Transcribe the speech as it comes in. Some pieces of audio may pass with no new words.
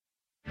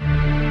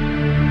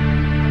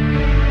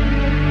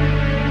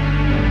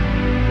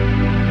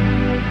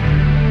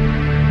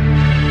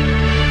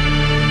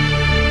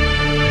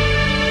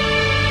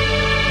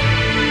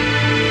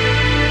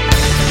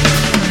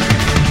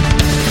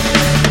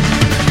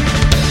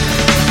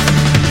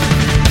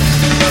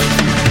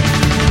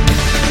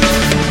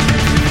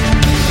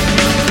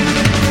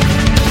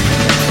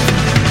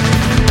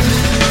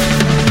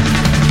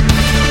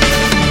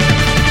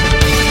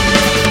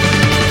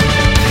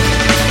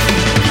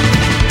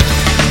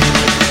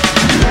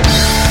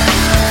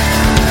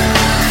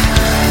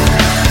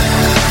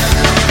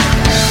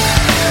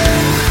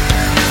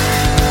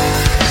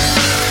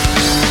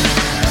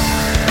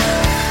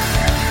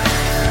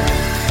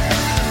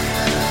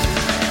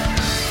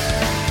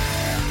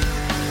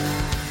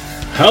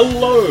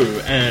Hello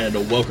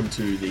and welcome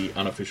to the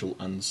Unofficial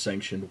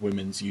Unsanctioned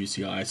Women's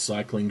UCI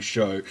Cycling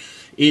Show.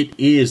 It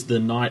is the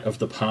night of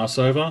the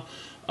Passover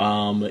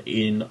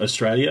in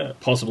Australia,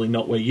 possibly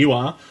not where you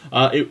are.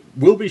 It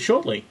will be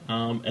shortly,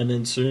 and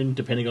then soon,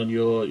 depending on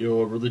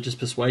your religious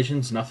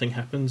persuasions, nothing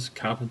happens,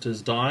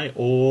 carpenters die,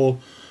 or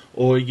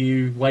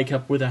you wake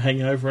up with a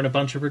hangover and a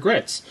bunch of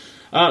regrets.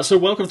 So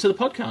welcome to the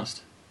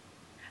podcast.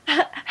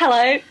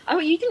 Hello. Oh,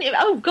 you didn't.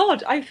 Oh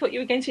God, I thought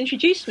you were going to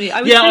introduce me.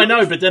 I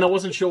know, but then I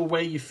wasn't sure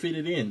where you fit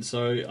it in,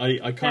 so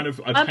I painted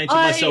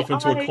myself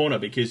into a corner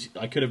because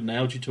I could have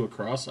nailed you to a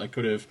cross. I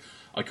could have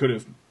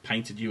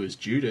painted you as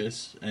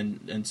Judas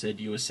and said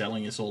you were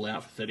selling us all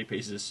out for 30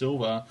 pieces of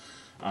silver,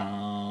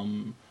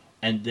 and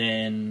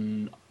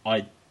then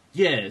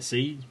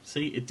see,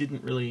 it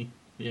didn't really.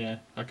 Yeah,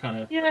 I kind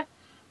of. Yeah.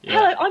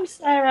 Hello, I'm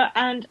Sarah,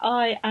 and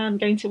I am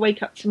going to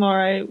wake up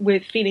tomorrow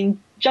with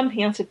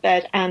jumping out of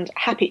bed and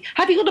happy.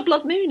 Have you got a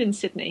blood moon in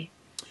Sydney?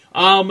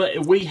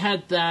 We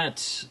had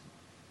that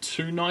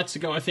 2 nights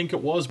ago, I think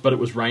it was, but it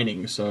was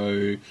raining,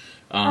 so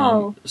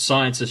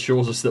science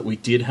assures us that we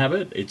did have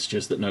it. It's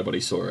just that nobody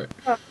saw it.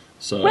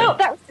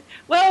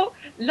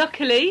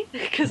 Luckily,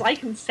 because I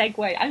can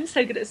segue, I'm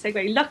so good at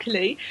segue.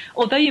 Luckily,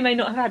 although you may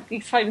not have had the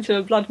excitement of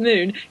a blood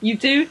moon, you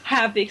do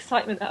have the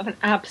excitement of an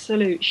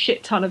absolute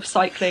shit ton of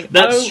cycling.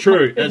 That's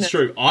true. That's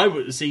true. I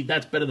would see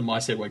that's better than my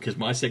segue, because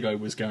my segue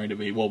was going to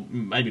be, well,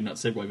 maybe not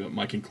segue, but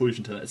my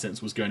conclusion to that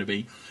sentence was going to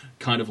be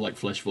kind of like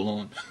Flesh for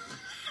Lawn.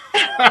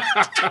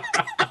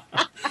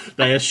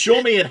 They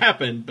assure me it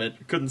happened,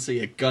 but couldn't see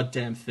a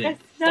goddamn thing.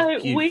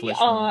 This week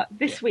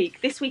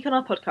on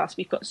our podcast,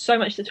 we've got so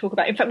much to talk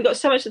about. In fact, we've got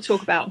so much to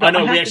talk about. I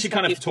know, we actually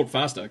kind of have to talk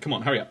faster. Come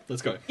on, hurry up.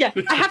 Let's go. Yeah,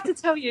 I have to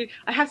tell you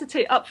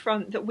up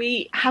front that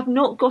we have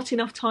not got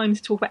enough time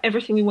to talk about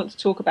everything we want to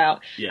talk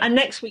about. Yeah. And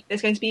next week,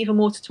 there's going to be even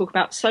more to talk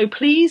about. So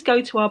please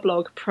go to our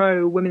blog,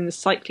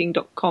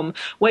 WomensCycling2014,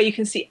 where you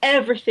can see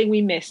everything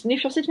we missed. And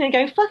if you're sitting there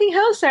going, fucking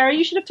hell, Sarah,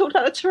 you should have talked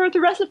about the Tour of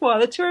the Reservoir.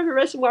 The Tour of the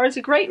Reservoir is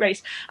a great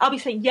race. I'll be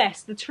saying,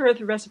 yes, the Tour of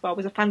the Reservoir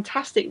was a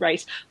fantastic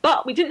race,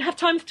 but we didn't have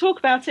time to talk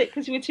about it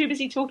because we were too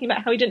busy talking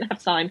about how we didn't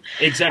have time.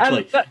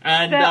 Exactly.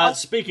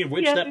 Speaking of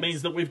which, that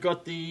means that we've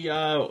got the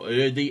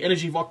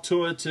Energy Voc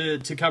Tour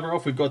to cover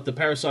off. We've got the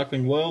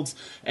Paracycling Worlds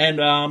and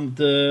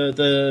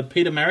the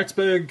Peter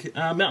Maritzburg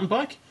mountain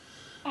bike.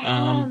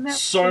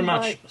 So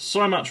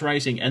much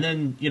racing, and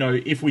then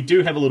if we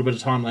do have a little bit of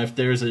time left,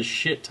 there is a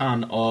shit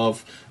ton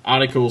of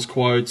articles,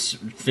 quotes,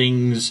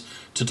 things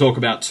to talk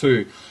about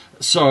too.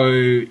 So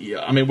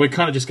I mean, we're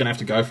kind of just going to have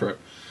to go for it.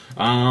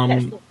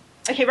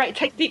 Okay, right.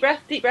 Take deep breath,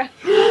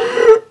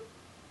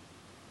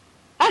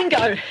 and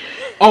go.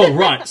 Oh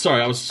right,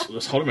 sorry, I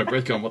was holding my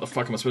breath, going, what the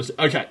fuck am I supposed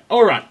to? Okay,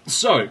 all right.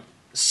 So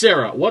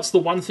Sarah, what's the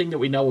one thing that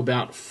we know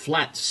about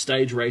flat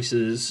stage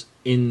races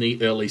in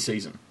the early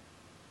season?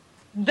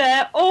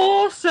 They're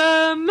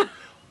awesome.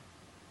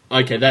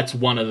 Okay, that's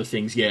one of the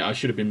things. Yeah, I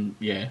should have been.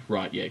 Yeah,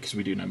 right. Yeah, because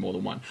we do know more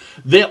than one.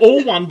 They're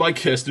all won by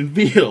Kirsten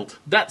Wild.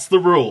 That's the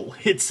rule.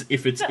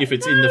 If it's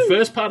in the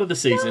first part of the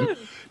season.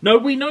 No,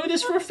 we know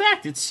this for a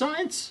fact. It's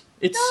science.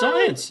 It's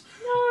science.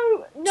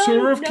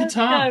 Tour of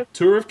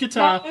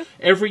Qatar.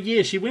 Every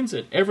year she wins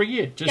it. Every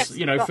year,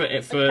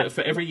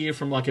 for every year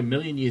from like a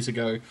million years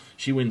ago,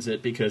 she wins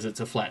it because it's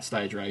a flat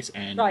stage race.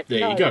 And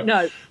there you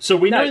go. So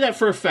we know that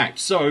for a fact.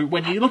 So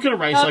when you look at a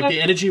race like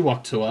the Energy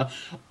Voc Tour,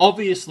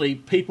 obviously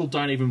people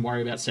don't even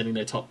worry about setting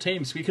their top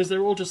teams because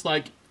they're all just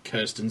like,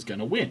 Kirsten's going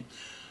to win.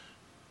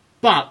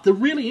 But the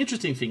really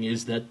interesting thing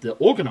is that the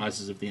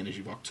organisers of the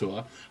Energy Voc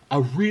Tour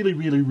are really,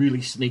 really,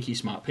 really sneaky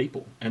smart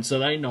people. And so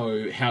they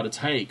know how to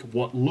take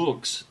what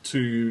looks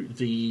to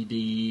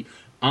the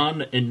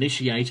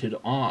uninitiated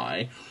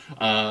eye,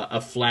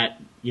 a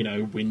flat,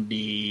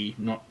 windy,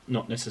 not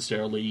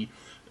necessarily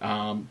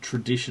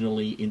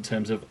traditionally in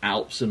terms of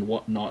Alps and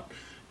whatnot,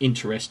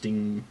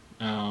 interesting,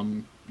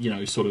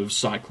 sort of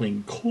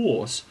cycling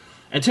course,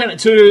 and turn it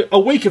to a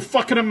week of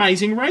fucking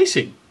amazing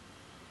racing.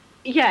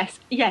 Yes.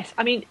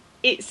 I mean,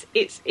 it's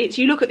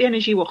you look at the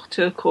Energy Voc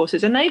Tour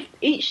courses, and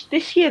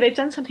this year they've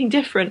done something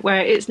different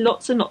where it's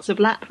lots and lots of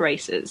lap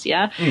races.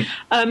 Yeah.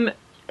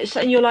 So,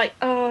 and you're like,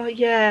 oh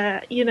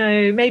yeah,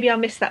 maybe I'll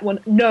miss that one.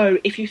 No,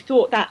 if you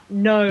thought that,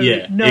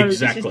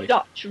 exactly. This is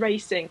Dutch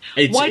racing.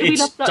 Why do we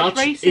love Dutch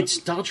racing? It's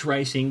Dutch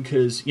racing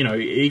because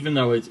even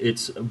though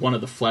it's one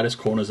of the flattest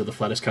corners of the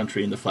flattest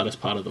country in the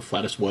flattest part of the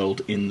flattest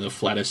world in the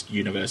flattest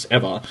universe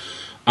ever,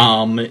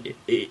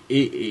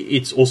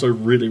 it's also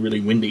really, really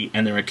windy,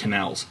 and there are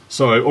canals.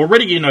 So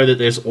already you know that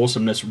there's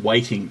awesomeness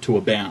waiting to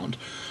abound.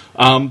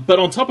 But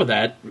on top of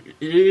that,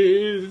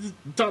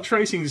 Dutch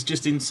racing is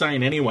just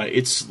insane anyway.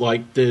 It's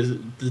like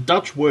the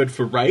Dutch word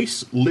for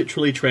race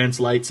literally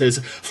translates as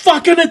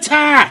fucking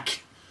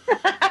attack!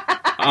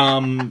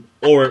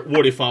 Or it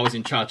would if I was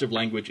in charge of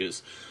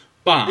languages.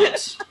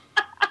 But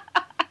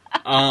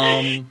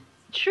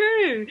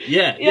True.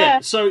 Yeah.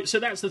 So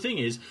that's the thing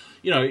is,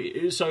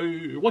 so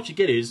what you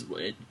get is,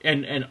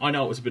 and I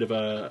know it was a bit of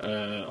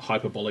a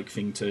hyperbolic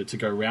thing to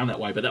go around that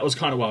way, but that was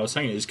kind of why I was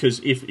saying it, is because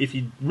if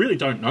you really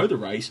don't know the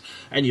race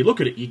and you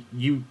look at it,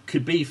 you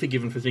could be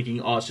forgiven for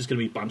thinking, oh, it's just going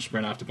to be bunch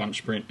sprint after bunch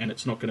sprint, and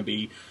it's not going to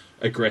be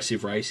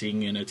aggressive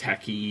racing and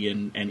attacky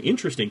and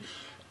interesting.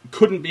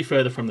 Couldn't be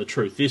further from the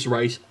truth. This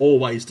race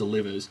always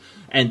delivers,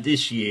 and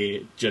this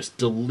year just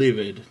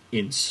delivered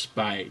in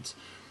spades.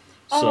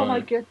 Oh my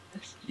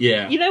goodness.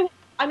 Yeah.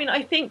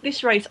 I think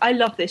this race, I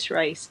love this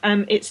race.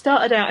 It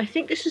started out, I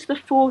think this is the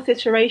fourth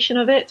iteration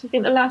of it. I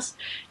think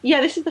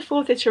this is the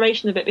fourth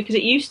iteration of it, because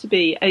it used to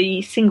be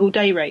a single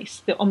day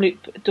race, the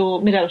Omloop door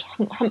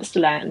Middelburg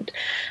Humsterland.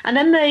 And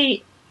then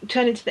they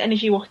turned into the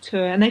Energy Water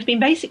Tour, and they've been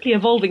basically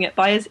evolving it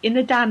by, as in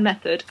the Dan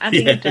method,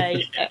 adding a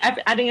day,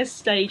 adding a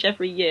stage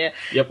every year,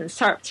 and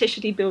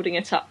surreptitiously building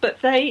it up. But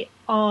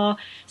so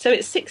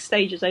it's 6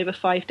 stages over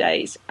 5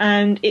 days,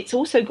 and it's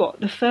also got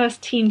the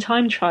first team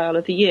time trial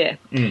of the year,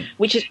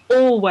 which is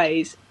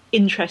always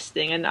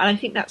interesting, and I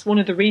think that's one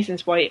of the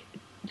reasons why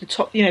the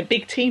top,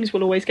 big teams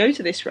will always go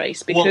to this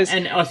race, because... Well,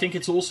 and I think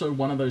it's also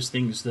one of those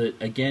things that,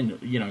 again,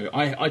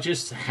 I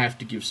just have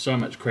to give so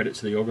much credit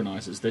to the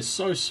organisers. They're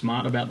so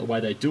smart about the way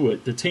they do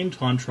it. The team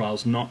time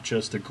trial's not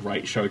just a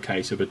great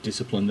showcase of a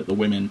discipline that the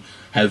women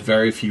have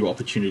very few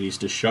opportunities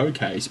to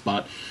showcase,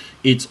 but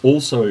it's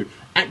also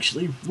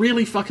actually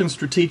really fucking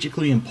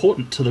strategically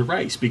important to the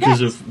race because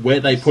of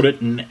where they put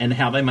it and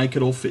how they make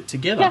it all fit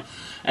together. Yeah.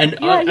 And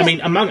I mean,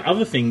 among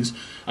other things,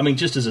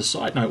 just as a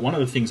side note, one of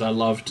the things I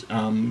loved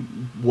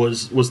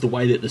was the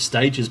way that the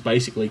stages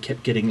basically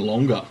kept getting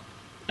longer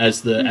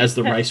as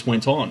the race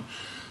went on.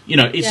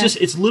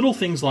 It's little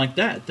things like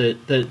that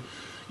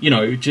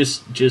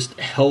just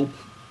help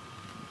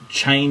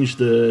change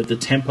the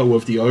tempo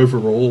of the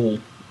overall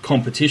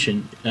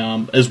competition,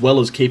 as well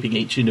as keeping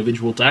each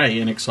individual day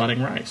an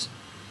exciting race.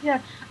 Yeah,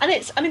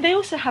 and they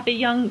also have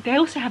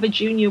a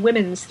junior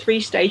women's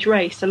 3-stage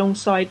race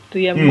alongside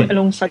the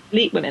alongside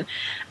elite women,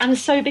 and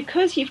so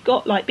because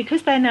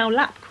because they're now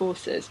lap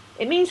courses,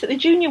 it means that the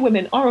junior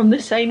women are on the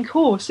same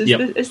course as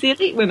the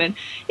elite women.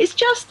 It's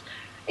just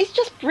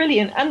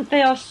brilliant, and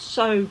they are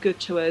so good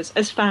to us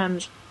as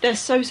fans. They're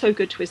so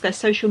good to us. Their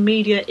social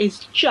media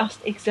is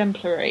just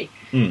exemplary.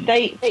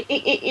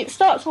 It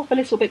starts off a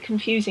little bit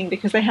confusing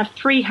because they have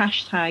 3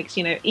 hashtags,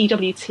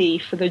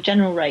 EWT for the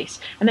general race,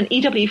 and then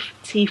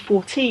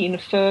EWT14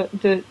 for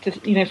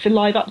for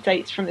live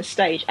updates from the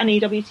stage, and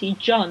EWT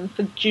Jun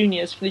for the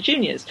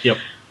juniors. Yep.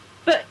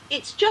 But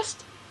it's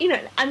just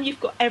and you've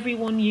got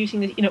everyone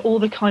using all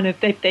the kind of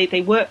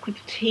they work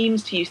with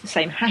teams to use the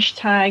same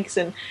hashtags,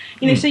 and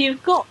so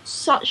you've got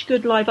such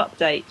good live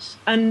updates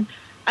and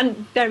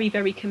very,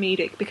 very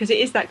comedic, because it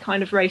is that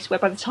kind of race where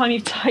by the time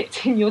you've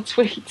typed in your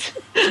tweet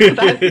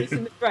about who's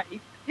in the race,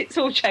 it's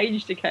all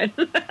changed again.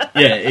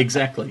 Yeah,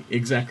 exactly.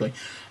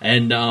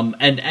 And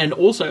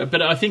also,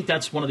 but I think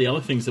that's one of the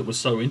other things that was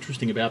so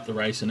interesting about the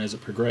race, and as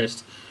it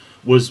progressed,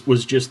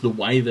 was just the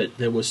way that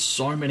there were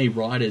so many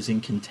riders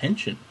in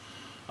contention.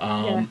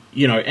 And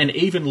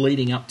even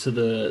leading up to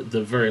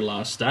the very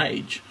last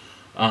stage,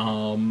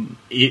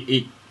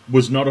 it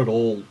was not at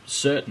all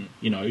certain.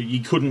 You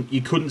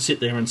couldn't sit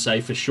there and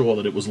say for sure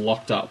that it was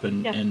locked up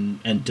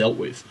and dealt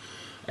with.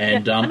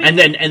 And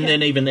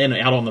then even then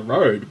out on the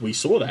road we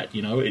saw that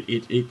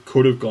it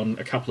could have gone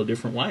a couple of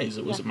different ways.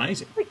 It was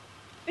amazing.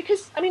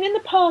 Because in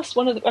the past,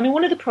 one of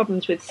the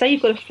problems with, say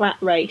you've got a flat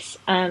race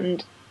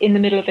and in the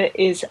middle of it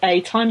is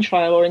a time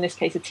trial, or in this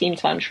case a team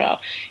time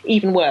trial,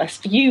 even worse.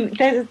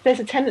 There's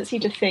a tendency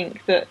to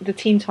think that the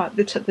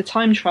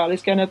time trial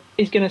is going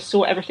to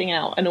sort everything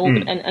out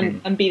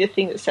and be the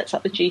thing that sets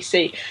up the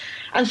GC,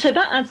 and so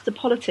that adds to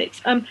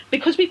politics.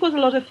 Because we've got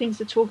a lot of things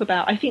to talk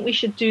about, I think we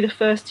should do the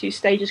first 2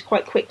 stages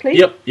quite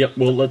quickly. Yep.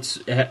 Well, let's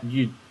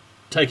you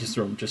take us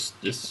through them. Just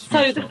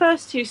so the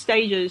first 2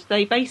 stages,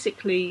 they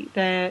basically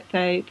they're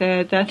I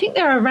think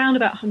they're around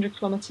about 100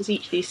 kilometres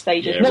each of these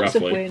stages. Lots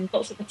roughly. Of wind,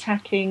 lots of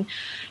attacking,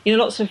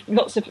 lots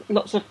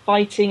of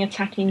fighting,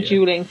 attacking,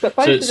 dueling. But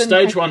both of them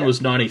stage 1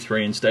 was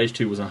 93 and stage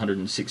 2 was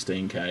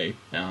 116k.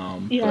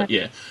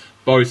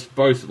 But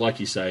both like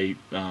you say,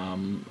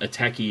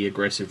 attacky,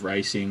 aggressive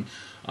racing.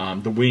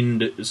 The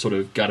wind sort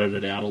of gutted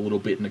it out a little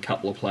bit in a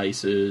couple of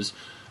places,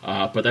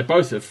 but they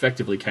both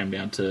effectively came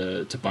down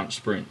to bunch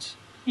sprints.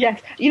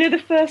 Yes.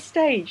 The first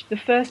stage, the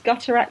first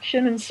gutter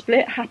action and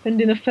split happened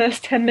in the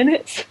first 10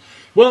 minutes.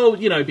 Well,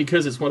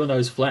 because it's one of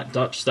those flat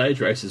Dutch stage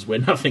races where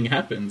nothing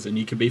happens, and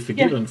you can be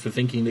forgiven for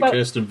thinking that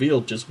Kirsten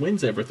Wild just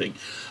wins everything.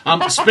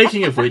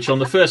 Speaking of which, on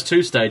the first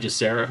 2 stages,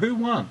 Sarah, who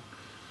won?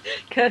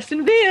 Kirsten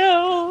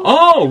Wild.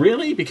 Oh,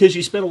 really? Because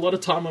you spent a lot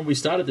of time when we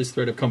started this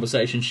thread of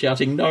conversation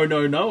shouting "no,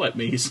 no, no" at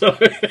me. So,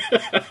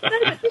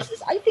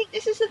 I think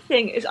this is the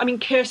thing.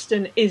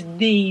 Kirsten is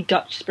the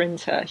Dutch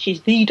sprinter.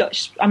 She's the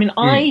Dutch.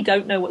 I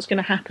don't know what's going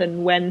to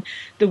happen when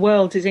the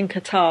World is in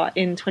Qatar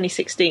in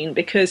 2016,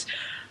 because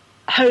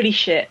holy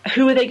shit,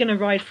 who are they going to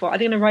ride for? Are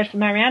they going to ride for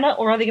Mariana,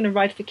 or are they going to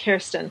ride for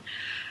Kirsten?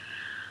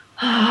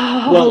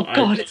 Oh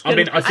God!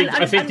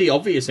 I think the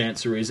obvious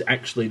answer is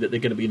actually that they're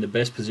going to be in the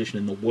best position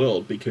in the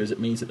world because it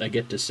means that they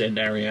get to send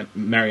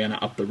Mariana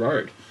up the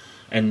road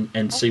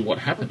and see what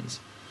happens.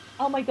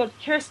 Oh my God,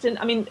 Kirsten!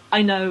 I mean,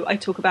 I know I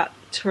talk about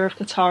Tour of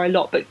Qatar a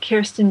lot, but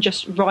Kirsten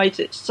just rides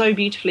it so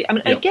beautifully. I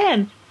mean,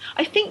 again,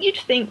 I think you'd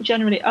think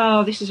generally,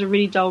 oh, this is a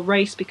really dull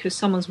race because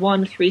someone's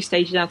won 3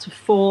 stages out of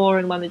 4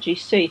 and won the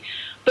GC.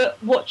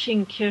 But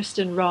watching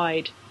Kirsten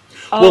ride.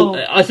 Well,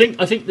 I think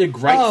the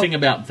great thing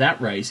about that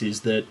race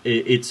is that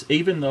it's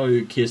even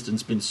though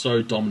Kirsten's been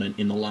so dominant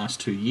in the last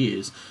 2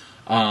 years,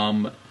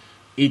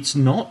 it's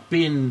not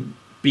been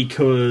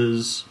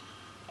because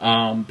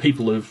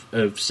people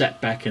have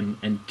sat back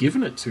and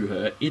given it to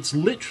her. It's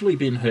literally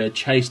been her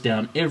chase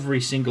down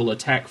every single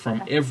attack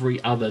from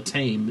every other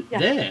team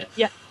there.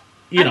 Yeah,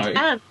 you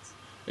know,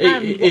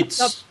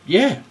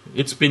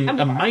 it's been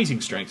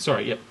amazing strength.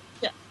 Sorry, yep.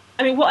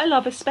 I mean, what I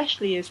love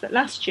especially is that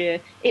last year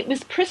it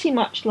was pretty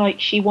much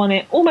like she won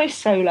it almost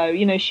solo.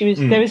 You know,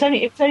 it was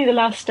only the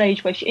last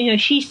stage where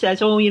she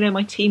says, "Oh,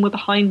 my team were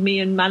behind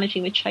me and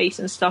managing the chase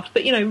and stuff."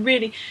 But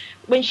really,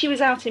 when she was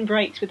out in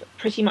breaks with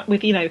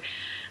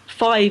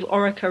 5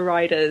 Orica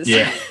riders,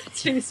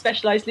 2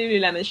 Specialized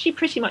Lululemons, she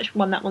pretty much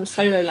won that one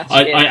solo last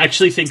year. I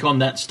actually think on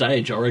that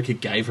stage, Orica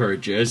gave her a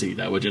jersey.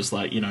 They were just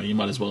like, you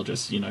might as well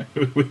just we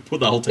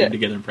put the whole team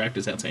together and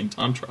practice our team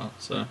time trial.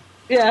 So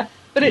yeah.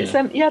 But it's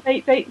and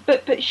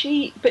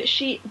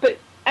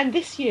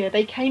this year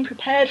they came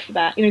prepared for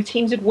that.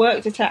 Teams had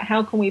worked it out.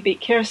 How can we beat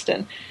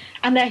Kirsten?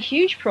 And their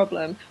huge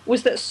problem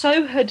was that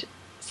so had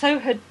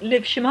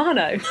Liv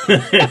Shimano.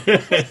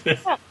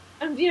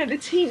 And the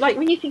team, like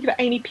when you think about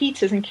Amy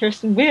Peters and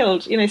Kirsten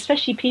Wild,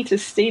 especially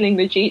Peters taking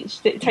the G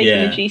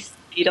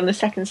speed on the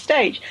second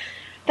stage,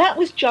 that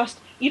was just.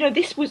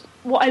 This was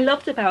what I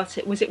loved about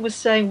it was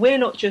saying we're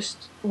not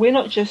just we're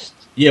not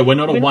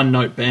a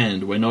one-note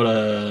band. We're not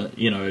a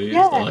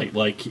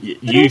like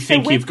you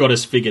think you've got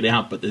us figured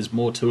out, but there's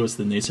more to us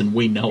than this, and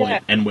we know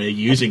it, and we're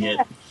using it.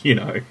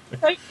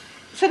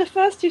 So the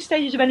first 2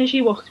 stages of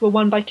Energy Walk were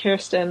won by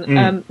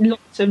Kirsten.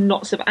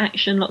 Lots of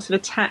action, lots of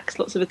attacks,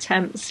 lots of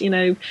attempts.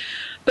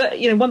 But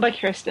won by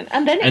Kirsten,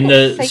 and then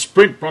the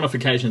sprint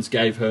bonifications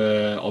gave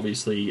her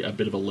obviously a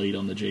bit of a lead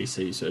on the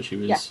GC, so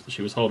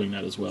she was holding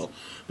that as well.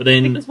 But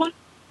then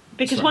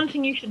because one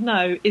thing you should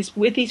know is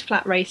with these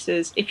flat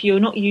races, if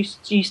you're not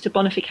used to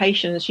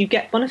bonifications, you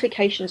get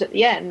bonifications at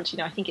the end.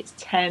 I think it's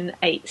 10,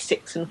 8,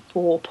 6, and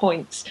 4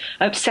 points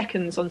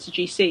seconds onto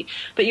GC,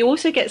 but you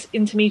also get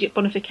intermediate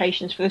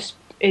bonifications for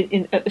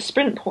at the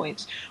sprint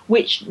points,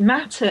 which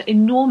matter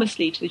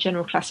enormously to the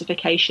general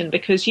classification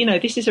because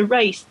this is a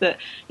race that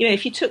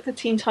if you took the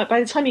team time, by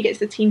the time you get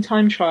to the team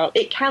time trial,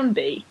 it can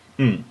be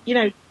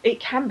it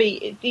can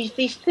be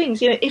these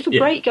things. If a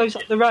break goes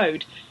up the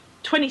road,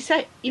 20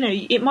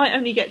 it might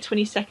only get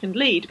 20-second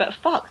lead, but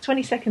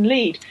 20-second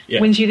lead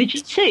wins you the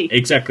GC.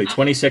 Exactly,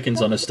 20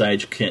 seconds on a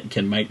stage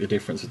can make the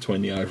difference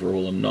between the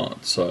overall and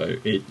not. So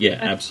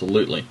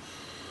absolutely.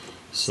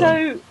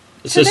 So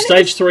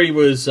stage 3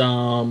 was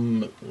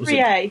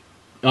 3A.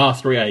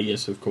 3A,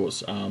 yes, of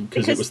course,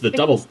 because it was the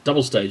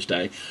double stage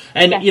day.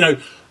 And,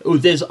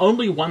 there's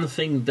only one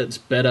thing that's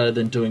better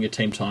than doing a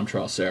team time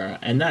trial, Sarah,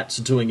 and that's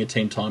doing a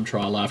team time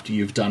trial after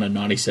you've done a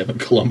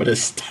 97-kilometre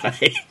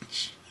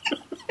stage.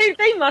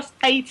 They must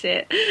hate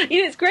it.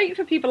 It's great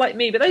for people like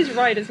me, but those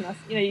riders must.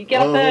 You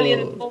get up early in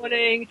the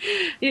morning,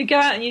 you go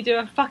out and you do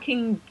a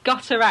fucking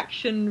gutter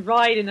action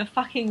ride in a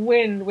fucking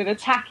wind with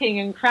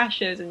attacking and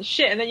crashes and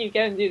shit, and then you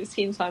go and do the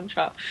team time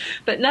trial.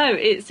 But no,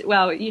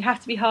 you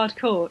have to be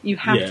hardcore. You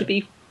have to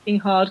be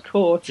fucking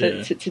hardcore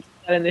to do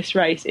in this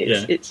race.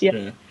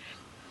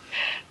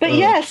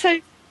 But so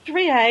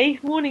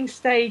 3A morning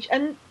stage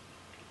and.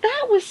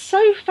 That was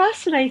so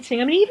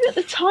fascinating. I mean, even at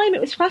the time,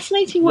 it was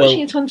fascinating watching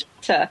it on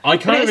Twitter. I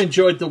kind of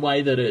enjoyed the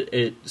way that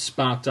it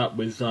sparked up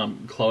with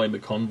Chloe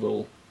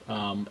McConville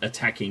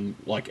attacking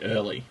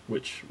early,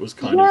 which was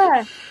kind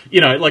of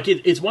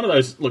it's one of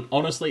those. Look,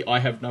 honestly, I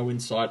have no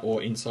insight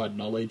or inside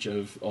knowledge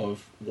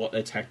of what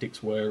their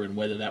tactics were and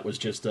whether that was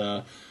just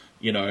I'm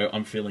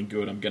feeling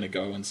good, I'm going to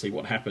go and see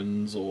what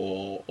happens,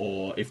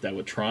 or if they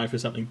were trying for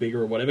something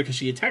bigger or whatever. Because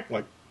she attacked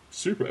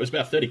super. It was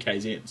about 30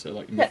 k's in, so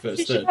in the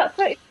first third. She's about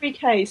 33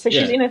 k's, so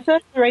she's in a third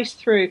of the race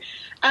through.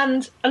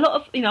 And a lot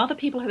of other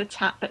people have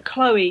attacked, but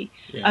Chloe,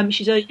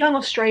 she's a young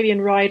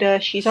Australian rider.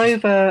 She's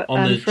over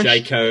on the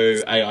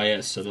JCO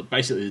AIS, so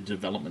basically the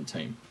development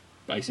team.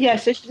 Basically. Yeah,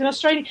 so she's an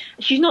Australian.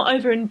 She's not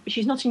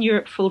in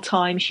Europe full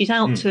time. She's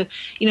out to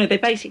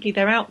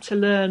they're out to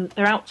learn.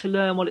 They're out to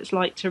learn what it's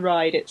like to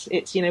ride. It's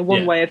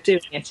one way of doing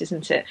it,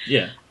 isn't it?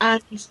 Yeah. So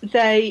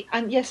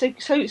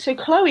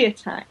Chloe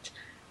attacked,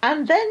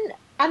 and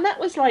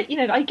that was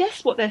I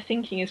guess what they're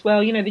thinking is,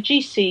 well, the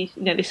GC,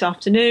 this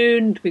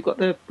afternoon we've got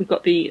the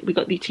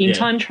team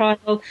time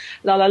trial,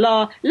 la la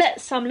la.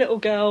 Let some little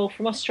girl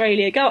from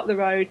Australia go up the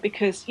road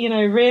because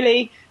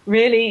really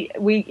really,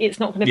 it's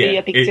not going to be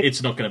a big deal.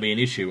 It's not going to be an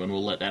issue, and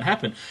we'll let that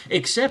happen.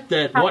 Except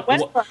that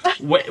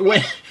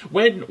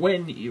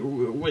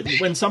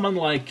when someone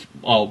like,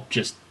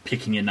 just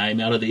picking a name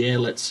out of the air,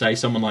 let's say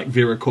someone like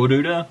Vera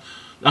Corduda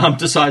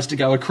decides to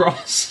go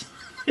across,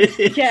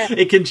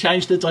 it can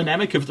change the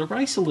dynamic of the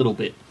race a little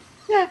bit.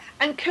 Yeah,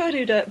 and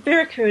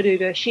Vera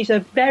Corduda, she's a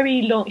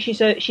veteran.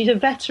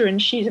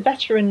 She's a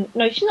veteran.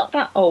 No, she's not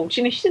that old.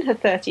 She's in her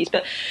 30s,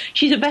 but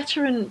she's a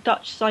veteran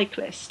Dutch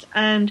cyclist,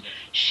 and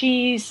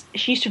she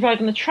used to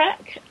ride on the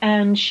track,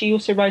 and she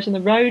also rides on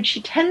the road.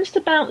 She tends to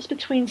bounce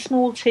between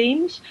small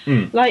teams,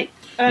 And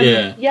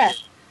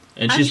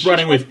she's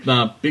running with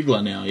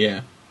Bigler now,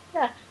 yeah.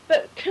 Yeah,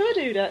 but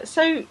Corduda,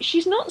 so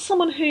she's not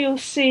someone who you'll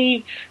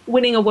see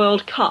winning a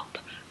World Cup.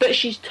 But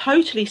she's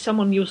totally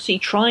someone you'll see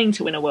trying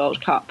to win a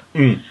World Cup.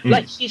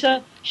 Like she's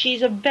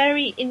a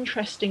very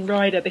interesting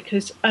rider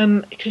because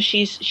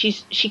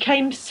she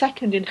came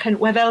second in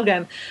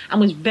Gent-Wevelgem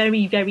and was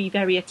very, very,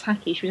 very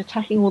attacky. She was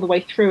attacking all the way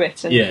through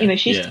it, and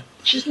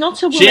she's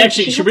not a woman.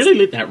 She really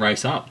lit that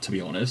race up, to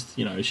be honest.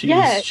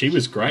 She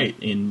was great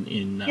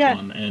in that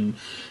one, and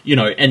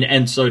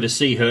and so to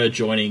see her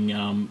joining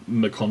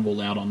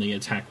McConville out on the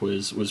attack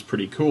was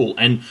pretty cool,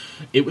 and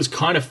it was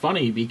kind of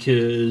funny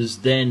because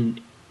then,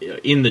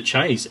 in the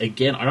chase,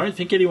 again, I don't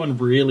think anyone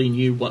really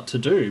knew what to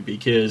do,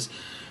 because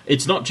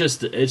it's not just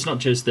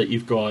that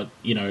you've got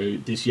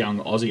this young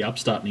Aussie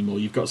upstart anymore.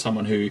 You've got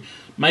someone who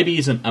maybe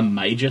isn't a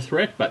major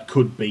threat, but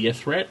could be a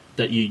threat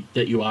that you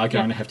are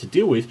going to have to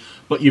deal with.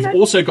 But you've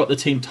also got the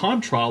team time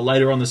trial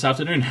later on this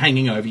afternoon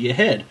hanging over your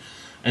head,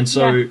 and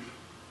so. Yeah.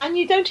 And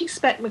you don't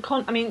expect I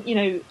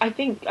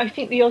think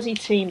the Aussie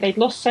team, they'd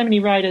lost so many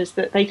riders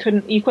that they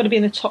couldn't. You've got to be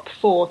in the top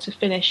 4 to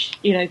finish. So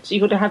you've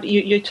got to have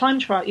your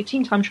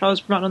team time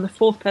trials run on the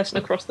 4th person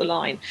across the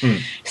line.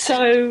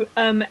 So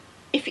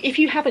if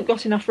you haven't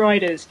got enough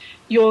riders,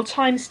 your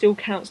time still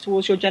counts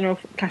towards your general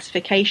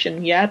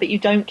classification. Yeah, but you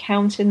don't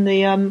count in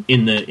the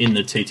in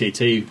the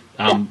TTT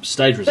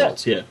stage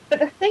results. But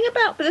the thing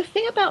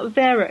about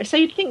Vera, so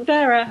you'd think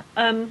Vera,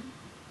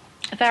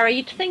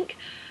 you'd think,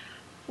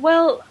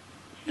 well.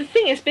 The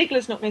thing is,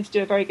 Bigler's not going to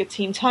do a very good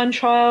team time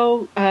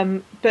trial,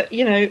 but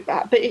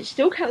it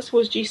still counts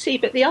towards GC.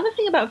 But the other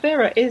thing about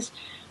Vera is,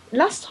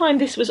 last time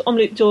this was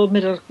Omloop door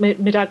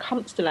Middag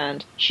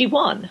Humsterland, she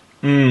won,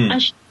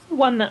 and she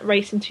won that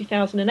race in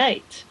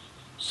 2008.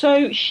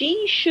 So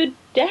she should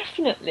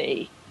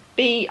definitely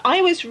be.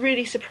 I was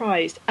really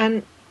surprised,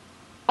 and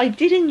I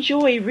did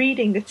enjoy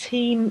reading the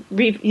team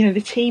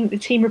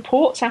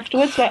reports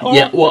afterwards.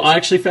 I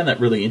actually found that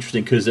really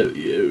interesting because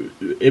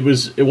it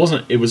was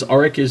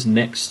Orica's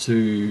next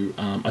to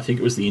I think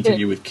it was the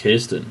interview with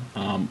Kirsten,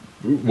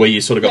 where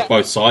you sort of got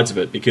both sides of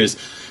it, because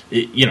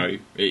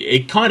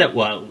it kind of,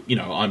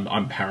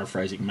 I'm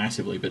paraphrasing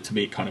massively, but to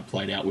me it kind of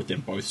played out with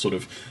them both sort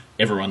of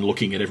everyone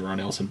looking at everyone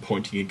else and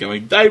pointing and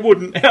going, they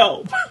wouldn't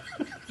help.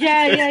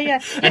 Yeah.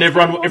 And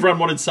everyone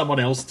wanted someone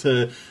else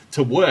to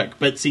work.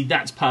 But see,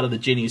 that's part of the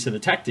genius of the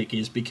tactic,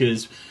 is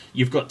because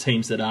you've got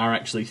teams that are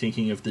actually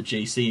thinking of the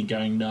GC and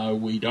going, no,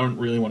 we don't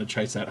really want to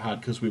chase that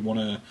hard because we want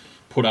to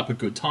put up a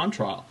good time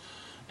trial.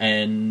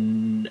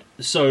 And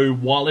so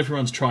while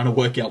everyone's trying to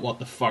work out what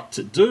the fuck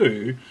to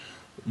do,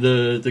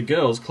 the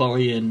girls,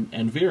 Chloe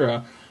and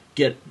Vera,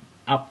 get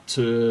up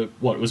to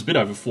it was a bit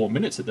over 4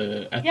 minutes at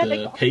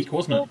the peak,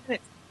 wasn't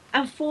it?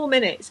 And 4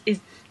 minutes is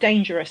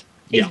dangerous.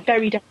 It's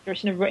very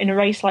dangerous in a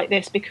race like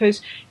this,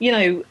 because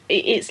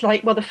it's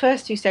like, the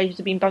first 2 stages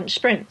have been bunch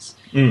sprints,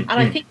 and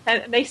I think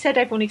they said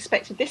everyone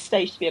expected this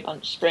stage to be a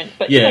bunch sprint,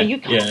 but you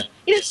can't.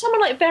 Someone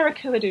like Vera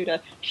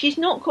Corduda, she's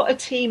not got a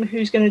team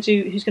who's going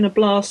to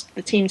blast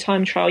the team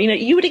time trial.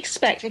 You would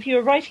expect, if you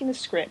were writing the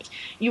script,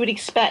 you would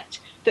expect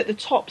that the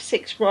top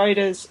 6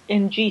 riders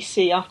in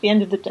GC after the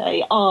end of the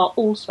day are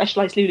all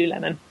Specialized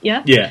Lululemon,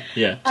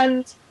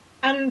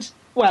 and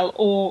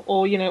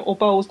or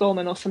Bowles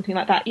Dolman or something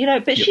like that,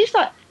 but she's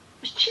like,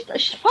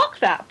 fuck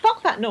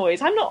that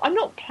noise. I'm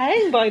not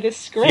playing by this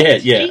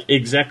script. Yeah,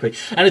 exactly.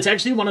 And it's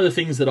actually one of the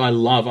things that I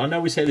love. I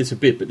know we say this a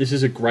bit, but this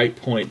is a great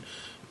point,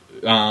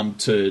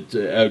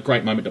 a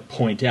great moment to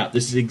point out.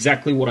 This is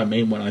exactly what I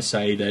mean when I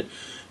say that,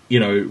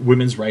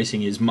 women's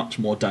racing is much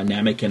more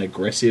dynamic and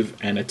aggressive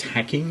and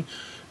attacking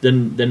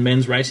than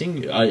men's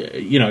racing.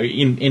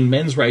 In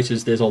men's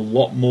races, there's a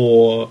lot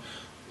more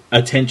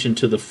attention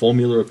to the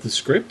formula of the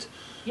script.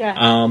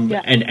 And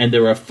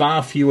there are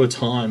far fewer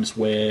times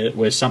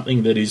where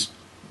something that is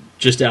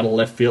just out of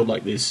left field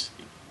like this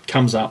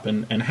comes up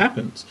and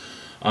happens.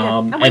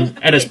 And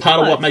it's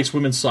part of what makes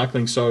women's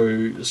cycling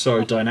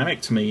so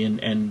dynamic to me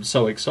and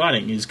so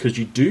exciting, is because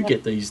you do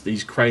get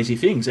these crazy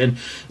things. And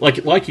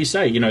like you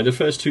say, the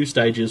first 2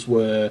 stages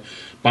were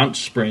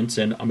bunch sprints,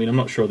 and I mean, I'm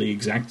not sure the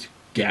exact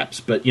gaps,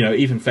 but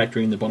even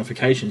factoring the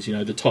bonifications,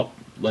 the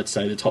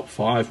top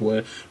 5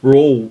 were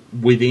all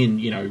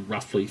within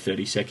roughly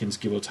 30 seconds,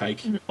 give or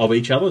take, of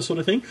each other, sort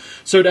of thing.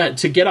 So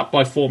to get up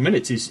by 4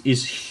 minutes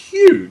is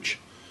huge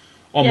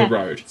on the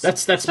road.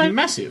 That's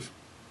massive.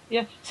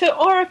 Yeah. So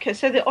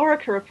the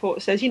Orica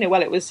report says,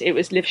 well, it was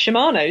Liv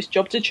Shimano's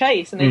job to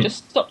chase, and they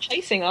just stopped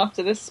chasing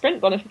after the sprint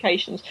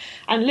bonifications.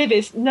 And Liv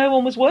is no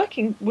one was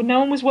working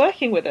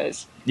with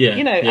us.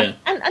 Yeah.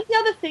 And the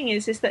other thing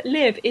is that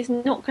Liv is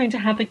not going to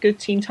have a good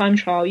team time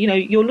trial.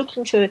 You're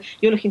looking to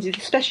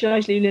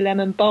Specialized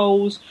Lululemon,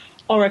 Bowls,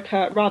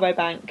 Orica,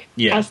 Rabobank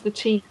as the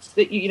teams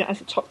that as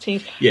the top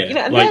teams.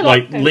 Yeah.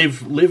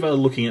 Liv are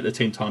looking at the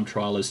team time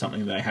trial as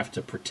something they have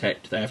to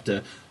protect. They have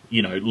to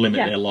limit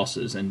their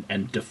losses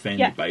and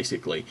defend,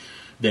 basically.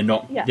 They're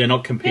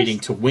not competing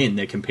to win,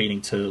 they're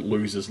competing to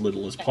lose as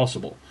little as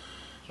possible.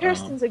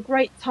 Kirsten's a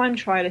great time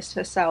trialist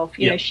herself.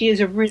 She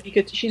is a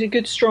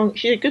good strong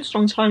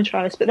time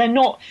trialist, but they're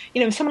not,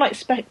 someone like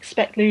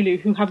Spec Lulu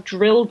who have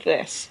drilled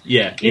this.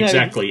 Yeah,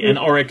 exactly. And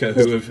Orica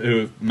who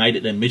have made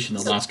it their mission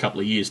the last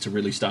couple of years to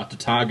really start to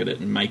target it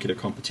and make it a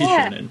competition.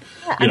 And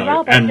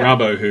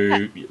Rabo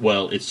who,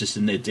 well, it's just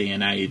in their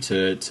DNA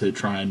to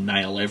try and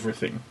nail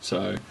everything.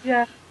 So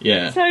yeah.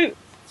 So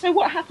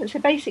what happens? So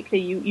basically,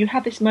 you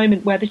have this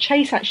moment where the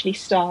chase actually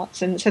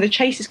starts, and so the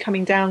chase is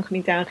coming down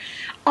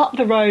up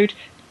the road.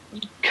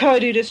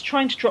 Kurduda's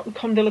trying to drop the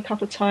Condil a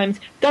couple of times,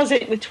 does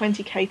it with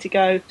 20k to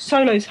go,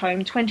 solos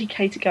home,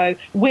 20k to go,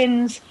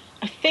 wins.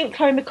 I think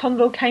Chloe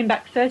McConville came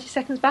back 30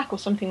 seconds back or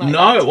something like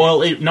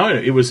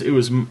that. It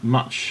was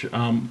much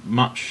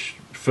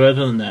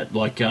further than that.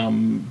 Like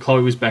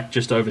Chloe was back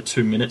just over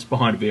 2 minutes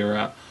behind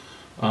Vera,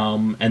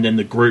 and then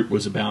the group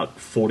was about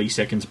 40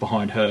 seconds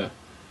behind her.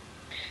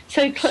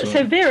 So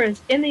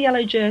Vera's in the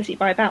yellow jersey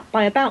by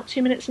about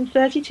 2 minutes and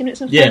 30, 2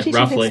 minutes and 30. Yeah,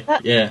 roughly.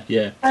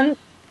 Yeah.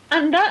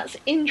 And that's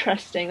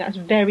interesting. That's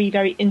very,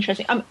 very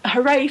interesting.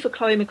 Hooray for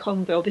Chloe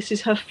McConville. This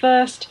is her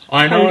first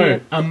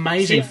podium.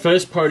 Amazing.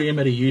 First podium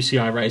at a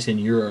UCI race in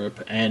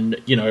Europe,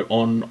 and,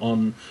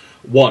 on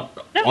what...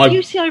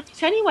 UCI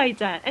race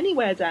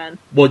anywhere, Dan.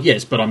 Well,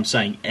 yes, but I'm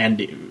saying,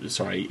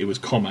 it was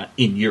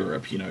in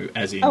Europe,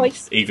 as in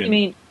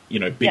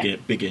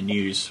bigger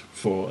news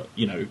for,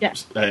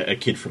 a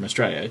kid from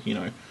Australia,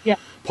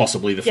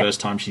 possibly the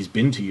first time she's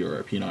been to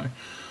Europe,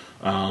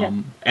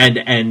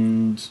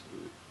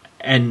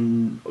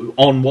 and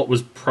on what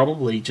was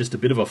probably just a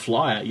bit of a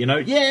flyer,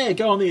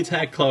 go on the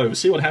attack, Chloe,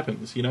 see what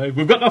happens,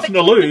 we've got nothing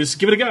to lose,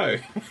 give it a go.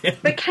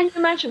 But can you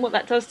imagine what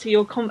that does to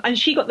your... and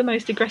she got the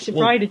most aggressive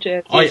rider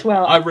jersey as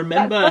well. I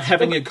remember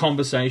having a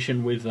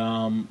conversation with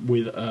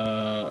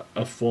a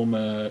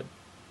former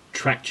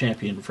track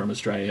champion from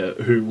Australia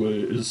who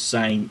was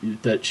saying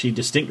that she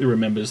distinctly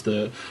remembers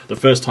the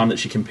first time that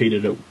she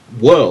competed at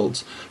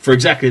Worlds for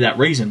exactly that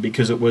reason,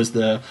 because it was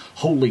the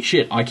holy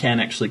shit, I can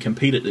actually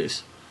compete at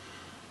this.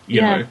 You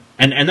know,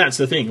 and that's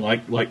the thing.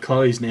 Like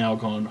Chloe's now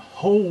gone,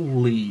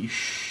 holy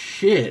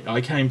shit,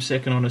 I came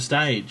second on a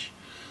stage.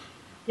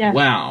 Yeah.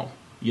 Wow.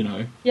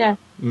 Yeah.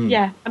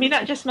 I mean,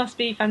 that just must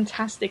be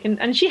fantastic.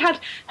 And she had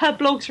her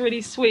blogs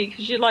really sweet,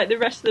 because the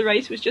rest of the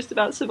race was just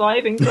about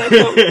surviving. So I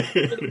thought it was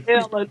really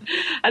ill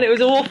and it was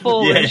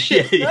awful and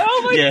shit.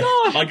 Oh my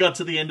god! I got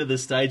to the end of the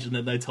stage and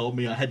then they told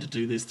me I had to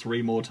do this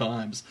 3 more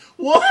times.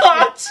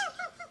 What?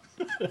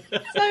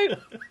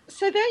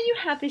 So there you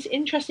have this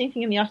interesting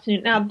thing in the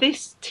afternoon. Now,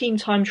 this team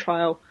time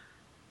trial,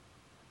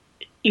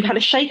 you had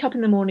a shake-up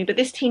in the morning, but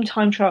this team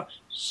time trial,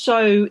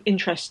 so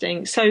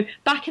interesting. So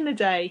back in the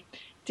day,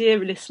 dear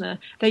listener,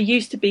 there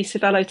used to be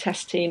Cervelo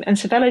Test Team, and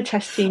Cervelo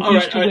Test Team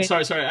used to win.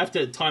 Sorry, I have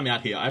to time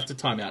out here.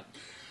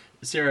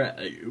 Sarah,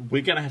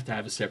 we're going to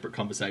have a separate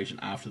conversation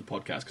after the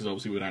podcast, because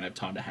obviously we don't have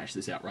time to hash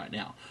this out right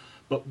now.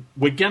 But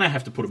we're gonna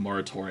have to put a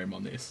moratorium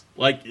on this.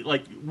 Like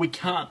we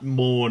can't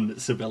mourn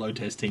Cervelo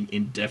testing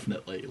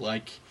indefinitely.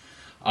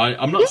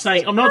 I'm not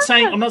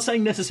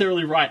saying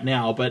necessarily right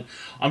now, but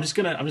I'm just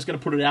gonna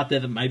put it out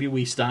there that maybe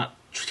we start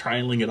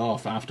trailing it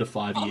off after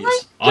 5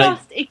 years. I'm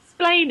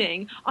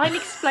explaining that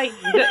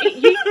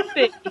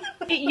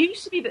it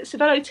used to be that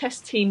Cervelo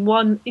Test Team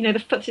won.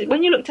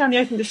 When you look down the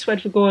Open de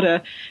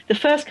Swedvigorda, the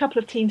first couple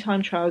of team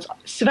time trials,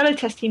 Cervelo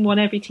Test Team won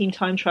every team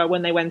time trial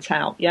when they went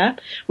out. Yeah,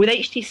 with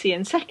HTC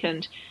in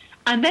second.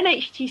 And then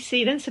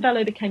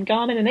Cervelo became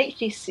Garmin, and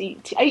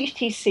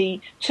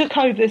HTC took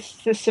over the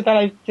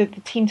Cervelo, the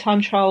team time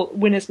trial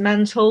winners'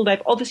 mantle.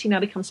 They've obviously now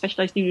become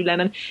Specialized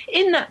Lululemon.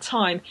 In that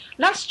time,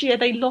 last year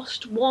they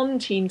lost one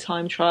team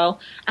time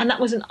trial, and that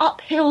was an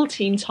uphill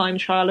team time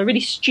trial, a really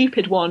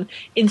stupid one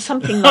in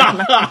something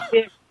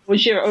like or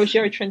Giro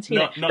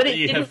Trentino. Not that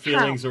you have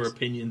feelings or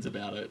opinions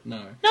about it.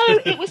 No. No,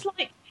 it was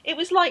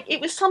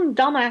some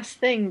dumbass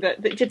thing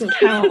that didn't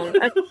count.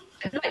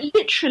 And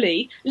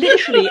literally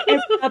every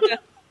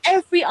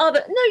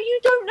other. No, you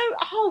don't know.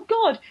 Oh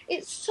God,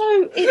 it's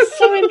so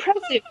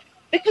impressive,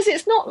 because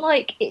it's not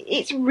like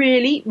it's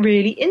really,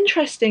 really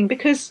interesting,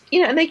 because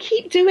and they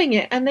keep doing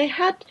it, and they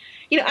had.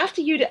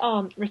 After Judith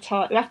Arndt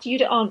retired, after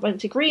Judith Arndt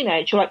went to Green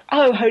Edge, you're like,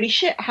 oh, holy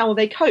shit, how will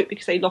they cope?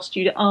 Because they lost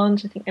Judith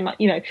Arndt, I think they might,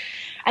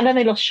 and then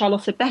they lost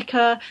Charlotte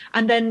Becker,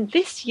 and then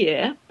this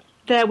year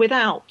they're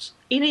without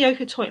Ina Joke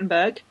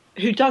Teutenberg,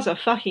 who does a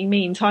fucking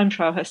mean time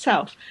trial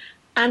herself,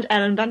 and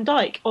Ellen Van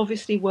Dijk,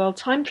 obviously world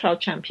time trial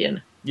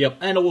champion. Yep,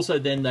 and also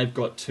then they've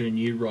got 2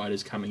 new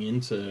riders coming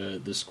into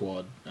the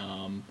squad.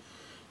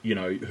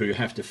 who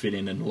have to fit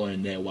in and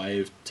learn their way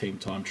of team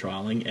time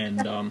trialing.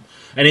 And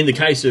in the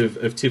case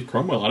of Tiff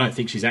Cromwell, I don't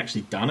think she's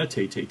actually done a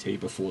TTT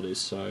before this.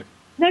 So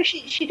no,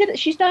 she didn't.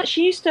 She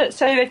used to.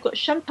 So they've got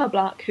Chantal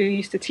Black, who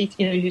used to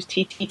who's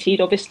TTT'd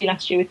obviously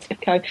last year with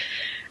Tifco.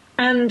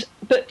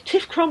 But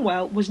Tiff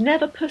Cromwell was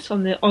never put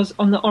on the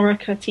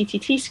Orica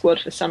TTT squad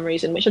for some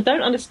reason, which I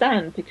don't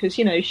understand, because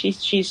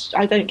she's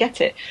I don't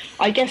get it.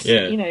 I guess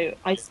I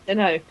don't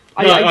know.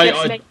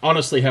 I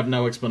honestly have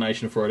no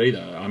explanation for it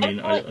either. I mean,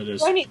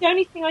 the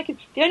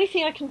only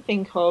thing I can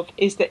think of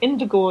is that in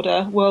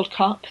Vigorda World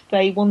Cup,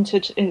 they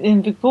wanted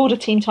in Vigorda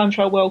Team Time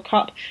Trial World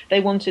Cup,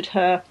 they wanted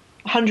her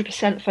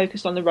 100%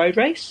 focused on the road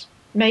race,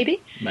 maybe,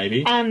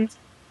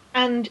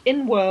 and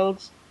in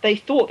Worlds, they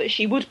thought that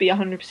she would be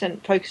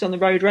 100% focused on the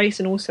road race,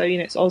 and also,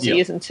 it's Aussie,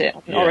 isn't it?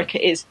 Orica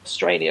is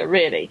Australia,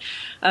 really.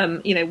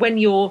 When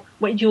your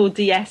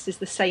DS is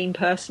the same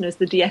person as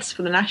the DS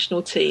for the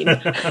national team.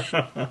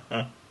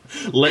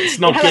 Let's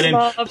not get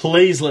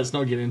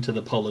into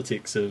the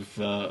politics of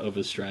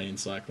Australian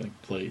cycling,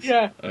 please.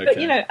 Yeah,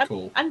 okay, but,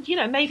 cool. And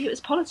maybe it was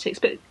politics,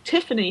 but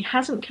Tiffany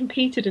hasn't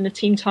competed in a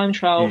team time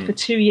trial for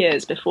 2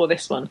 years before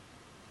this one.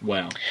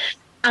 Wow.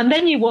 And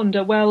then you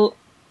wonder, well,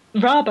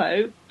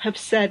 Rabo have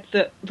said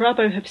that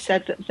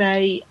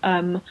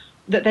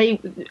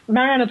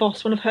Marianne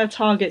Vos, one of her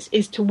targets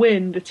is to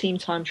win the team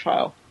time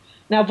trial.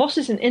 Now Vos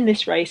isn't in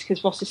this race because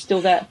Vos is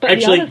still there. But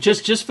actually,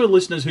 just for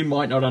listeners who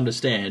might not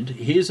understand,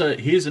 here's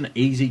an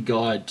easy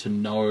guide to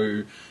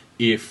know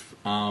if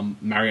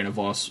Marianne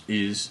Vos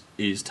is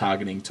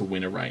targeting to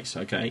win a race.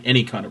 Okay,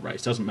 any kind of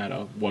race, doesn't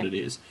matter what it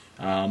is.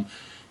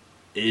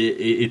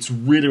 It's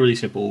really, really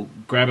simple.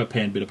 Grab a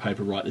pen, bit of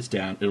paper, write this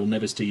down. It'll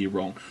never steer you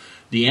wrong.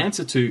 The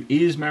answer to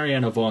is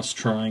Marianne Vos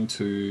trying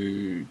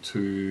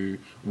to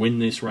win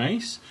this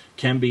race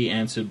can be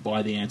answered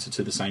by the answer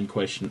to the same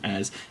question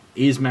as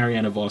is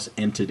Marianne Vos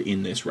entered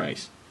in this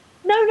race?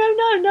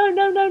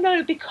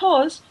 No,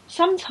 because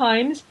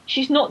sometimes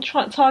she's not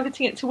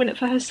targeting it to win it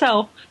for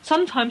herself.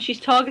 Sometimes she's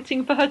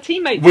targeting for her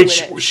teammate to win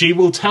it. Which she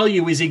will tell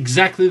you is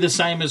exactly the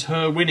same as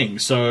her winning.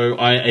 So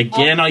I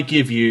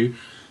give you,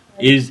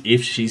 is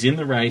if she's in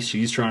the race,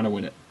 she's trying to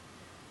win it.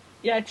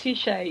 Yeah,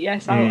 touche.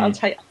 Yes, I'll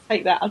take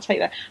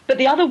that. But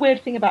the other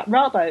weird thing about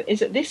Rabo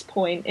is at this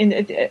point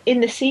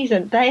in the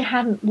season, they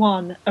hadn't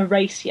won a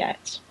race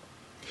yet.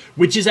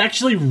 Which is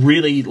actually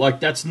really,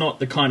 that's not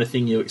the kind of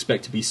thing you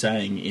expect to be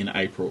saying in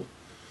April.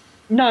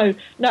 No,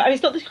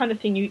 it's not the kind of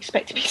thing you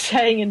expect to be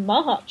saying in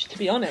March, to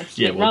be honest.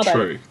 Yeah, well,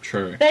 Rabo,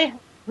 true. They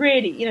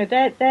really,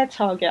 their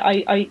target.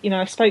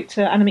 I spoke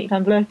to Annemiek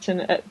van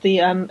Vleuten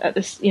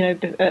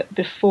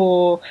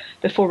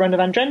before Ronde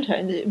van Drenthe,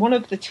 and one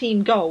of the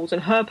team goals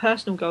and her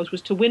personal goals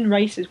was to win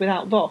races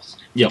without Vos,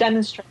 to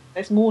demonstrate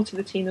there's more to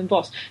the team than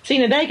Vos. So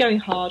they're going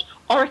hard.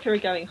 Orica are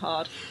going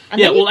hard. And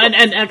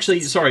and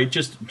actually, sorry,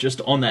 just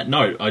on that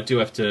note, I do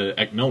have to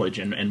acknowledge,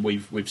 and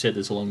we've said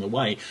this along the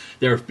way,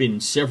 there have been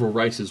several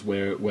races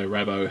where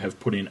Rabo have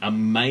put in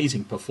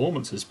amazing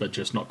performances, but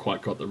just not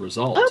quite got the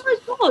result. Oh my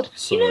God!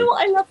 So, you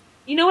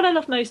know what I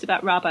love most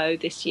about Rabo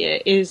this year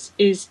is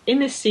in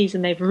this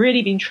season they've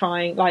really been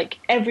trying, like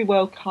every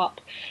World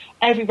Cup,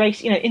 every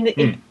race.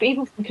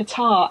 Even from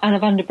Qatar, Anna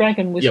van der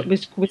Breggen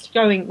was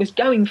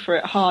going for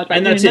it hard.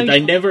 And that's it. They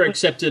never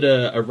accepted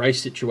a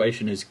race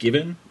situation as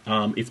given.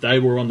 If they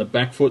were on the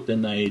back foot,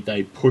 then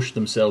they pushed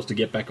themselves to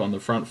get back on the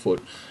front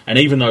foot. And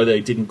even though they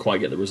didn't quite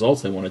get the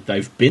results they wanted,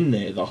 they've been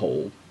there the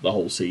whole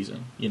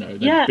season. They've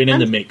been in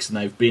the mix, and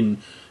they've been,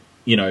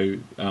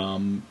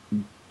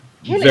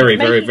 very,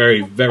 very,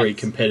 very, very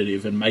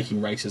competitive and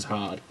making races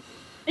hard.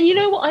 And you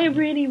know what I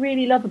really,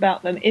 really love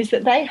about them is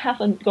that they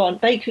haven't gone.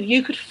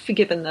 You could have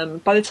forgiven them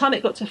by the time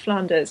it got to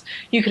Flanders.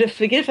 You could have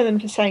forgiven them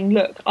for saying,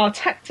 "Look, our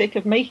tactic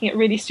of making it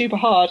really super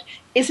hard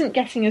isn't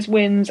getting us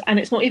wins, and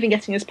it's not even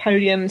getting us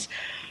podiums.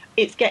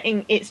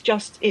 It's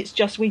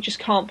just we just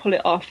can't pull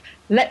it off.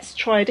 Let's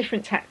try a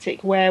different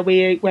tactic where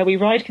we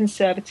ride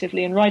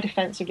conservatively and ride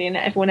defensively, and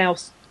let everyone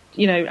else,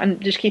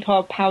 and just keep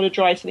our powder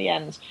dry to the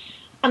end."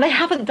 And they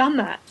haven't done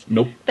that.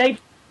 Nope.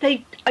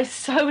 I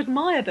so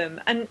admire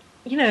them, and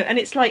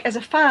it's like, as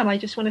a fan, I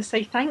just want to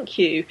say thank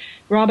you,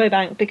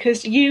 Rabobank,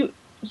 because you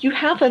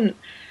haven't.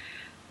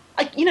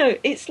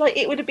 It's like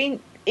it would have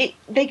been.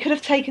 They could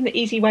have taken the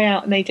easy way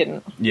out, and they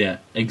didn't. Yeah,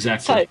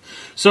 exactly.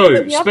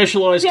 So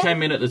Specialized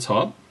came in at the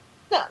top.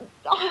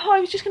 I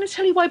was just going to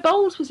tell you why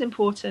Bowles was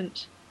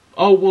important.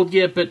 Oh, well,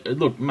 yeah, but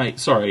look, mate,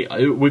 sorry.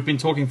 We've been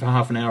talking for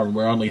half an hour, and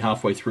we're only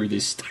halfway through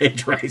this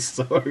stage race,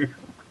 so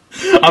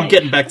I'm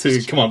getting back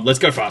to, come on, let's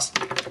go fast.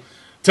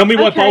 Tell me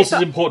why Bowles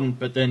is important,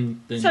 but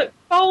then...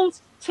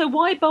 So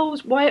why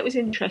it was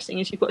interesting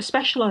is you've got a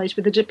Specialised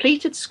with a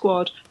depleted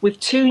squad with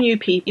two new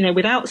people,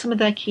 without some of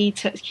their key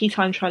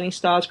time trialling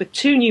stars, with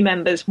two new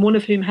members, one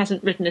of whom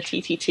hasn't ridden a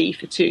TTT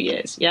for 2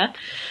 years, yeah?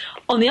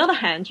 On the other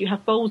hand, you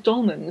have Bowles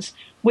Dolmans,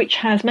 which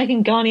has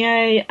Megan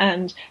Garnier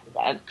and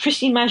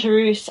Christine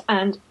Majerus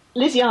and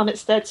Lizzie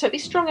Armitstead, so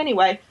it's strong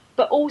anyway,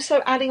 but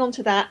also adding on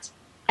to that,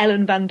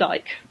 Ellen Van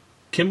Dyke.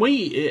 Can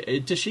we...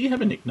 does she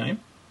have a nickname?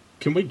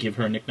 Can we give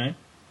her a nickname?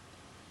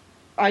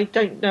 I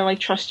don't know. I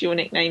trust your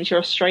nicknames. You're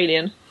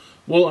Australian.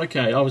 Well,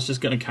 okay. I was just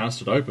going to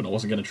cast it open. I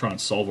wasn't going to try and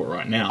solve it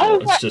right now. Oh,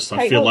 it's right. just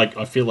Okay,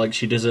 I feel like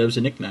she deserves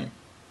a nickname.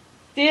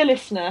 Dear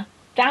listener,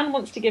 Dan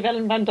wants to give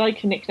Ellen Van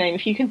Dijk a nickname.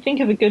 If you can think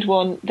of a good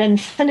one, then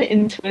send it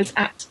in to us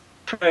at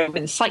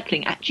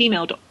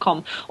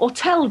WomensCycling@gmail.com, or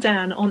tell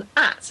Dan on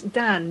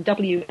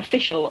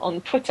 @DanWOfficial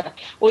on Twitter,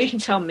 or you can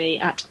tell me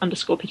at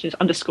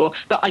 _pigeons_,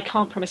 but I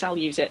can't promise I'll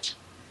use it.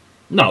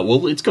 No,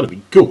 well, it's got to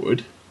be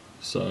good.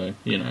 So,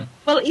 you know.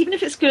 Well, even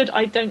if it's good,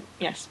 I don't.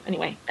 Yes.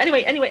 Anyway.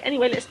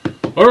 Let's.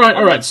 All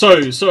right.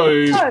 So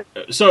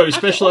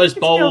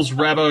specialized bowls,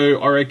 Rabo,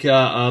 Orica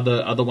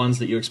are the ones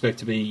that you expect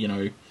to be, you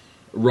know,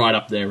 right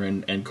up there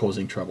and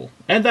causing trouble,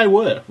 and they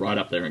were right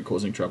up there and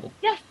causing trouble.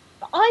 Yes,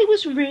 I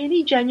was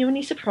really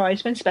genuinely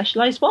surprised when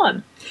Specialized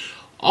won.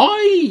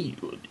 I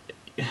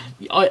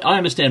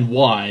understand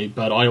why,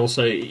 but I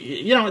also,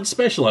 you know, it's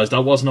Specialized. I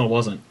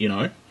wasn't. You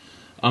know,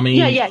 I mean,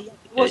 Yeah.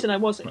 I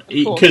wasn't.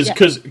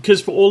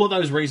 Because for all of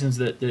those reasons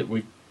that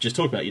we've just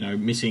talked about, you know,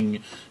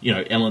 missing, you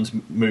know, Ellen's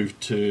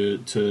moved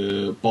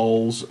to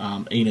bowls,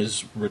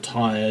 Ina's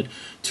retired,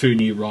 2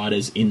 new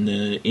riders in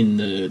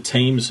the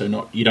team,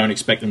 so you don't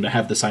expect them to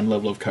have the same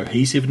level of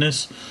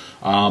cohesiveness,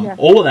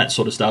 all of that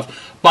sort of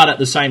stuff. But at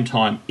the same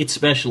time, it's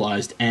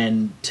Specialized,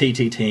 and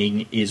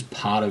TTTing is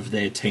part of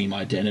their team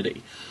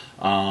identity.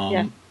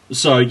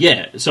 So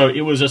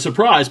it was a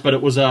surprise, but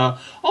it was oh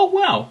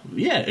wow,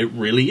 yeah, it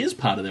really is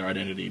part of their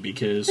identity,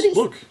 because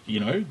look, you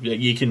know,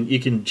 you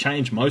can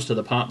change most of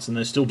the parts and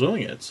they're still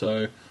doing it.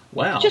 So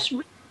wow,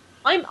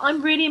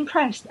 I'm really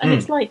impressed, and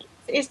it's like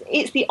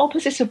it's the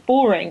opposite of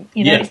boring.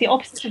 You know, it's the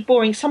opposite of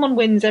boring. Someone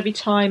wins every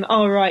time.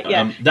 Oh right,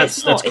 yeah,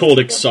 that's called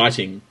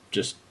exciting.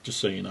 Just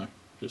so you know,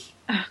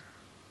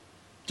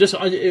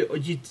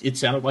 it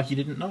sounded like you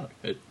didn't know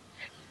it.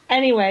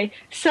 Anyway,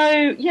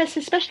 so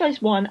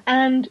Specialized won,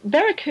 and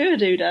Vera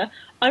Kurududa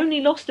only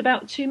lost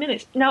about 2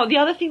 minutes. Now, the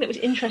other thing that was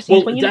interesting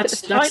is when you look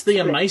at that's the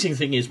amazing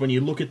thing is when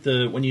you look at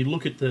the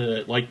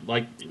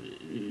like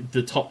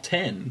the top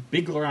 10,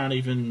 Bigler aren't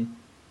even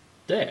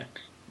there.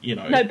 You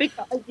know, no,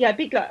 Bigler. Yeah,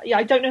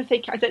 I don't know if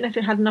they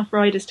had enough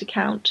riders to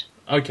count.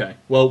 Okay,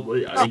 well,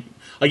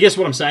 I guess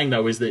what I'm saying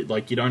though is that,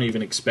 like, you don't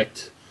even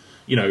expect.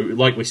 You know,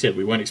 like we said,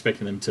 we weren't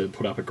expecting them to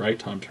put up a great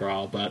time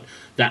trial, but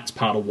that's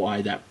part of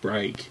why that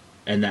break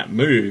and that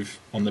move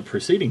on the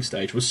preceding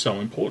stage was so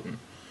important.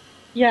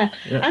 Yeah.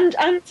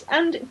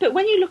 But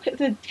when you look at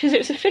because it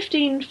was a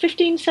 17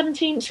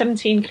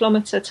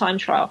 kilometre time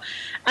trial,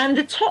 and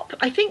the top,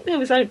 I think there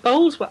was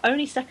bowls were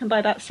only second by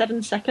about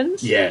 7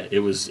 seconds. Yeah, it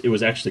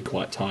was actually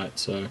quite tight.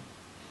 So.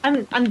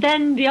 And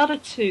then the other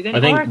two. Then I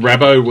think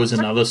Rabo was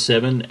another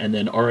 7, and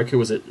then Orica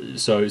was at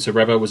so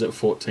Rabo was at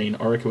 14,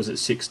 Orica was at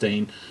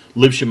 16,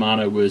 Liv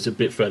Shimano was a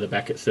bit further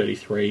back at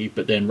 33,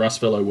 but then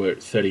Rusfellow were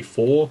at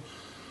 34.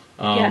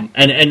 And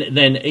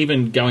then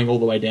even going all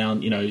the way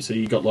down, you know, so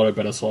you got Lotto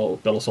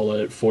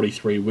Bellasola at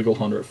 43, Wiggle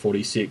Honda at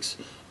 46,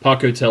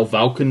 Park Hotel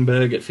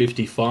Valkenburg at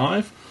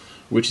 55,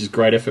 which is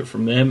great effort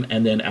from them,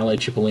 and then Ale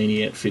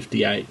Cipollini at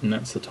 58, and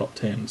that's the top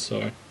 10.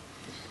 So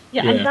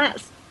and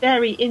that's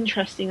very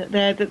interesting that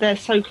they're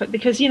so close,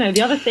 because, you know,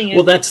 the other thing is,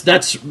 well,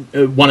 that's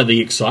one of the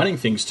exciting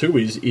things too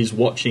is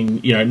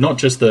watching, you know, not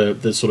just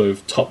the sort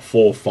of top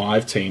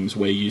 4-5 teams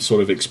where you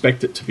sort of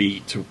expect it to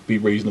be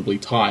reasonably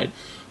tight,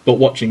 but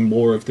watching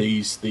more of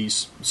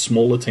these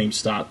smaller teams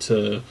start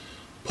to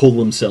pull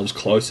themselves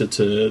closer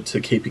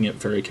to keeping it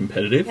very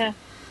competitive. Yeah,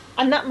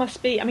 and that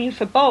must be, I mean,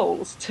 for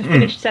bowls to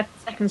finish 7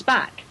 seconds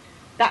back,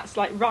 that's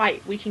like,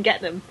 right, we can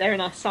get them, they're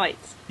in our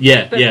sights.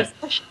 Yeah, but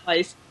for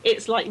Specialized,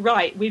 it's like,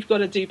 right, we've got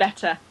to do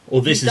better.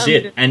 Well, this is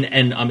it,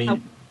 and I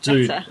mean,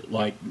 dude,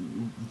 like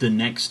the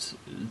next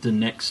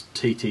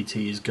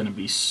TTT is going to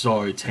be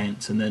so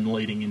tense, and then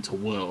leading into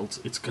Worlds,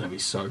 it's going to be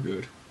so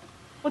good.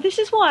 Well, this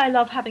is why I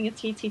love having a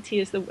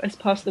TTT as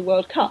part of the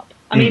World Cup.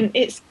 I mean,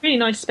 it's a really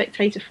nice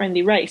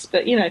spectator-friendly race,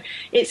 but, you know,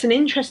 it's an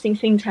interesting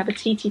thing to have a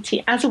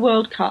TTT as a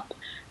World Cup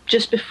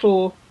just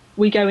before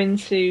we go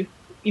into,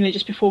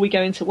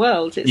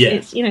 Worlds.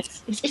 It's you know,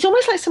 it's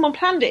almost like someone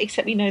planned it,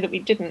 except we know that we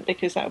didn't,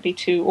 because that would be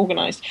too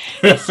organised.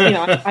 You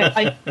know,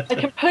 I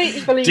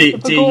completely believe.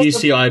 Dear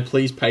UCI,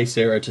 please pay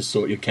Sarah to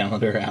sort your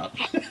calendar out.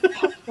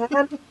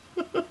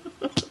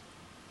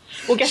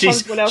 Well,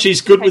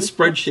 she's good with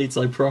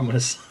spreadsheets, I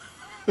promise.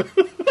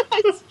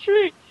 It's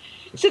true.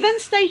 So then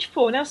stage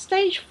 4. Now,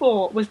 stage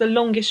 4 was the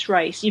longest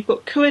race. You've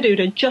got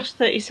Kurududa just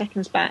 30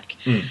 seconds back.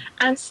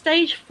 And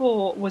stage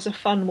 4 was a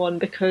fun one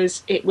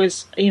because it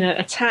was, you know,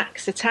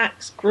 attacks,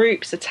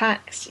 groups,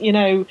 attacks, you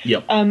know,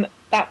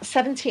 about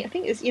 17, I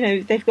think it's, you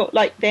know, they've got,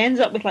 like, they end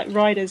up with, like,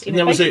 riders. You know,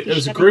 there was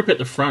a group at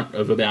the front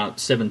of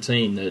about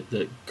 17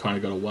 that kind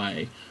of got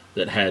away,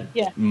 that had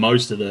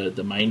most of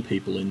the main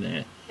people in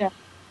there. Yeah.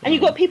 And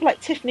you've got people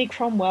like Tiffany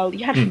Cromwell.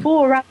 You had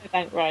 4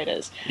 Rabobank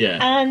riders. Yeah.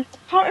 And I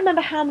can't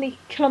remember how many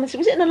kilometres.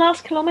 Was it in the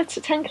last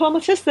 10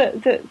 kilometres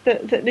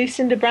that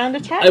Lucinda Brand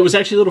attacked? It was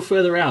actually a little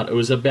further out. It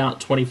was about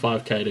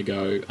 25k to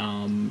go.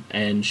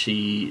 And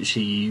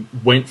she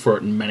went for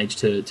it and managed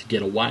to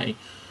get away.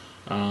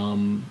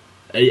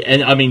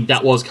 And I mean,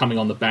 that was coming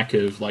on the back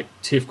of like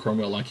Tiff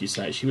Cromwell, like you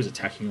say, she was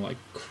attacking like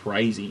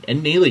crazy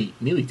and nearly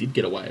did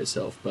get away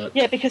herself. But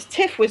yeah, because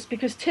Tiff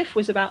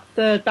was about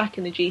third back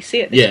in the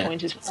GC at this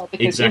point as well.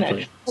 Because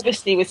exactly.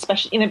 Obviously with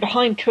special,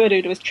 behind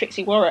Kurdu there was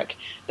Trixie Warwick,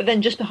 but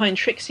then just behind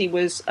Trixie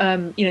was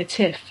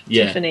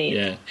Tiffany.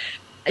 Yeah.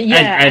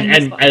 Yeah,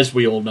 and as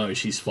we all know,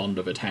 she's fond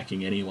of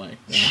attacking anyway.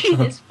 She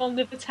is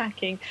fond of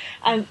attacking,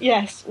 and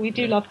yes, we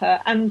do love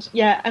her. And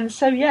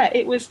so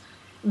it was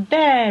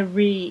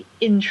very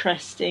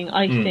interesting,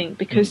 I think,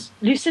 because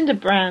Lucinda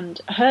Brand,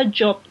 her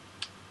job.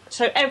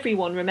 So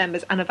everyone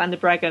remembers Anna van der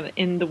Breggen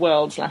in the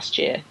Worlds last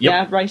year,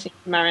 racing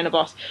for Marianne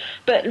Vos.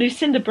 But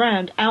Lucinda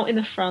Brand out in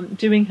the front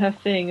doing her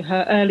thing,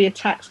 her early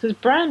attacks, because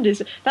Brand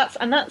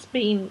that's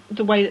been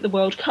the way that the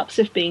World Cups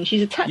have been.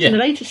 She's attacked in the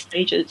later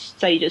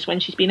stages when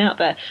she's been out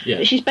there. Yeah.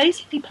 But she's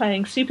basically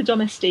playing super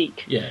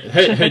domestique. Yeah,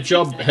 her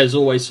job has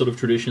always sort of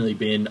traditionally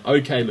been,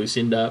 okay,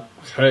 Lucinda,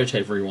 hurt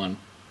everyone.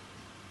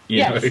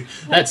 You know,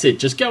 that's it.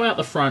 Just go out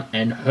the front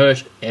and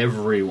hurt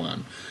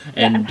everyone,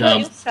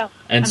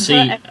 and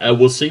see.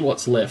 We'll see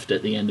what's left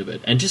at the end of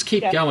it, and just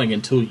keep going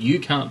until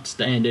you can't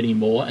stand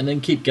anymore, and then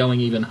keep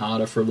going even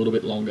harder for a little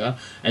bit longer,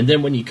 and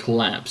then when you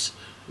collapse,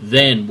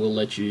 then we'll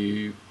let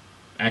you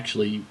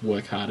actually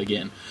work hard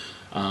again.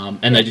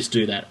 And they just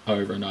do that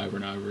over and over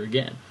and over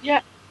again.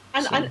 Yeah.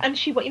 And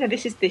she,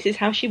 this is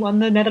how she won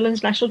the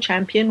Netherlands national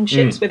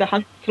championships with a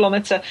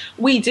 100-kilometre.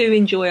 We do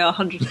enjoy our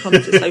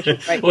 100-kilometre social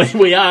breaks.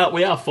 we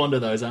are fond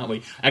of those, aren't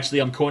we? Actually,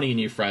 I'm coining a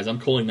new phrase. I'm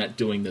calling that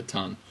doing the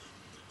ton.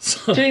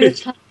 So, doing the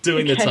ton.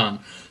 Doing the ton.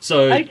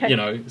 So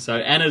so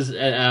Anna's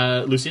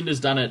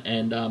Lucinda's done it,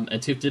 and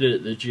Tiff did it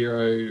at the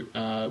Giro.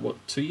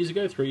 2 years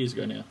ago, 3 years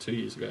ago now, 2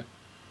 years ago.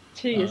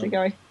 2 years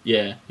ago.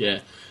 Yeah.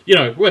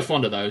 We're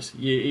fond of those.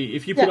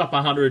 If you put up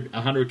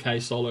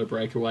 100k solo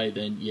breakaway,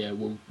 then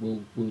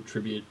we'll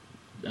tribute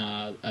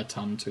a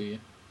ton to you.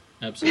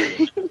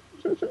 Absolutely.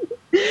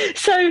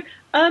 So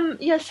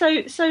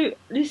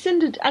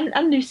Lucinda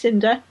and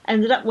Lucinda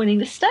ended up winning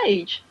the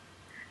stage.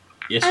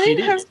 Yes, she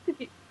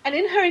did.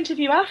 In her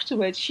interview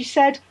afterwards, she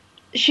said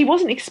she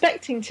wasn't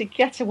expecting to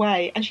get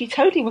away, and she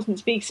totally wasn't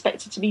to be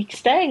expected to be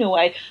staying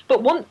away.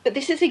 But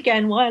this is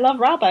again why I love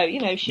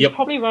Rabo. She's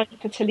probably riding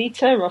for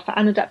Talita or for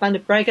Anna van der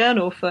Breggen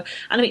or for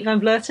Annemiek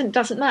van Vleuten.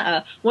 Doesn't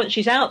matter. Once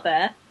she's out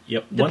there,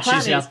 once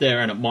she's out there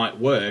and it might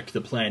work, the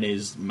plan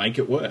is make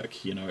it work.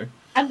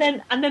 And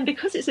then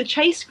because it's a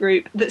chase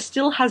group that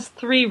still has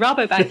 3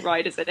 Rabobank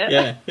riders in it.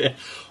 Yeah.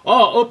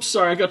 Oh, oops,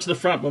 sorry, I got to the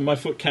front when my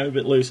foot came a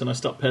bit loose and I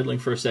stopped pedaling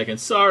for a second.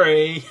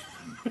 Sorry.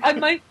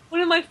 And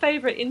one of my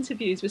favourite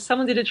interviews was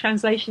someone did a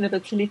translation of a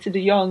Talita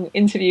de Jong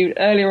interview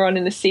earlier on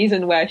in the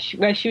season where she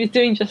was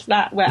doing just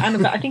that, where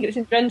Anna, I think it was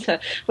in Drenthe,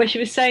 where she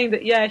was saying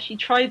that she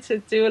tried to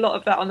do a lot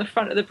of that on the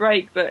front of the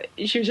break, but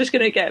she was just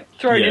going to get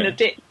thrown in a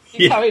ditch.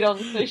 Carried on.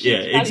 So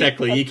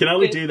exactly. You can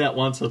only do that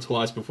once or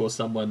twice before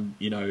someone,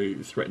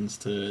 threatens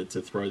to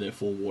throw their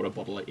full water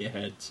bottle at your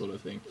head, sort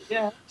of thing.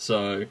 Yeah.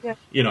 So,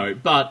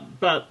 but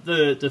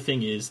the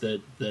thing is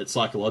that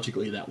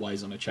psychologically that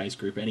weighs on a chase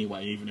group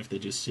anyway, even if they're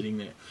just sitting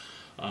there.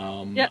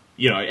 And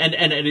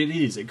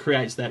it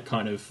creates that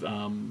kind of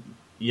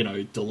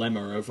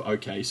dilemma of,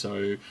 okay,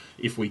 so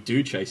if we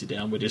do chase it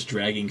down, we're just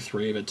dragging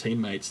 3 of our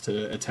teammates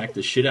to attack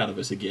the shit out of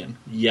us again.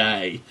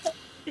 Yay.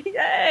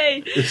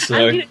 Yay!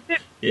 So,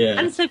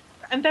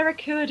 and Vera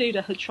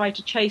Kurduda had tried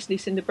to chase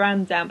Lucinda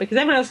Brand down because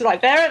everyone else was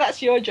like, Vera,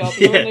 that's your job.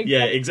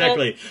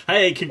 Exactly.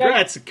 Hey,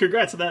 congrats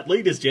on that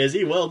leader's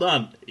jersey. Well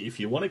done. If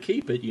you want to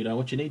keep it, you know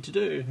what you need to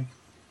do.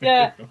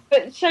 Yeah,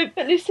 but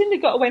Lucinda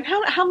got away. And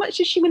how much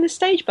did she win the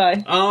stage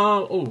by?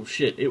 Oh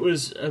shit! It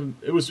was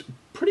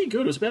pretty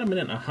good. It was about a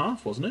minute and a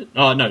half, wasn't it?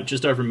 Oh no,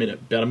 just over a minute.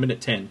 About a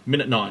minute 10,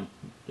 minute 9.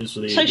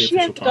 So she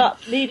ended up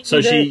leading. So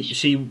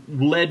she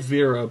led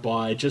Vera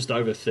by just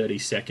over 30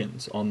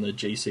 seconds on the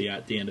GC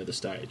at the end of the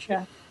stage.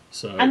 Yeah.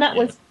 So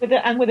was with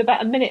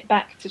about a minute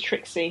back to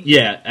Trixie.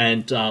 Yeah,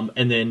 and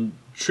then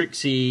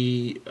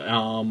Trixie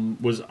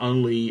was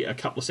only a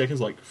couple of seconds,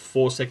 like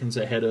 4 seconds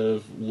ahead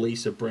of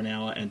Lisa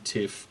Brennauer and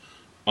Tiff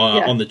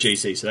on the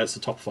GC. So that's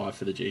the top 5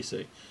 for the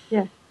GC.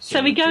 Yeah.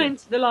 So we go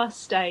into the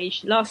last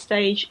stage.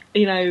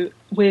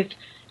 With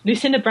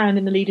Lucinda Brand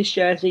in the leader's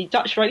jersey,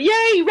 Dutch rider,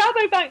 yay,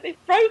 Rabobank,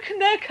 they've broken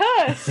their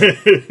curse.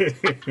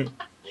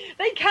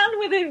 They can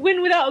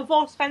win without a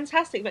Vos,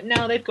 fantastic, but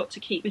now they've got to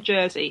keep the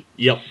jersey.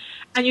 Yep.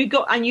 And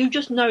you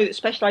just know that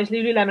Specialized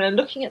Lululemon are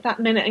looking at that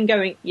minute and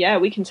going, yeah,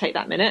 we can take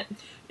that minute.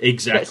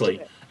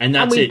 Exactly. And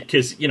that's it,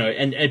 because,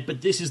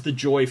 but this is the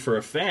joy for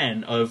a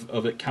fan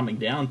of it coming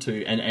down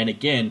to, and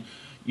again,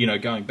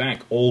 going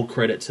back, all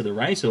credit to the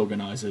race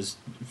organisers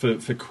for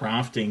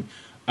crafting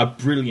a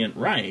brilliant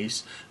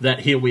race,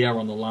 that here we are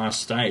on the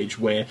last stage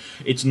where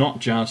it's not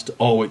just,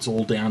 it's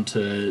all down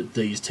to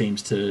these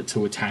teams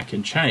to attack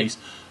and chase,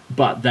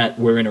 but that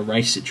we're in a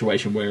race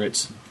situation where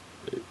it's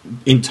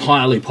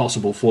entirely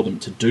possible for them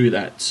to do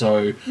that.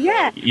 So,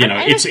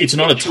 it's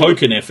not a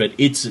token effort.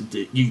 It's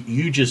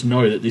you just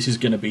know that this is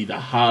going to be the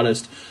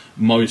hardest,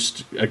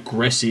 most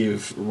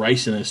aggressive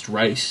racingist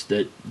race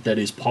that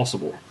is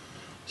possible.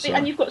 So.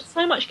 And you've got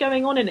so much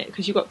going on in it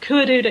because you've got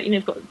Kuaduda,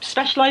 you've got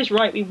Specialized,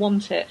 right? We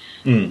want it.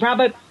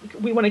 Rabo,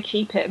 we want to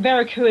keep it.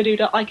 Vera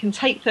Kuaduda, I can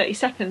take 30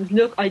 seconds.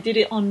 Look, I did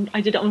it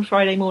on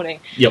Friday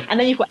morning. Yep. And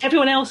then you've got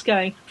everyone else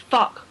going,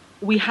 fuck,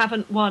 we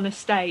haven't won a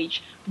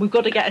stage. We've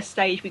got to get a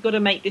stage. We've got to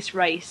make this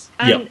race.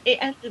 And it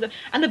ended up,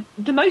 and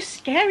the most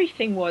scary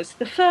thing was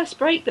the first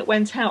break that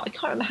went out. I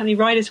can't remember how many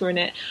riders were in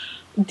it.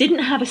 Didn't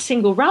have a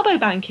single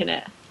Rabobank in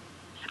it.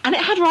 And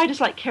it had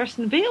riders like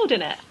Kirsten Wild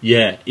in it.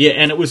 Yeah,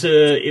 and it was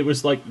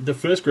like the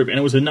first group, and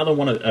it was another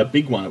one, a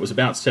big one. It was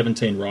about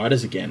 17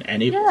 riders again,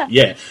 and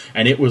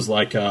and it was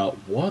like,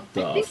 what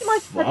the? I think it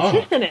might have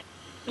Tiff in it.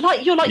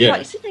 Like you're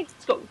like sitting.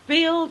 It's got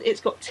Wild,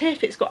 it's got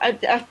Tiff, it's got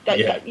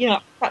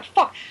like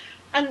fuck,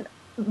 and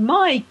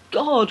my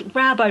God,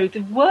 Rabo, the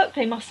work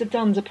they must have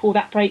done to pull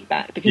that break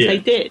back because they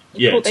did.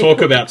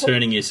 Talk about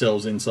turning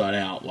yourselves inside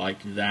out.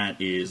 Like that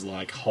is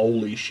like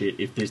holy shit.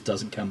 If this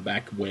doesn't come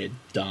back, we're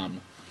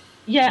done.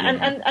 Yeah,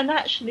 and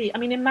actually, I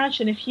mean,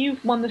 imagine if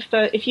you've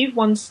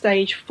won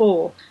stage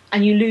 4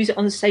 and you lose it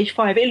on stage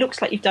 5, it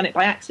looks like you've done it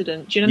by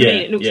accident. Do you know what I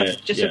mean? It looks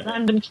like just a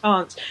random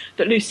chance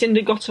that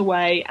Lucinda got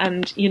away,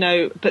 and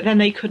but then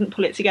they couldn't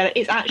pull it together.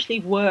 It's actually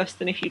worse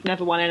than if you'd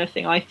never won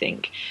anything, I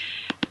think.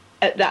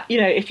 At that,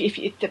 if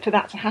for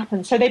that to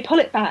happen, so they pull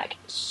it back.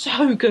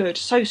 So good,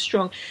 so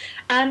strong,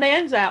 and they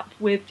end up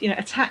with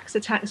attacks.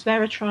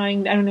 Vera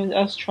trying, everyone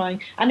else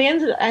trying, and they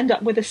end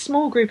up with a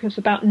small group of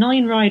about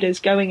 9 riders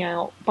going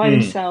out by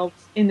themselves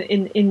in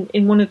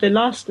one of the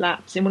last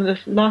laps.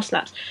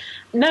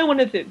 No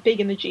one of the big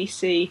in the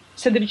GC.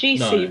 So the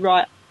GC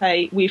right.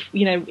 Hey,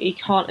 he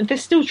can't, and they're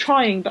still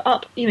trying,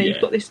 but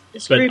you've got this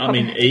group. But I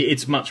mean,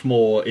 it's much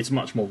more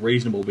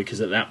reasonable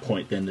because at that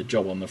point, then the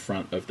job on the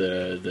front of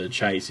the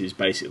chase is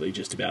basically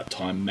just about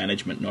time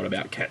management, not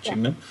about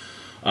catching them.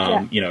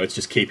 It's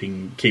just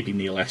keeping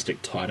the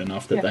elastic tight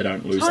enough that they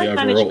don't lose the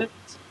overall.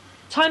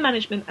 Time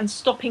management and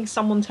stopping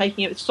someone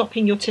taking it,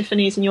 stopping your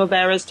Tiffany's and your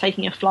Veras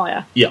taking a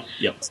flyer. Yeah.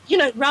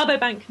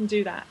 Rabobank can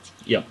do that.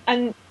 Yeah.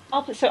 And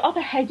up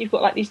ahead, you've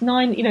got like these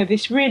 9,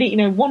 this really,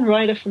 one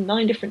rider from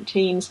 9 different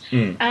teams,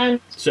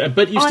 and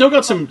but you've still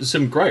got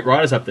some great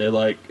riders up there,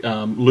 like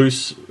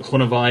Loes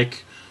Groenewijk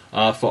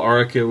for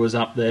Orica was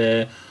up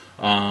there.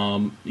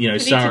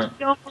 Sarah,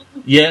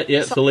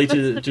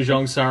 Felita de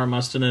Jong, Sarah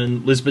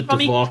Mustonen, Lisbeth de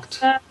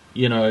Vocht.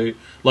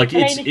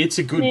 It's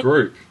a good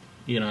group.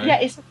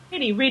 Yeah, it's a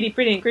really, really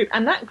brilliant group,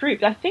 and that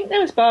group, I think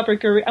there was Barbara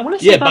Guru. I want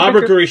to say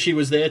Barbara Gurishi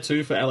was there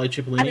too for LA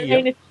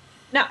Cipollini.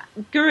 Now,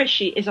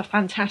 Gurishi is a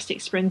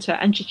fantastic sprinter,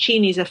 and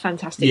Cicchini's a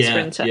fantastic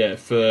sprinter. Yeah,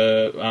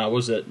 for,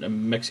 was it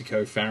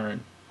Mexico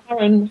Farron?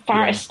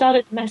 Farron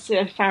started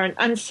Mexico Farron.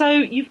 And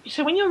so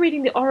when you're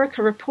reading the Orica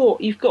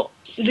report, you've got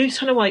Loes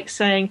Groenewijk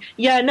saying,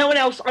 no one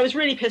else, I was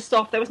really pissed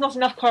off, there was not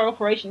enough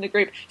cooperation in the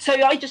group, so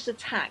I just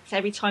attacked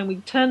every time we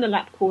turned the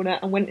lap corner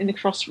and went in the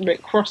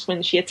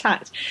crosswind, she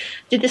attacked.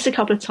 Did this a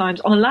couple of times.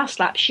 On the last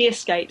lap, she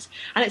escapes,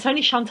 and it's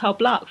only Chantal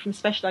Black from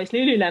Specialized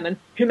Lululemon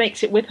who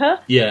makes it with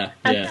her.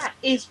 That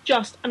is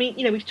just, I mean,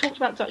 we've talked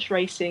about Dutch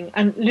racing,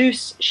 and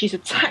Loes, she's a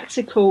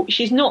tactical,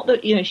 she's not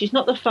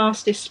the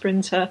fastest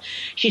sprinter,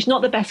 she's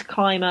not the best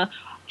climber,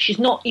 she's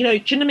not, do you know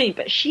what I mean?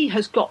 But she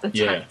has got the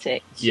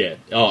tactics. Yeah.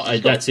 Oh,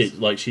 that's it.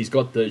 Like she's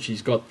got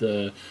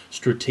the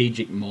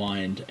strategic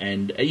mind,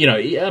 and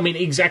I mean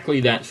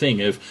exactly that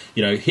thing of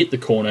hit the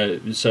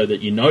corner so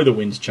that the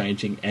wind's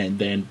changing, and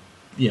then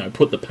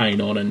put the paint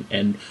on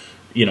and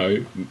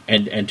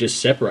just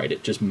separate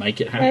it, just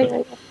make it happen.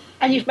 Yeah.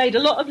 And you've made a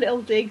lot of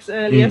little digs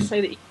earlier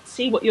so that you can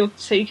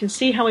see you can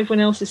see how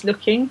everyone else is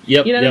looking.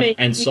 Yep. You know what I mean?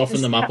 And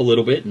soften them up a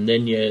little bit, and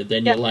then you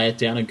lay it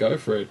down and go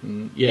for it.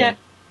 And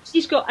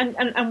she's got and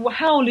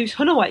how Loes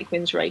Groenewijk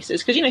wins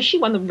races, because she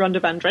won the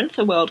Ronde van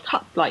Drenthe World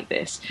Cup like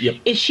this. Yep.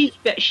 Is she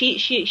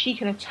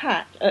can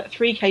attack at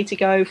 3k to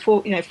go,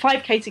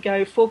 5k to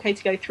go, 4k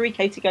to go,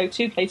 3k to go,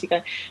 2k to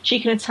go. She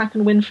can attack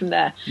and win from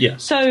there. Yeah.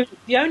 So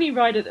the only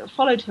rider that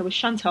followed her was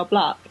Chantal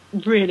Black.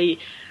 Really,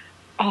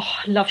 I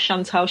love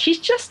Chantal. She's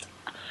just.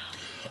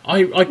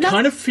 I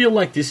kind of feel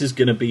like this is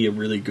going to be a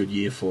really good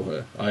year for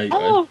her. I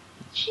don't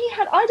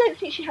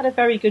think she had a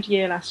very good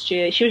year last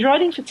year. She was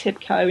riding for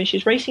Tibco and she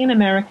was racing in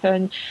America,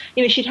 and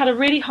she'd had a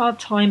really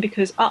hard time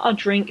because Our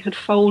Drink had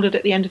folded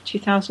at the end of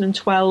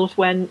 2012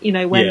 when the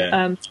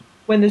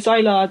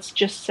Zylards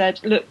just said,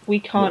 look, we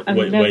can't, and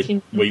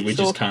we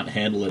just can't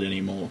handle it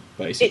anymore,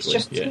 basically. It's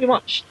just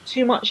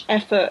too much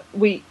effort.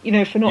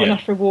 For not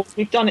enough rewards.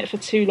 We've done it for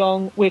too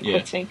long. We're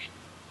quitting.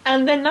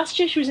 And then last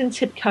year she was in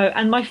Tibco,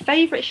 and my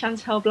favourite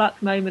Chantal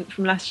Black moment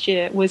from last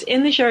year was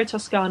in the Giro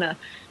Toscana.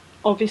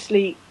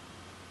 Obviously,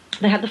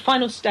 they had the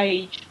final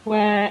stage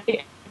where it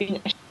had been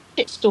a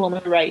shitstorm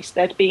of a race.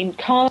 There'd been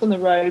cars on the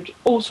road,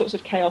 all sorts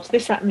of chaos,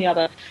 this, that, and the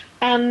other.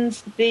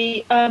 And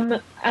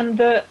in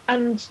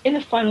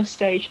the final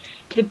stage,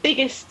 the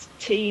biggest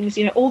teams,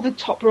 all the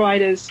top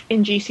riders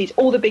in GCs,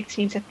 all the big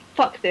teams said,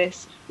 fuck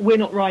this, we're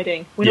not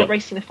riding. We're Yep. not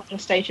racing the final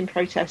stage in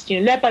protest. You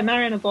know, led by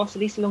Mariana Vos,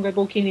 Elisa Longo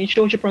Borghini, and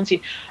Giorgia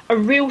Bronzi. A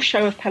real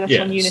show of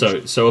peloton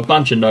unity. So a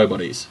bunch of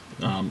nobodies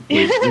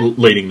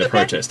leading the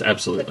protest,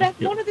 absolutely. But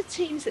then one of the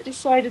teams that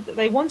decided that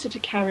they wanted to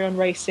carry on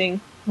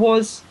racing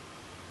was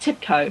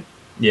Tibco.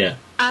 Yeah.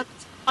 And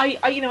Claudia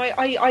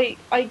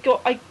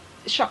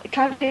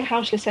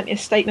Hausler sent me a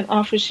statement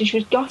afterwards. She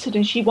was gutted,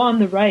 and she won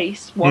the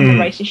race,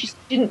 and she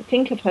didn't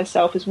think of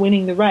herself as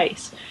winning the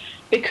race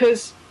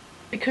because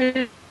she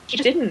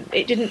didn't.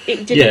 It didn't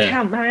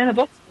count. Mariana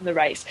Vos won the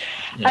race,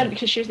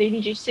 because she was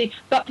leading GC.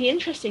 But the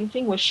interesting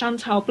thing was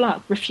Chantal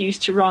Black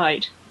refused to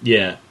ride.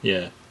 Yeah.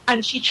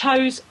 And she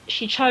chose.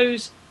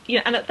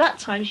 And at that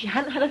time, she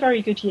hadn't had a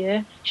very good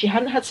year. She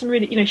hadn't had some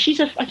really, I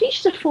think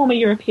she's a former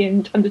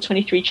European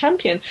under-23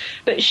 champion.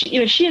 But she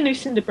and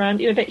Lucinda Brand,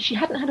 she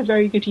hadn't had a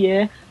very good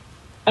year.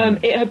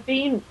 It had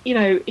been,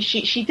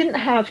 she didn't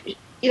have,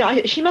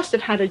 she must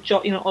have had a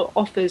job,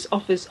 offers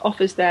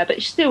there.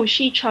 But still,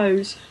 she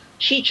chose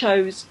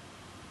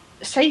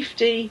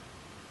safety,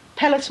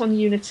 peloton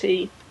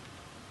unity.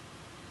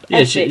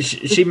 Yeah,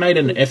 she made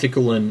an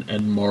ethical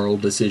and moral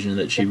decision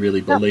that she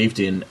really believed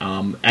in,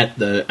 at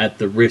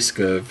the risk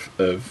of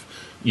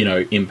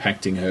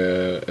impacting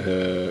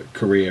her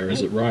career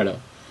as a rider.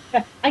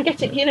 Yeah, and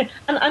getting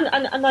and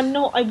I'm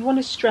not. I want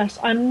to stress,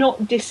 I'm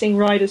not dissing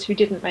riders who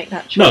didn't make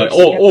that choice.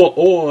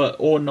 No,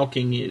 or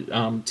knocking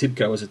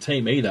Tibco as a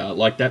team either.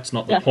 Like, that's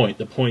not the point.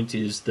 The point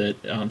is that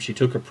she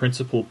took a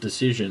principled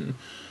decision.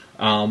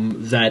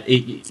 That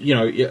it's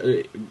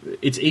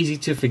easy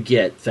to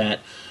forget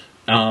that.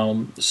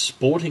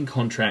 Sporting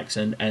contracts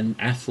and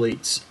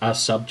athletes are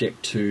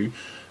subject to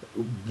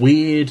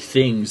weird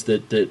things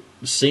that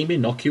seem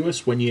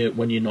innocuous when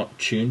you're not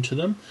tuned to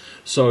them.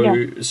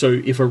 So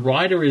if a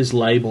rider is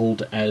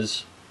labelled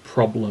as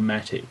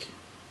problematic,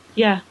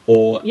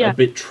 or a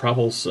bit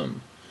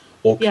troublesome,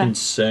 or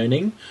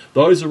concerning,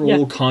 those are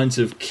all kinds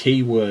of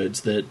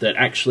keywords that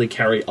actually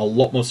carry a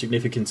lot more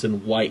significance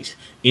and weight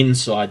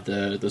inside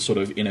the sort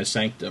of inner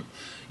sanctum.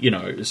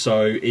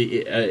 So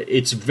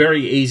it's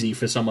very easy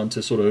for someone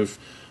to sort of,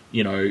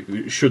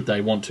 should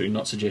they want to,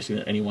 not suggesting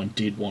that anyone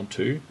did want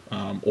to,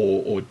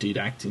 or did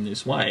act in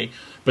this way,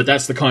 but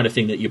that's the kind of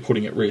thing that you're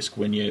putting at risk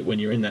when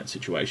you're in that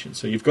situation.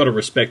 So you've got to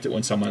respect it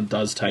when someone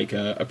does take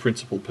a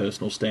principled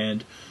personal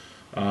stand,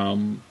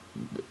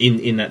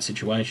 in that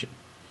situation.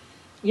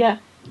 Yeah,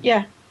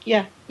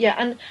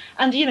 and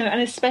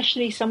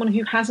especially someone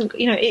who hasn't,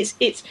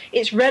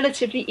 it's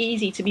relatively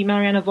easy to be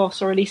Mariana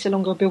Vos or Elisa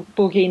Longo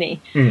Borghini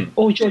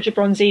or Giorgia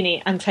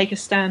Bronzini and take a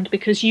stand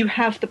because you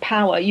have the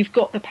power. You've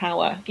got the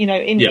power,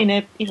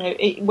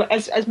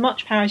 as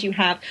much power as you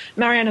have.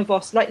 Mariana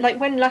Vos, like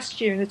when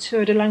last year in the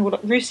Tour de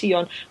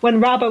Languedoc-Roussillon,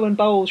 when Rabo and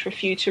Bowles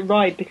refused to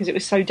ride because it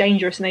was so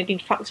dangerous and they'd been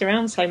fucked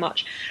around so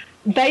much.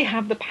 They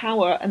have the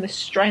power and the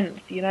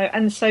strength,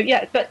 and so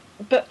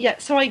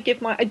so I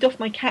doff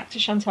my cap to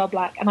Chantal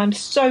Black, and I'm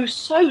so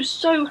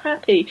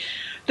happy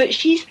that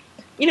she's,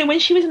 when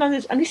she was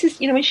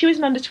when she was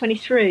an under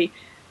 23,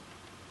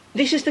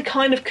 this is the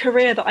kind of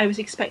career that I was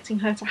expecting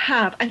her to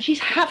have, and she's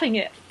having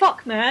it.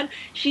 Fuck, man,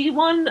 she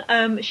won the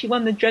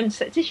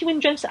Drentse. Did she win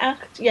Drentse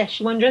Acht? Yes,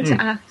 she won Drentse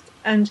Acht,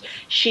 and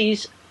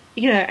she's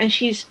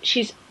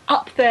she's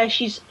up there.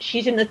 She's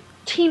in the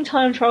team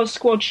time trial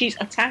squad. She's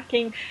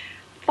attacking.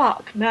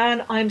 Fuck,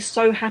 man, I'm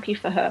so happy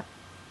for her.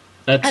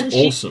 That's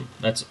awesome.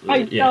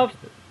 Love.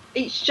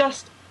 It's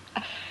just,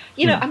 I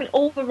mean,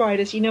 all the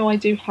riders. I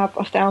do have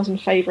 1,000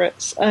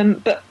 favourites.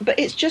 But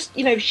it's just,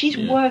 she's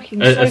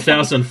working. A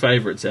 1,000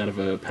 favourites out of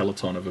a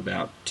peloton of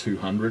about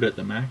 200 at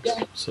the max.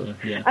 Yeah. So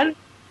and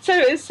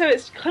so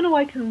it's kind of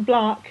like in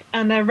Black,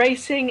 and they're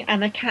racing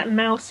and they're cat and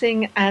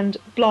mousing, and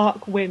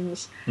Black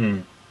wins.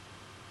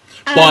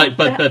 By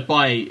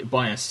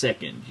a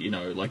second,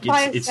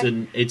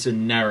 it's a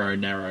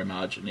narrow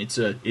margin. It's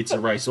a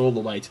race all the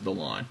way to the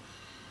line.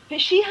 But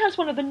she has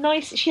one of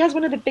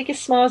the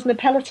biggest smiles in the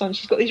peloton.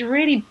 She's got these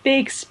really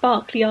big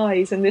sparkly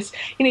eyes, and this,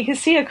 you can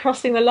see her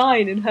crossing the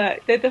line in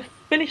the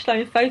finish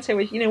line photo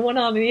with, one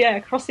arm in the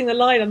air, crossing the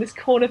line on this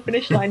corner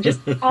finish line.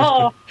 Just,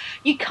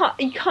 you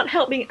can't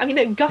help being,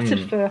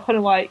 gutted for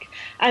Honowijk.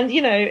 And,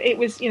 it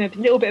was, a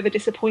little bit of a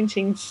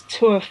disappointing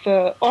tour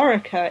for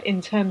Orica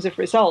in terms of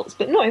results,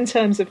 but not in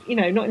terms of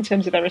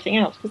everything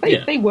else,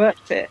 because they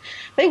worked it.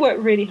 They worked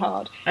really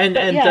hard.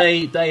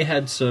 They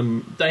had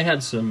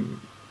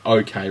some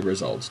okay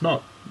results.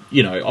 Not,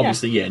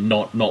 obviously,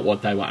 not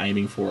what they were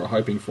aiming for or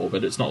hoping for,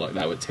 but it's not like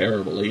they were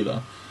terrible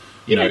either.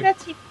 Their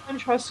team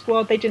control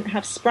squad, they didn't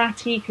have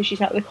Spratty because she's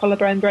out of the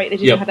collarbone break. They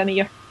didn't have Emma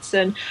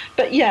Johansson.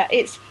 So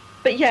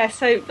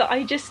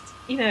I just,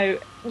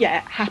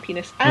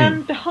 happiness.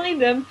 And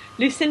behind them,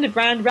 Lucinda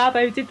Brand,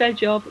 Rabo did their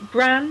job.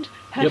 Brand,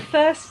 her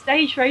first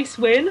stage race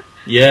win.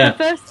 Yeah. Her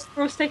first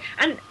cross stage.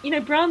 And,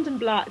 Brand and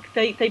Black,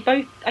 they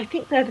both, I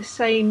think they're the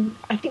same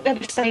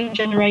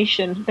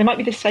generation. They might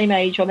be the same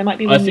age, or they might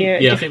be one year.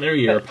 Yeah, I think they're a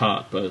year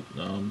apart, but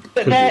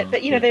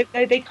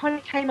they kind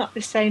of came up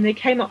the same. They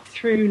came up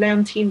through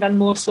Leontine van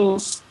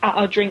Moorsels At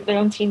Our Drink,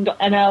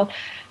 Leontine.nl.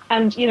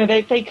 and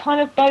they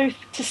kind of both,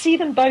 to see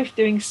them both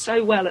doing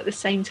so well at the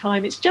same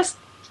time, it's just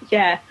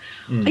I'm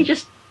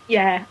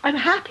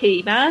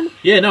happy, man.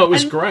 Yeah, no, it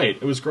was great.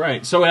 It was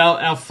great. So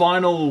our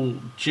final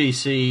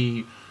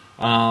GC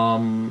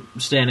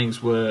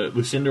standings were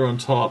Lucinda on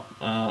top.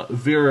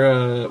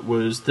 Vera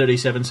was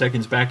 37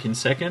 seconds back in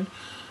second.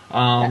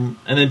 And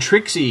then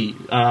Trixie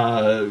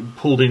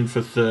pulled in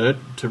for third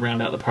to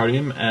round out the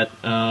podium at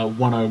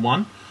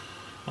 101.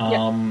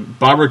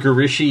 Barbara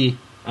Garishi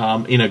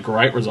in a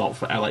great result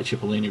for Ale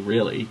Cipollini,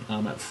 really,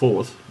 at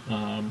fourth.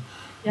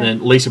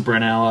 Then Lisa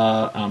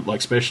Brennauer,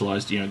 like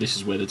Specialised, this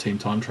is where the team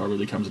time trial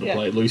really comes into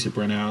play. Lisa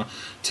Brennauer,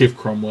 Tiff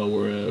Cromwell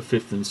were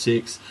fifth and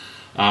sixth.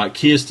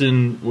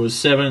 Kirsten was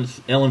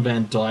seventh. Ellen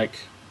Van Dyke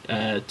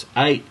at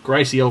 8.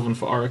 Gracie Elvin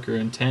for Orica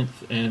in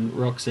 10th. And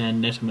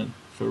Roxanne Netterman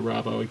for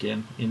Rabo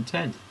again in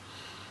 10th.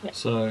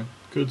 So,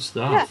 good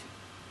stuff.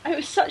 It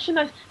was such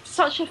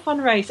a fun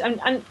race,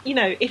 and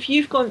if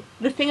you've gone,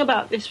 the thing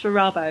about this for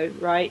Rabo,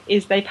 right,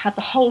 is they've had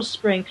the whole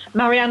spring.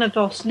 Mariana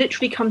Vos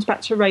literally comes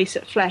back to race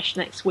at Flesch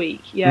next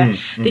week.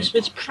 This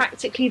was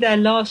practically their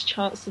last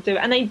chance to do it,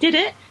 and they did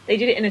it. They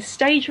did it in a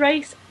stage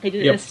race. They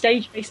did it in a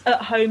stage race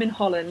at home in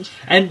Holland,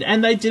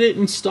 and they did it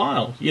in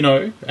style,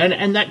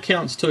 and that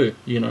counts too,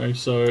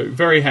 So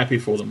very happy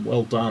for them.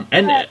 Well done,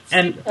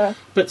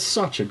 but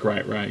such a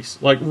great race.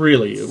 Like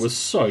really, it was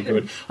so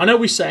good. I know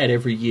we say it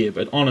every year,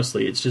 but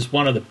honestly, it's just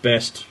one of the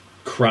best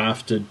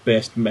crafted,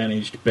 best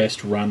managed,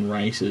 best run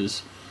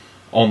races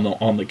on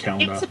the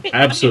calendar.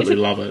 Absolutely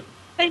love it.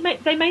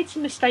 They made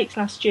some mistakes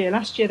last year.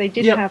 Last year they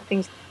did have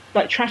things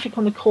like traffic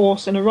on the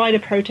course and a rider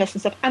protest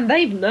and stuff, and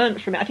they've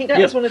learned from it. I think that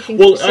was one of the things.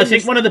 Well, I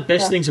think one of the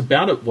best things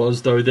about it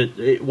was, though, that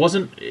it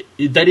wasn't.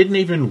 They didn't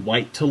even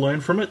wait to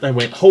learn from it. They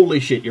went, "Holy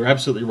shit, you're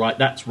absolutely right.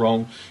 That's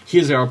wrong.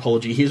 Here's our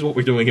apology. Here's what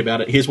we're doing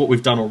about it. Here's what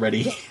we've done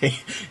already,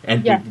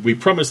 and we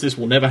promise this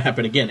will never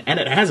happen again." And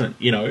it hasn't.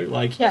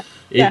 It's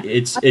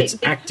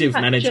active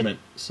management.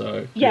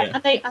 So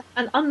and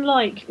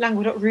unlike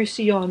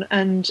Languedoc-Roussillon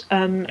and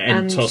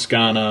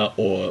Toscana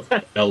or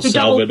El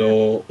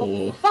Salvador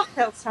or fuck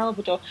El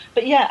Salvador,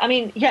 but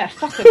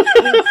fuck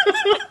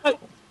it.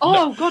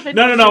 Oh God!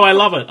 No! I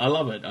love it.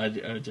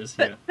 I just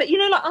but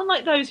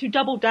unlike those who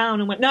doubled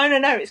down and went, no,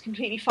 it's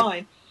completely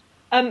fine.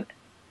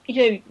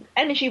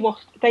 Energy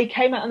Wash, they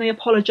came out and they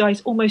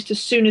apologised almost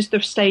as soon as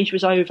the stage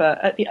was over.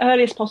 At the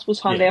earliest possible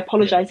time, they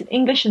apologised in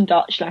English and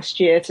Dutch last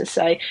year to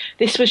say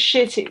this was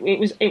shit. It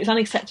was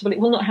unacceptable. It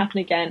will not happen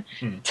again.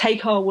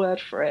 Take our word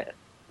for it.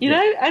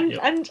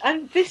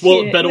 And this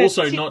year, but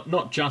also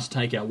not just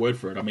take our word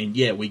for it. I mean,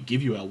 we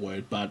give you our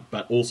word,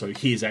 but also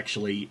here's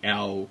actually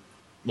our.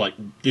 Like,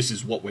 this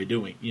is what we're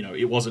doing.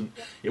 It wasn't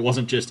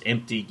just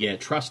empty.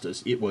 Trust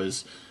us. It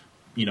was.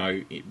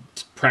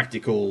 It's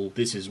practical.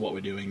 This is what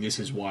we're doing. This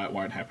is why it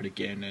won't happen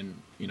again.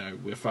 And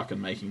we're fucking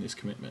making this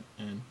commitment.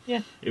 And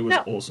it was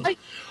awesome.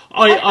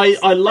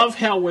 I love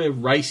how we're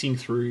racing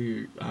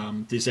through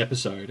this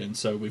episode. And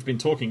so we've been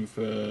talking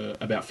for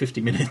about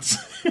 50 minutes.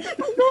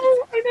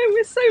 I know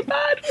we're so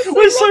bad.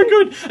 We're so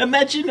good.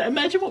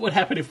 Imagine what would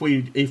happen if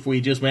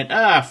we just went,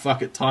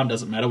 fuck it, time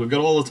doesn't matter. We've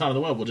got all the time in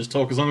the world. We'll just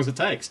talk as long as it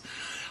takes.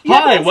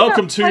 Hi,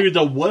 welcome to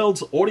the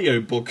world's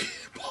audiobook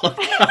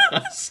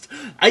podcast.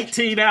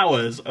 18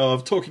 hours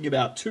of talking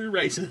about 2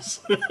 races.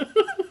 Well,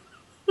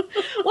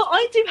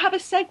 I do have a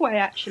segue,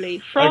 actually,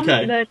 from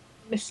learning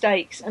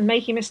mistakes and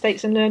making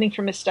mistakes and learning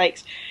from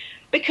mistakes.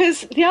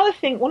 Because the other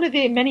thing, one of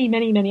the many,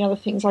 many, many other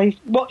things I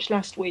watched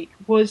last week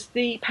was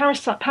the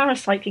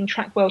Paracycling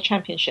Track World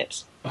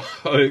Championships.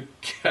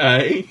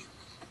 Okay.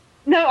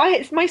 No,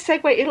 it's my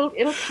segue. It'll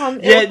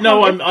come.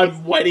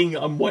 I'm waiting.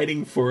 I'm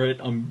waiting for it.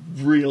 I'm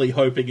really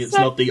hoping it's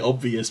not the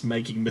obvious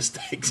making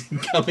mistakes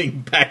and coming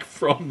back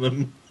from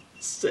them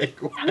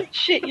segue. Oh,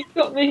 shit, you've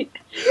got me.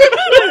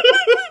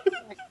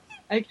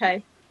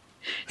 Okay.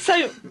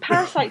 So,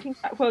 Paracycling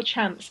Track World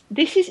Champs.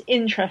 This is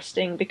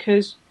interesting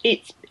because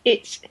it's.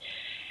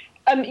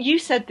 You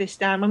said this,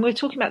 Dan, when we were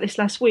talking about this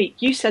last week.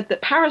 You said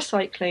that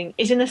paracycling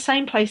is in the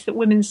same place that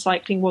women's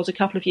cycling was a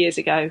couple of years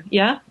ago.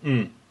 Yeah.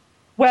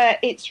 Where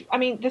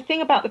the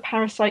thing about the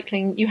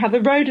paracycling, you have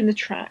the road and the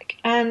track.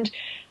 And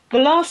the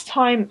last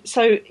time,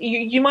 so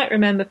you might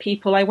remember,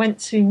 people, I went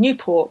to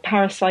Newport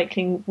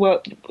Paracycling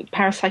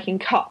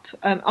Cup.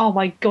 Oh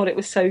my God, it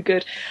was so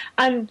good.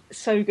 And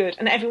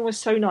everyone was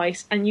so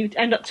nice. And you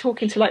end up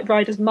talking to like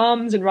riders'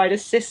 mums and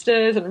riders'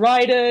 sisters and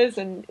riders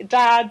and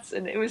dads.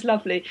 And it was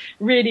lovely.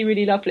 Really,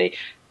 really lovely.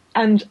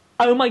 And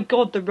oh my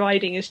God, the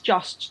riding is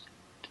just...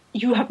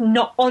 You have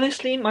not,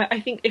 honestly, I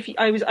think if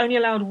I was only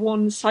allowed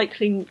one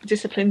cycling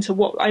discipline to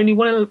watch, only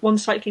one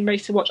cycling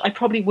race to watch, I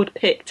probably would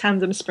pick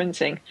tandem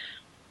sprinting.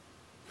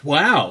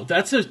 Wow,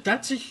 that's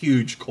a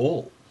huge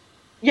call.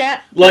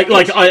 Yeah.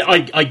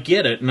 I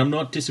get it, and I'm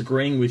not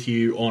disagreeing with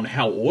you on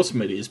how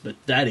awesome it is, but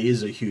that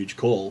is a huge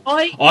call.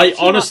 I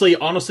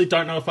honestly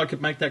don't know if I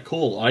could make that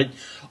call. I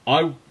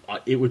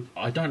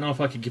don't know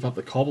if I could give up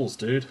the cobbles,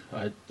 dude.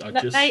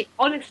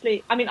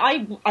 Honestly, I mean,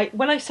 I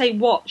when I say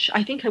watch,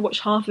 I think I watch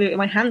half of it with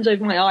my hands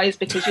over my eyes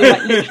because you're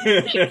like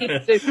literally pushing people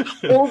to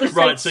do all the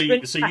right. So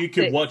you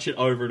could watch it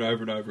over and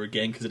over and over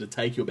again because it'd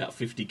take you about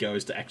 50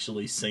 goes to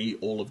actually see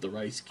all of the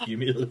race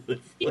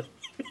cumulatively.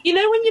 You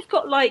know when you've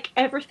got like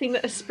everything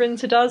that a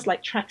sprinter does,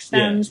 like track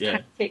stands,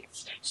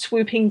 tactics,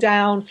 swooping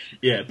down.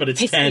 Yeah, but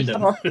it's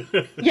tandem. No,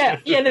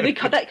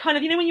 that kind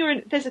of, you know,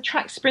 when there's a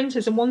track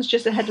sprinters and one's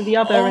just ahead of the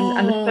other,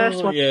 and the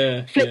first one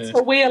flips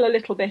the wheel a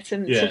little bit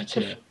and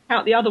to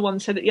out the other one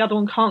so that the other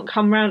one can't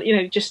come round. You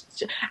know,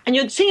 and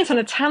you're seeing it on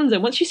a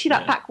tandem. Once you see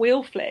that back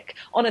wheel flick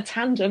on a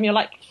tandem, you're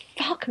like,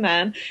 fuck,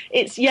 man,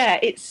 it's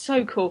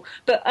so cool.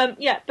 But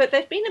but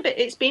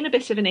it's been a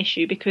bit of an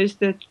issue because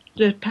the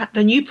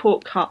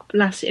Newport Cup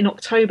last in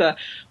October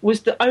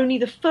was only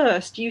the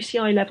first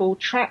UCI level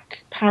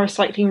track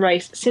paracycling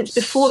race since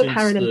before the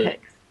Paralympics.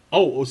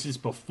 Since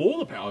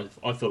before the Paralympics?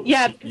 I thought.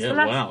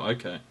 Wow,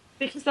 okay.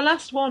 Because the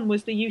last one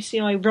was the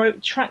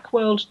UCI Track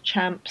World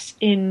Champs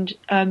in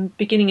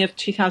beginning of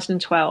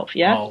 2012.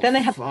 Yeah, then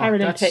they had the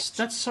Paralympics.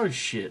 That's so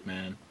shit,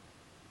 man.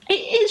 It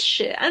is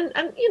shit, and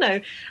you know,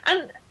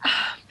 and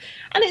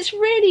it's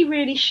really,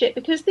 really shit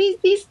because these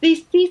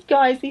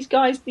guys,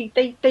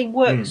 they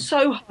work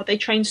so hard, they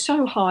train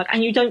so hard,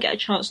 and you don't get a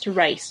chance to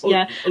race. Well,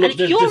 yeah, look, and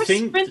if you're a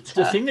sprinter,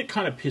 the thing that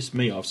kind of pissed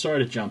me off.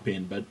 Sorry to jump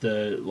in, but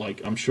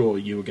I'm sure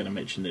you were going to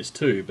mention this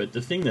too. But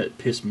the thing that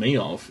pissed me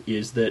off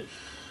is that.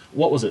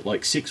 What was it,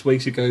 like 6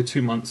 weeks ago,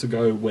 2 months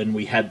ago, when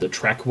we had the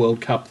Track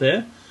World Cup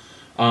there?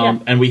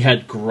 And we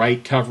had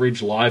great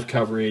coverage, live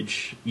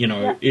coverage, you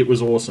know, it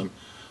was awesome.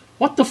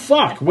 What the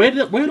fuck? Where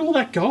did all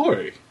that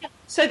go?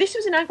 So this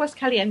was in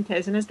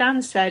Aguascalientes, and as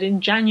Dan said,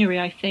 in January,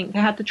 I think, they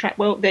had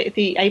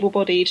the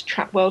able-bodied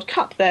Track World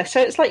Cup there.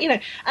 So it's like, you know,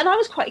 and I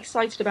was quite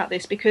excited about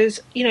this because,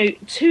 you know,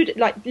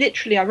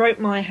 literally I wrote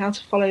my How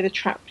to Follow the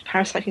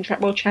Paracycling Track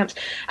World Champs,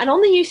 and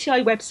on the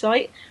UCI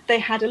website, they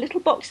had a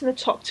little box in the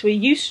top to a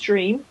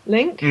Ustream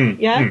link,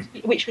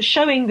 which was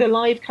showing the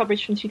live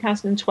coverage from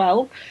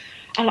 2012.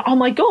 And oh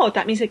my god,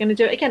 that means they're going to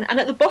do it again. And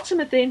at the bottom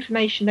of the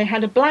information, they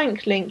had a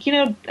blank link, you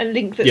know, a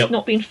link that's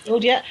not been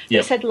filled yet,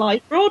 that said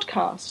live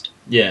broadcast.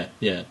 Yeah,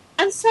 yeah.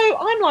 And so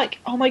I'm like,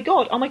 oh my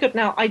god.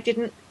 Now, I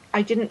didn't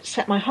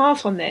set my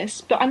heart on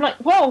this, but I'm like,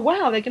 well,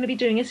 wow, they're going to be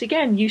doing this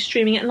again, you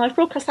streaming it in live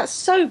broadcast. That's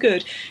so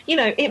good. You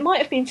know, it might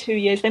have been 2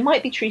 years. They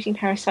might be treating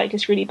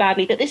paracyclists really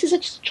badly, but this is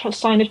a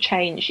sign of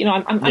change. You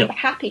know, I'm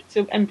happy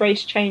to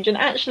embrace change. And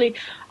actually,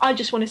 I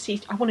want to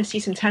see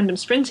some tandem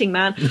sprinting,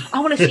 man. I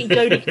want to see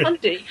Jodie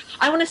Cundy.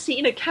 I want to see,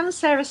 you know, can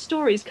Sarah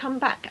Stories come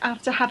back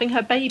after having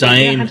her baby?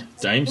 Dame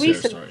Sarah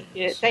Story.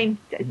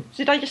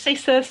 Did I just say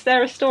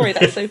Sarah Story?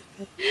 That's so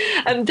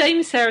funny.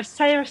 Dame Sarah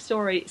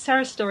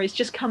Stories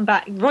just come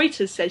back.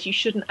 Reuters says you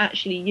shouldn't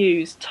actually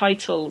use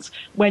titles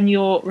when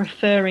you're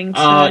referring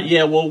to...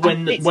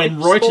 when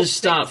Reuters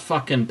start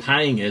fucking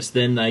paying us,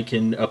 then they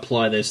can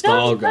apply their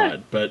style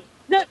guide, but...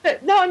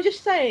 No, I'm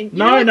just saying...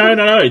 No,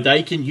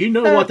 they can... You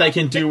know what they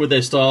can do with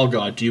their style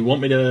guide. Do you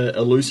want me to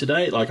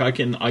elucidate? Like, I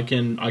can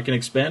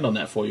expand on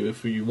that for you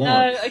if you want.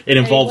 No, okay, it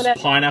involves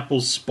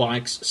pineapples,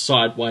 spikes,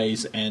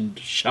 sideways, and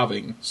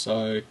shoving,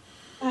 so...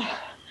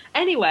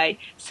 Anyway,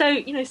 so,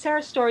 you know,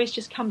 Sarah Story's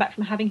just come back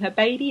from having her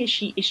baby. Is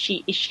she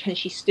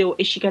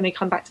going to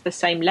come back to the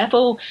same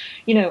level?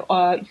 You know,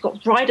 you've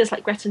got riders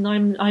like Greta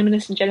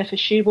Nymanis and Jennifer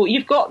Schubel.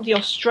 You've got the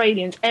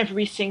Australians,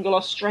 every single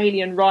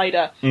Australian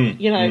rider, who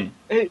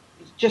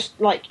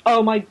just like,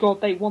 oh my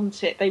god, they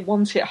want it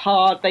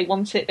hard, they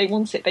want it.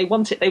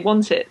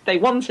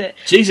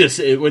 Jesus,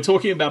 we're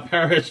talking about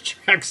para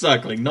track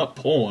cycling, not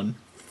porn.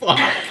 Fuck.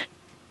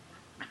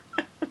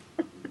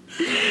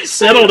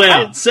 Settle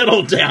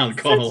down,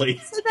 Connolly.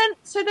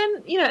 So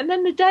then, you know, and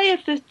then the day of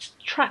the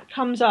track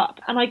comes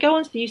up, and I go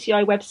onto the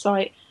UCI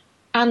website,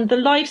 and the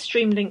live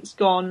stream link's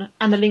gone,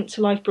 and the link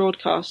to live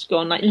broadcast's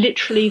gone. Like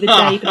literally the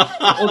day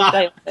before, or the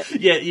day of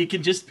it. Yeah, you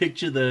can just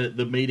picture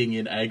the meeting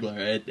in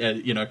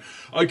Agler. You know,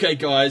 okay,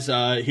 guys,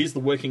 here's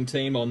the working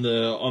team on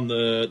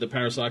the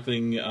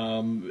paracycling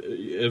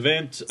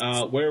event.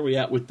 Where are we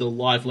at with the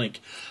live link?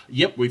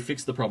 Yep, we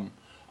fixed the problem.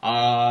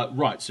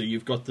 Right, so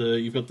you've got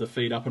the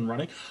feed up and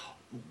running.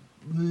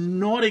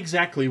 Not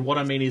exactly. What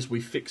I mean is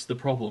we fixed the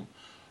problem.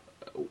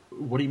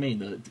 What do you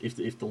mean?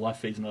 If the live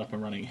feed's not up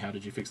and running, how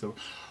did you fix the?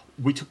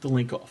 We took the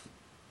link off.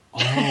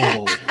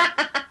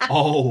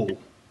 Oh,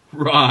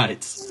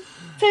 right. So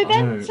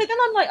then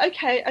I'm like,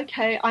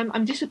 okay,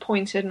 I'm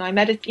disappointed, and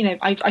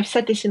I've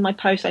said this in my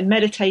post. I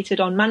meditated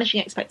on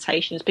managing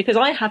expectations because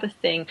I have a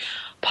thing.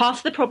 Part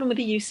of the problem with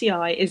the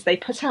UCI is they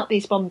put out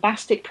these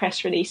bombastic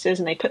press releases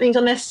and they put things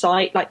on their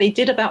site like they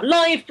did about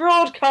live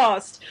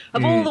broadcast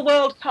of all the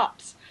World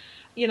Cups.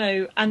 You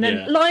know, and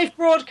then live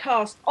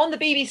broadcast on the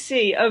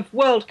BBC of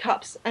World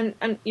Cups, and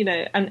you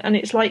know, and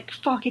it's like,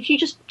 fuck, if you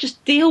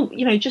just deal,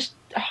 you know, just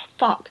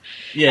fuck.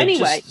 Yeah,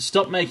 anyway, just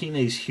stop making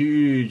these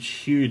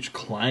huge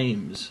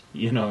claims,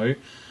 you know?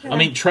 Yeah. I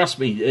mean, trust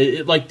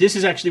me, like, this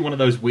is actually one of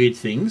those weird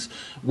things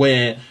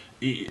where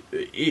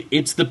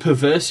it's the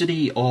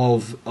perversity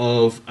of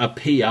a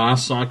PR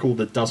cycle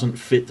that doesn't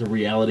fit the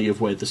reality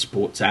of where the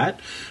sport's at.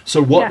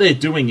 So what they're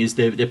doing is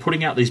they're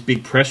putting out these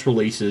big press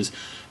releases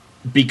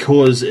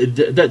because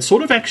that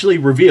sort of actually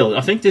reveal.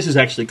 I think this is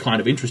actually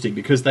kind of interesting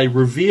because they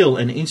reveal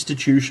an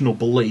institutional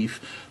belief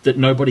that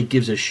nobody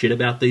gives a shit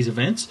about these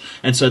events,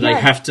 and so they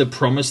have to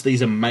promise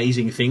these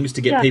amazing things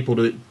to get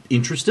people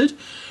interested.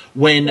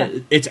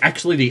 When it's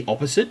actually the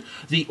opposite.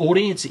 The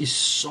audience is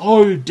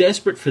so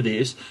desperate for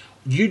this,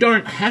 you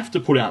don't have to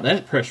put out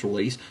that press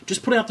release.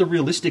 Just put out the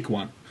realistic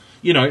one.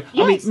 You know,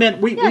 I mean, man,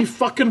 we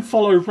fucking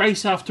follow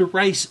race after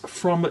race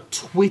from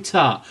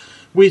Twitter.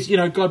 With, you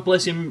know, God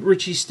bless him,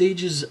 Richie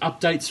Steege's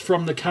updates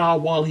from the car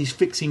while he's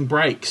fixing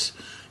brakes.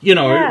 You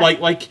know,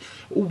 like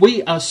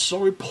we are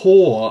so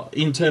poor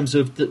in terms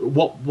of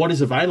what is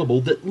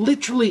available that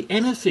literally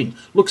anything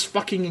looks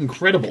fucking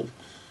incredible.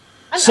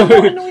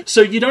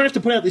 So you don't have to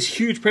put out this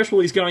huge press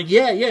release going,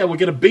 we're going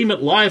to beam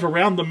it live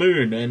around the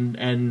moon,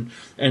 and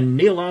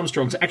Neil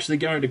Armstrong's actually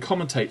going to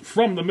commentate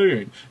from the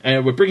moon,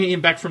 and we're bringing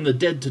him back from the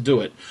dead to do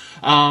it.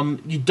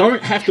 You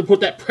don't have to put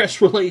that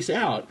press release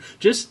out.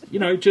 Just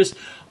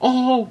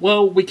oh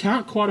well, we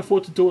can't quite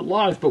afford to do it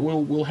live, but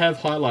we'll have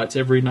highlights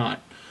every night.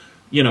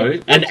 You know,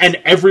 and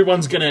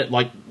everyone's gonna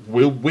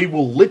we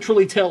will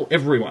literally tell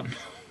everyone.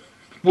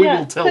 We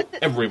will tell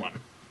everyone.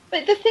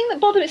 But the thing that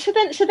bothered me, so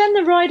then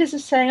the riders are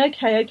saying,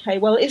 okay,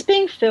 well, it's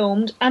being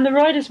filmed, and the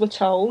riders were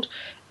told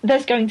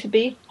there's going to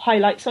be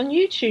highlights on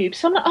YouTube.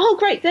 So I'm like, oh,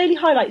 great, daily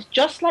highlights,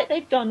 just like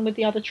they've done with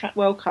the other track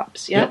World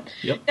Cups, Yep.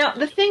 Now,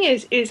 the thing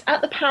is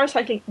at the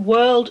Paracycling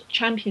World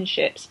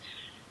Championships,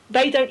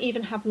 they don't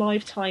even have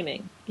live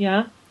timing,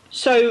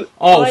 So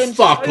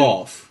fuck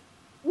off.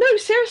 No,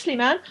 seriously,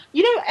 man.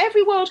 You know,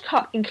 every World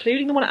Cup,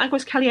 including the one at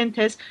Aguas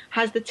Calientes,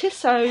 has the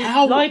Tissot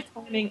live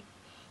timing.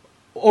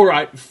 All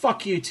right,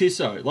 fuck you,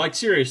 Tissot. Like,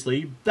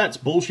 seriously, that's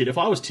bullshit. If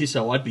I was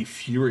Tissot, I'd be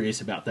furious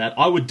about that.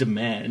 I would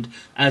demand,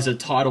 as a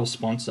title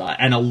sponsor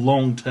and a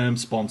long-term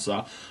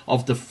sponsor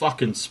of the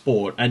fucking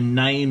sport, a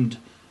named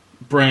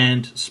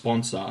brand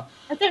sponsor.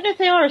 I don't know if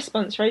they are a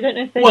sponsor. I don't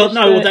know if they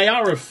they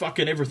are a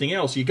fucking everything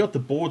else. You got the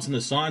boards and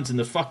the signs and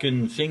the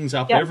fucking things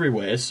up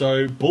everywhere,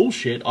 so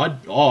bullshit.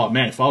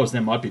 If I was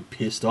them, I'd be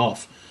pissed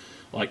off.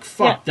 Like,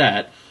 fuck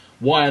that.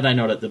 Why are they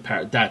not at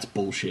the That's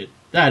bullshit.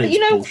 That is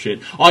bullshit.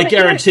 I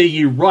guarantee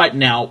you right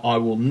now I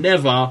will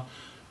never,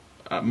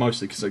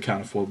 mostly because I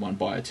can't afford one,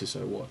 buy a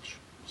Tissot watch.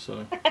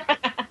 So,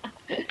 But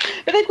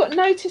they've got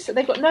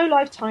no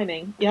live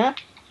timing,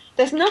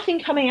 There's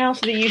nothing coming out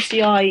of the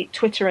UCI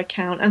Twitter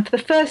account, and for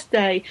the first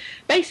day,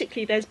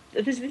 basically there's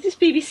this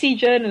BBC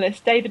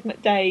journalist, David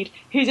McDade,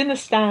 who's in the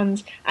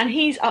stands, and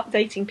he's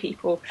updating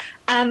people.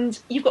 And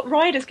you've got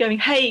riders going,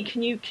 hey,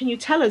 can you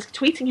tell us,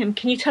 tweeting him,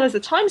 can you tell us the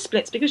time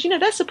splits? Because,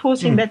 they're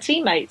supporting their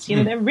teammates,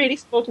 they're really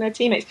supporting their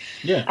teammates.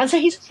 Yeah. And so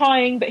he's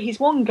trying, but he's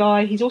one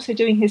guy, he's also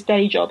doing his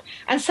day job.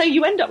 And so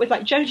you end up with,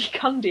 like, Jodie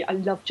Cundy. I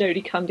love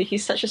Jodie Cundy,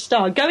 he's such a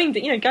star. Going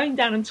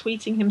down and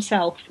tweeting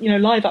himself,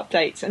 live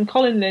updates. And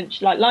Colin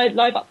Lynch, like,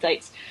 live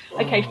updates.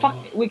 Okay,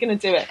 fuck it, we're going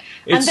to do it.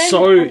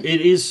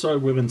 It is so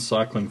women's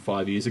cycling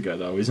 5 years ago,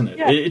 though, isn't it?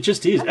 Yeah. It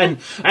just is. And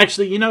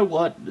actually, you know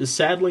what?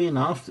 Sadly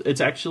enough, it's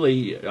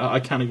actually,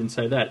 I can't even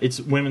say that. It's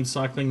women's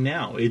cycling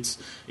now. It's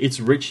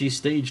Richie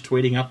Steege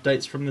tweeting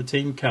updates from the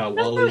team car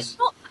it's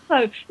not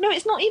though. No,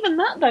 it's not even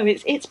that though.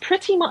 It's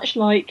pretty much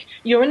like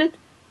you're in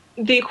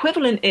the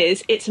equivalent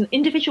is it's an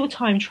individual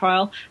time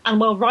trial,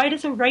 and while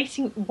riders are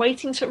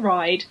waiting to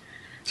ride.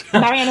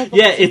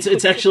 It's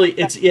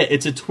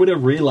a Twitter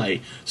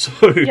relay. So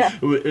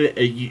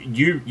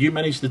you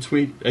manage the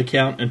tweet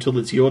account until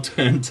it's your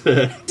turn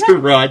to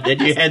ride.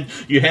 Then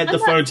you hand the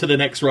phone to the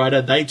next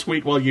rider. They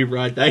tweet while you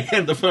ride. They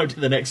hand the phone to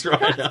the next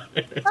rider.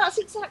 That's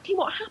exactly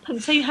what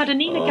happened. So you had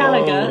Anina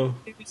Gallagher.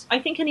 I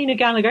think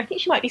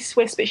she might be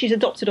Swiss, but she's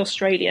adopted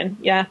Australian.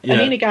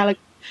 Anina Gallagher.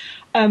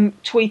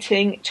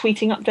 Tweeting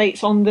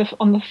updates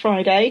on the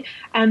Friday,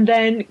 and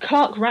then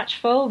Clark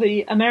Ratchfell,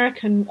 the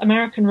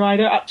American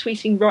rider, up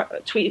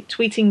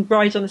tweeting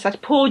rides on the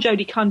Saturday. Poor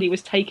Jodie Cundy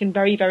was taken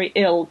very, very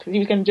ill because he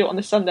was going to do it on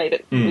the Sunday,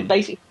 but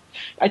basically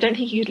I don't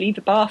think he could leave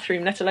the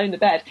bathroom, let alone the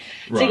bed.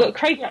 Right. So you got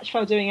Craig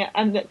Ratchfell doing it,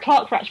 and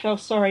Clark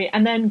Ratchfell,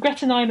 and then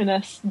Greta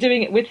Nymanis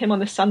doing it with him on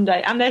the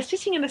Sunday, and they're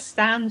sitting in the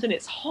stands, and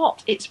it's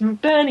hot, it's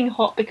burning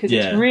hot because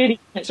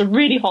it's a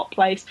really hot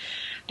place.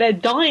 They're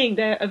dying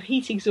of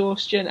heat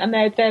exhaustion, and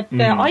their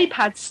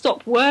iPads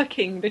stop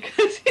working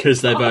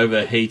because they've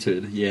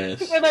overheated.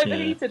 Yes, they've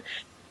overheated,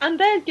 and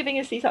they're giving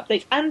us these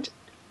updates. And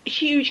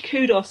huge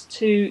kudos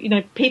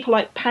to people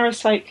like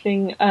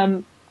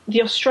Paracycling,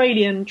 the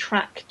Australian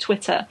track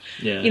Twitter.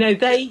 Yeah.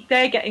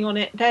 They're getting on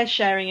it, they're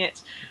sharing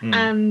it,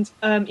 and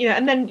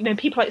and then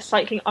people like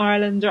Cycling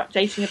Ireland are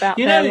updating about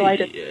their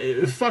rider.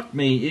 Fuck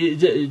me.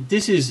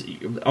 This is.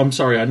 I'm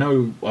sorry. I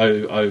know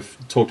I've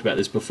talked about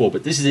this before,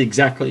 but this is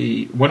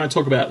exactly when I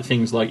talk about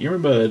things like, you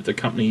remember the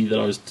company that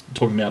I was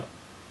talking about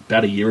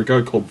about a year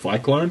ago called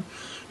Cyclone,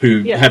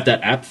 who have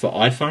that app for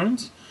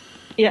iPhones.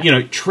 Yeah. You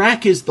know,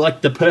 track is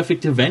like the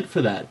perfect event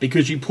for that,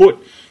 because you put,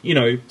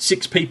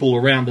 6 people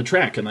around the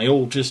track and they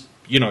all just,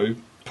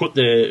 put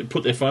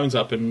their phones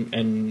up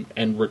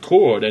and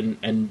record,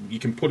 and you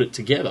can put it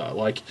together.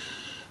 Like,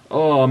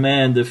 oh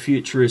man, the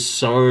future is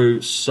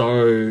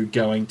so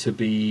going to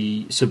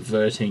be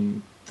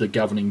subverting the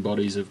governing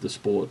bodies of the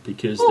sport,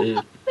 because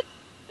they're...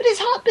 But it's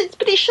hard.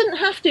 But it shouldn't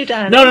have to,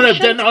 Dan. No.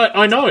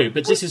 I know,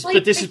 but this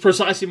is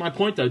precisely my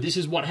point, though. This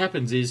is what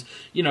happens: is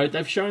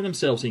they've shown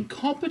themselves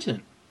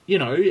incompetent.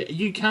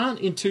 You can't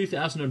in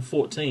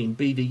 2014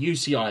 be the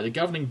UCI, the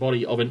governing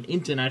body of an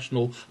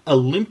international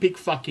Olympic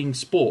fucking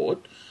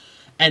sport,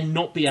 and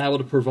not be able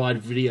to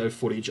provide video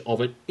footage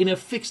of it in a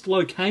fixed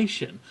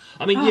location.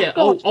 I mean,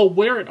 I'll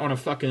wear it on a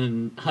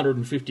fucking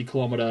 150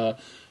 kilometre,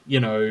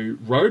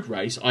 road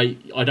race. I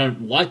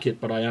don't like it,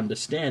 but I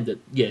understand that,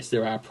 yes,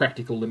 there are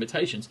practical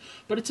limitations.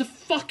 But it's a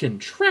fucking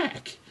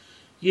track,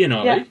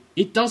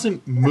 It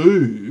doesn't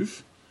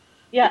move.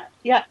 Yeah.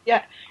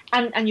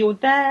 And you're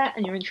there,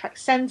 and you're in track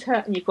centre,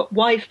 and you've got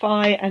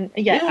Wi-Fi, and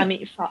I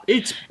mean,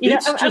 it's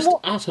just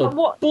utter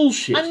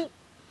bullshit. And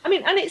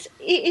it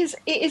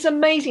is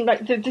amazing,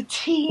 like the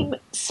team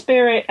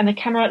spirit and the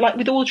camera, like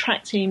with all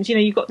track teams,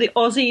 you've got the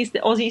Aussies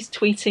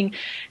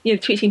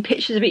tweeting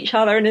pictures of each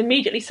other, and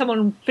immediately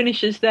someone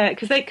finishes their,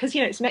 because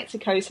it's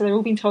Mexico, so they've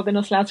all been told they're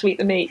not allowed to eat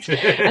the meat,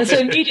 and so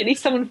immediately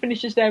someone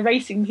finishes their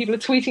racing, people are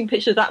tweeting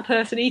pictures of that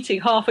person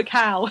eating half a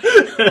cow.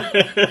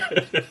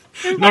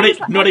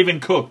 Not even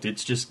cooked.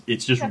 It's just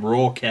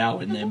raw cow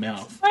in their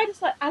mouth.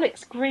 Riders like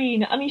Alex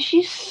Green, I mean,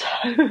 she's so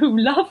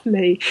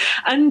lovely,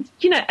 and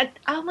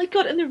oh my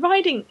god, and the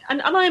riding,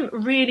 and I'm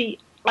really,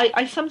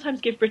 I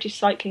sometimes give British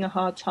cycling a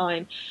hard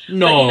time.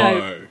 No.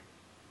 But,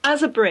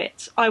 as a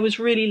Brit, I was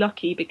really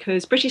lucky,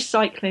 because British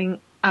cycling,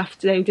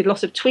 after they did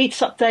lots of tweets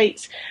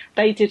updates,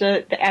 they did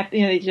a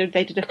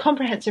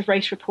comprehensive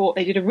race report.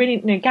 They did a really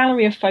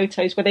gallery of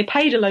photos where they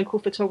paid a local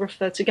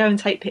photographer to go and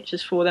take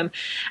pictures for them,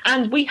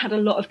 and we had a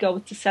lot of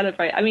goals to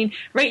celebrate. I mean,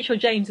 Rachel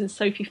James and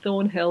Sophie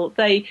Thornhill,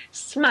 they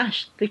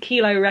smashed the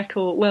kilo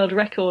world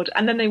record,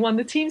 and then they won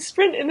the team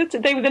sprint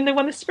they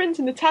won the sprint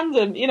in the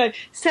tandem.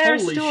 Sarah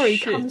Story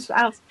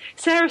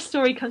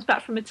comes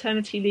back from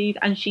maternity leave,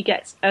 and she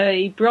gets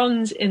a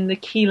bronze in the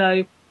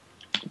kilo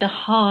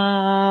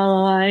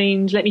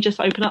behind, let me just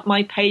open up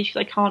my page because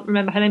I can't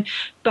remember her name,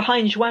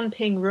 behind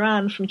Zhuanping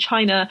Ran from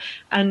China,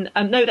 and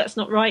no, that's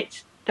not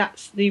right,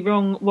 that's the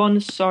wrong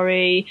one,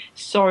 sorry,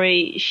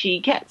 she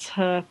gets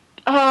her,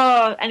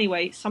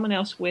 anyway, someone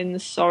else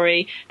wins,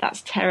 sorry,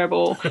 that's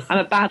terrible, I'm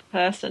a bad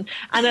person,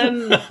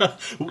 and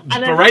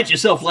berate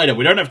yourself later,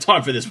 we don't have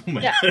time for this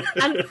woman. Yeah,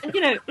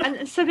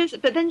 and so there's,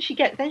 but then she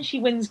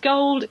wins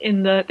gold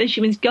in the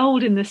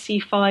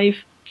C5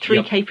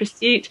 3K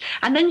pursuit,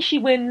 and then she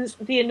wins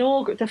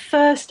the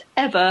first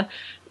ever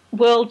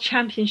World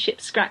Championship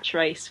scratch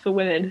race for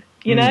women.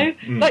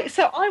 Like,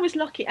 so I was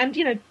lucky, and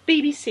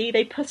BBC,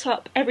 they put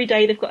up every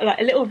day. They've got like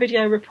a little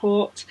video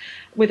report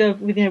with a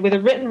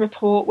written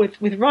report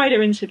with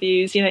rider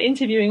interviews.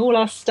 Interviewing all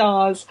our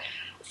stars.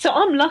 So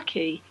I'm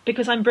lucky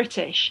because I'm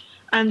British,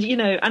 and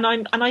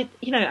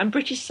and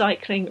British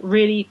cycling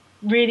really,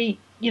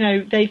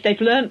 they've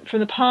learnt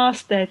from the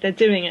past. They're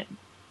doing it.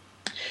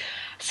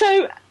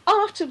 So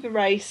after the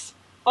race,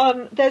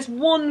 there's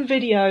one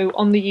video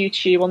on the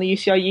UCI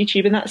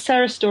YouTube, and that's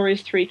Sarah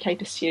Story's 3K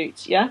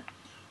pursuit, yeah?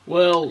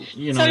 Well,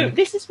 So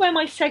this is where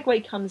my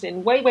segue comes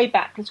in, way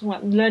back, talking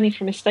about learning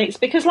from mistakes,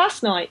 because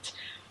last night,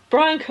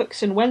 Brian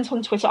Cookson went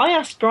on Twitter. I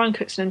asked Brian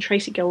Cookson and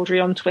Tracy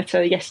Galdry on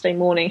Twitter yesterday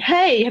morning,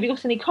 hey, have you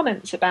got any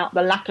comments about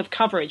the lack of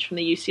coverage from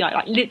the UCI?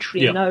 Like,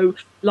 literally no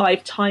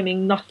live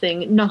timing,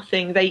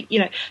 nothing. They,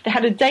 they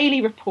had a daily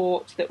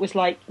report that was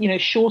like,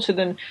 shorter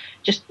than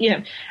just,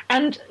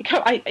 and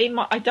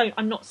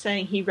I'm not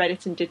saying he read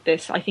it and did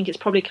this. I think it's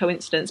probably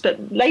coincidence.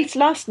 But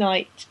last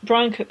night,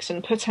 Brian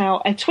Cookson put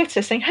out a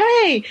Twitter saying,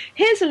 hey,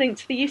 here's a link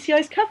to the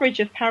UCI's coverage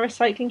of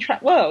Paracycling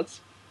Track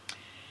Worlds.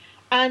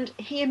 And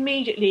he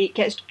immediately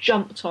gets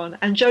jumped on,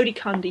 and Jodie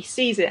Cundy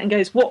sees it and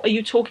goes, what are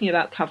you talking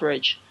about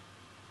coverage?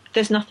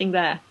 There's nothing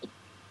there.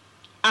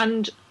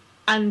 And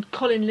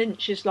Colin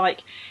Lynch is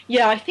like,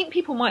 yeah, I think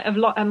people might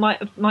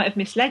have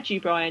misled you,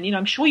 Brian.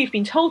 I'm sure you've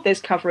been told there's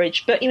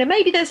coverage, but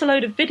maybe there's a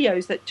load of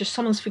videos that just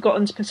someone's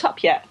forgotten to put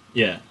up yet.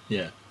 Yeah.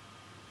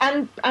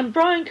 And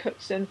Brian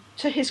Cookson,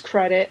 to his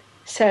credit,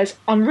 says,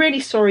 I'm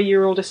really sorry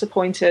you're all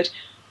disappointed.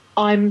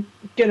 I'm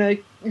gonna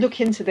look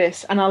into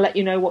this and I'll let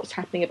you know what's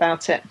happening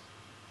about it.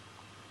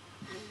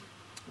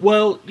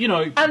 Well,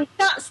 and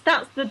that's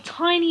the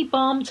tiny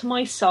balm to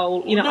my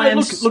soul.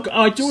 Look,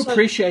 I do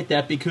appreciate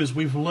that, because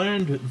we've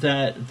learned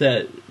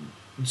that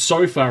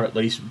so far, at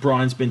least,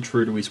 Brian's been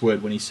true to his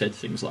word when he said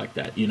things like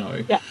that.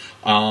 Yeah.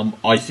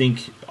 I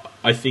think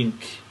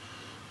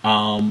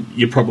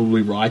you're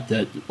probably right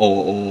that,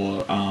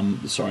 or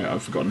sorry,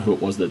 I've forgotten who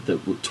it was that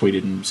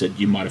tweeted and said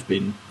you might have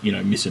been,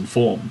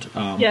 misinformed.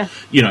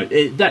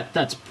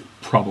 That's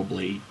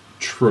probably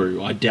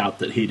true. I doubt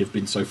that he'd have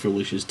been so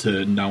foolish as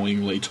to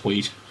knowingly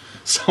tweet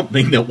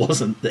something that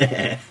wasn't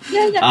there.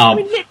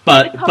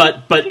 But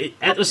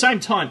at the same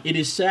time, it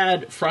is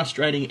sad,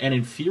 frustrating, and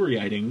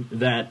infuriating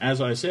that,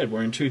 as I said,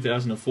 we're in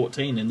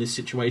 2014 and this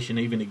situation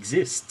even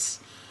exists.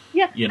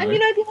 Yeah, and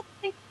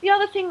the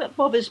other thing that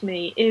bothers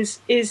me is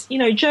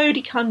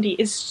Jody Cundy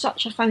is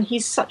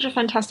he's such a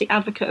fantastic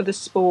advocate of the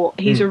sport.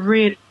 He's a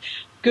really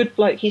good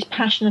bloke. He's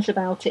passionate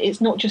about it. It's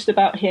not just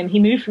about him. He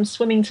moved from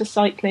swimming to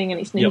cycling,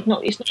 and it's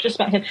not just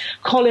about him.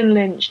 Colin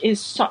Lynch is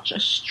such a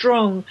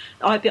strong,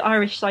 the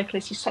Irish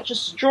cyclist. He's such a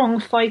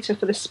strong fighter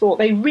for the sport.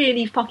 They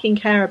really fucking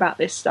care about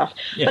this stuff.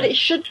 Yeah. But it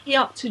should be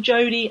up to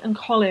Jody and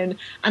Colin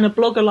and a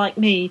blogger like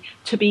me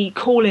to be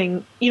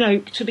calling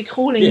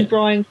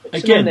Brian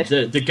again on this.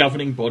 The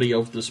governing body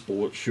of the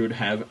sport should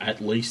have at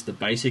least the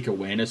basic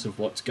awareness of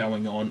what's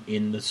going on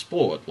in the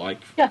sport.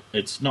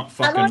 It's not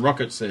fucking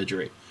rocket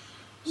surgery.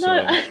 No,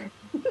 and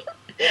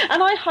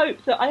I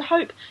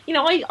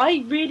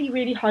really,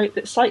 really hope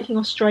that Cycling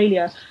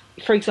Australia,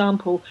 for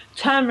example,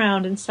 turn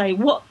around and say,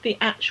 what the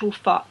actual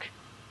fuck?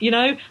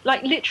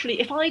 Literally,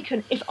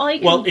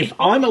 if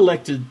I'm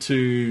elected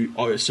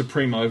to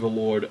Supreme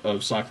Overlord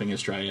of Cycling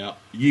Australia,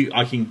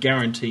 I can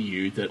guarantee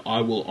you that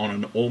I will, on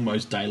an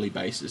almost daily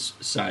basis,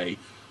 say,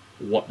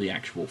 what the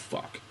actual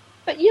fuck?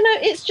 But,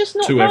 it's just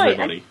not to right.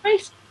 Everybody.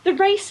 The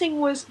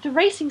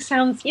racing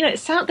sounds,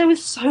 there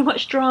was so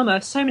much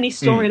drama, so many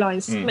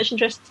storylines, so much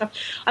interesting stuff.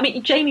 I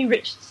mean, Jamie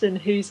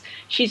Richardson,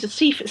 she's a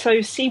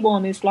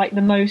C1 is like the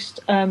most,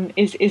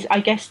 is I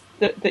guess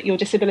that your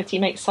disability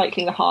makes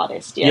cycling the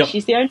hardest. Yeah, yep.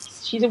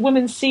 She's a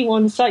women's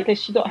C1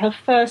 cyclist. She got her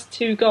first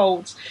 2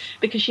 golds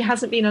because she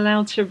hasn't been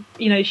allowed to,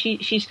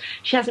 she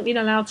hasn't been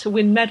allowed to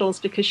win medals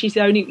because she's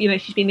the only,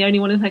 she's been the only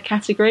one in her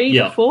category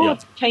before.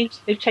 Yeah.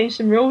 They've changed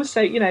some rules,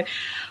 so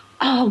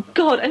oh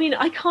God! I mean,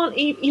 I can't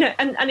even,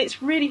 and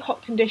it's really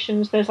hot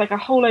conditions. There's like a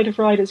whole load of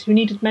riders who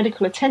needed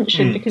medical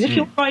attention because if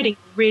you're riding a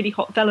really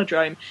hot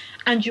velodrome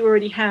and you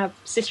already have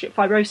cystic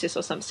fibrosis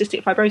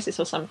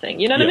or something,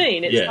 you know what I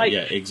mean?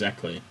 It's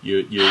exactly.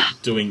 You're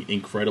doing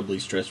incredibly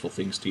stressful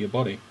things to your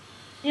body.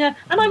 Yeah,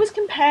 and I was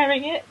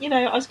comparing it.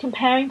 I was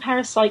comparing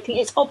paracycling.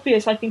 It's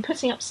obvious. I've been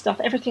putting up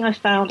stuff. Everything I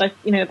found,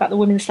 about the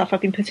women's stuff,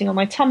 I've been putting on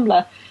my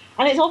Tumblr.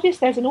 And it's obvious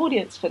there's an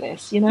audience for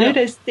this, You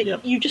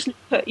just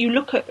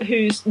look at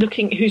who's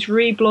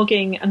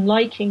reblogging and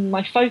liking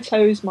my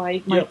photos, my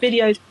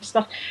videos and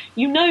stuff.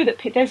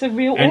 That there's a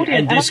real audience.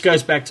 And this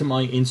goes back to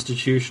my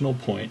institutional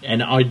point.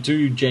 And I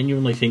do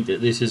genuinely think that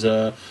this is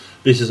a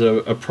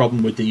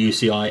problem with the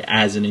UCI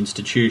as an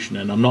institution.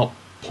 And I'm not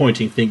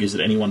pointing fingers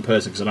at any one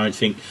person because I don't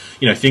think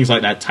things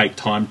like that take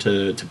time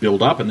to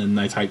build up and then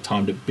they take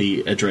time to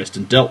be addressed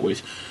and dealt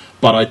with.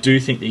 But I do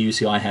think the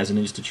UCI has an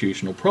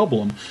institutional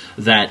problem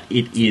that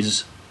it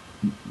is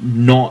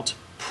not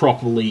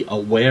properly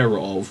aware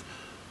of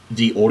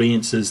the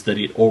audiences that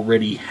it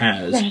already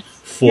has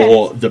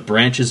for the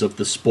branches of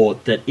the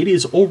sport that it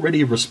is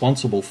already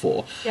responsible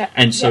for.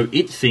 And so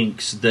it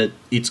thinks that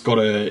it's got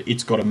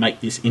to make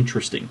this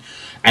interesting.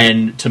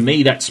 And to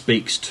me, that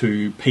speaks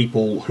to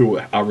people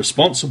who are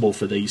responsible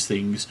for these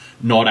things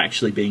not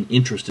actually being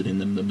interested in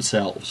them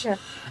themselves.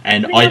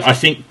 And I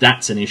think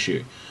that's an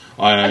issue.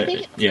 I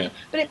think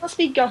but it must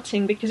be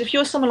gutting because if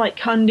you're someone like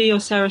Cundy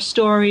or Sarah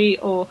Story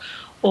or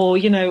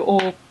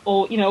Laura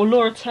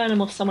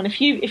Turnham or someone,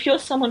 if you're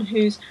someone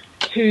who's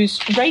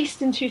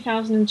raced in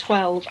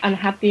 2012 and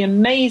had the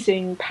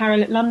amazing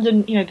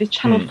London, the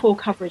Channel 4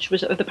 coverage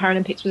of the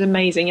Paralympics was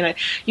amazing.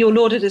 You're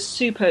lauded as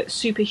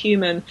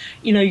superhuman.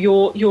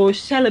 You're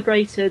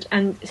celebrated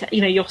and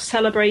you're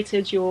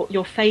celebrated.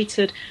 You're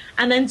feted,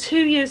 and then 2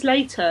 years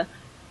later,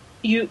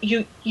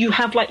 you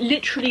have like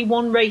literally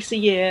one race a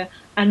year.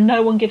 And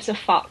no one gives a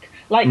fuck.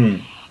 Are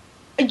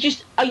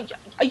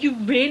you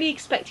really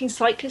expecting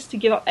cyclists to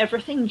give up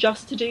everything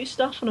just to do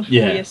stuff on a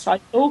 4-year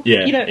cycle?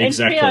 Yeah,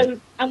 exactly.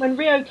 And when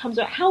Rio comes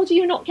out, how do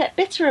you not get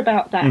bitter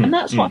about that? And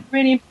that's what I'm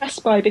really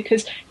impressed by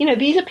because,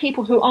 these are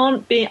people who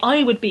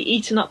I would be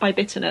eaten up by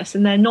bitterness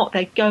and they're not,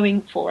 they're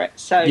going for it.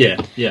 So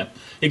Yeah,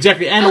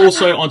 exactly. And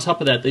also on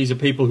top of that, these are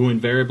people who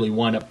invariably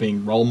wind up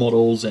being role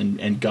models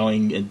and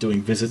going and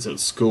doing visits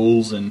at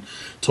schools and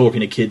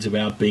talking to kids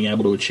about being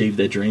able to achieve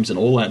their dreams and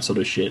all that sort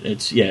of shit.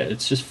 It's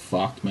just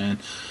fucked, man.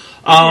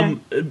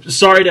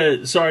 Sorry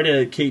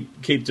to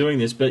keep doing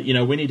this, but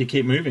we need to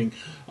keep moving.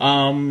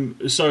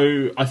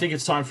 So I think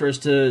it's time for us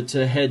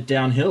to head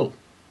downhill.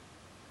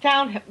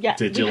 Downhill, yeah.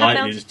 Did you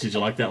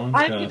like that one?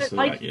 I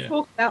could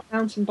talk about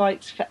mountain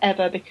bikes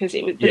forever because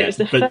it was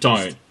the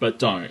first. But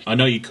don't. I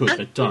know you could,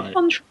 but don't. In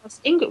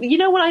contrast,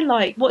 what I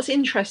like? What's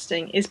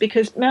interesting is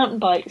because mountain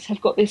bikes have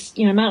got this.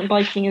 Mountain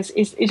biking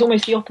is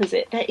almost the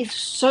opposite. There is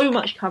so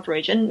much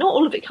coverage, and not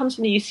all of it comes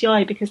from the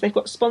UCI because they've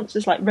got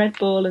sponsors like Red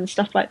Bull and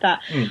stuff like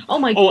that. Oh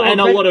my god!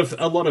 And a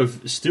lot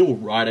of still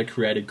rider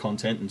created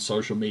content and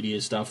social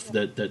media stuff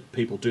that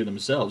people do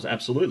themselves.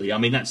 Absolutely. I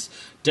mean that's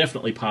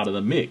definitely part of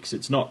the mix.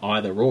 It's not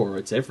either or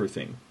it's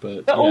everything.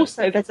 But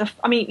also,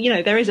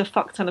 there is a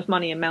fuck ton of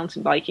money in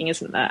mountain biking,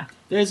 isn't there?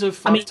 There's a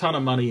fuck ton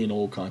of money in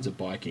all kinds of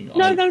biking.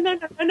 No.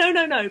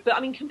 But I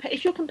mean,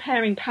 if you're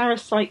comparing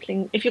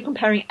paracycling, if you're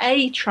comparing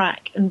A,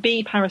 track, and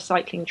B,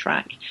 paracycling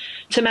track,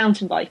 to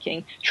mountain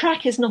biking,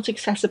 track is not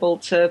accessible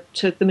to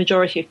the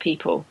majority of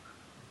people.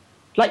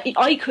 Like,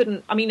 I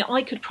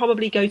could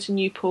probably go to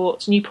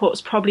Newport.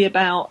 Newport's probably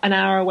about an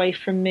hour away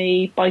from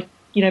me by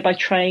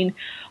train.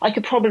 I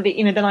could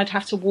probably, then I'd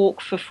have to walk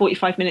for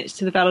 45 minutes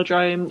to the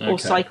velodrome or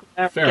cycle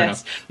there. Fair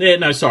enough. Yeah,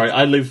 no, sorry.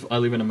 I live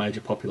in a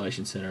major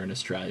population centre in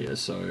Australia,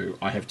 so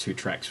I have 2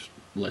 tracks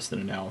less than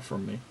an hour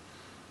from me.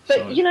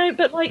 But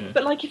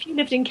if you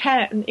lived in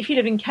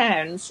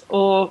Cairns,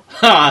 or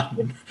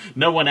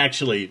no one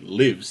actually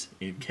lives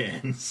in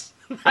Cairns.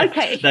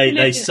 Okay,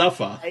 they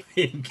suffer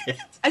in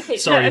Cairns. Okay,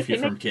 sorry if you're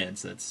from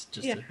Cairns. That's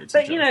just. Yeah.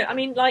 But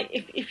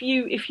if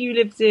you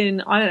lived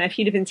in, I don't know, if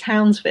you live in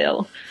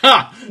Townsville.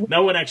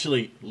 No one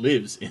actually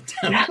lives in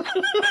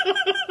Townsville.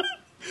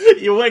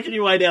 You're working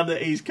your way down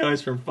the east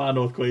coast from far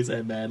north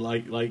Queensland, man.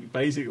 Like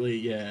basically,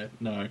 yeah.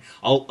 No,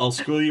 I'll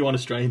school you on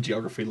Australian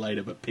geography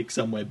later, but pick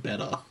somewhere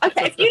better.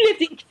 Okay, if you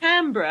lived in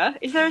Canberra,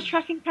 is there a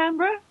track in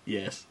Canberra?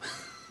 Yes.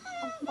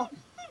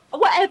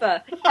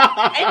 Whatever.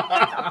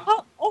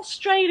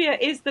 Australia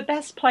is the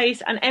best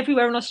place, and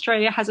everywhere in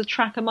Australia has a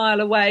track a mile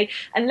away,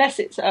 unless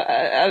it's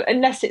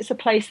a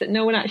place that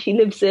no one actually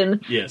lives in.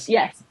 Yes.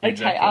 Yes. Okay.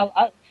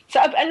 Exactly.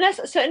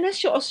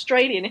 Unless you're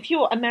Australian, if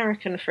you're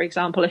American, for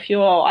example, if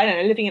you're, I don't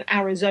know, living in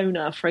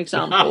Arizona, for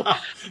example,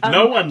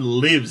 no one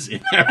lives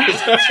in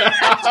Arizona.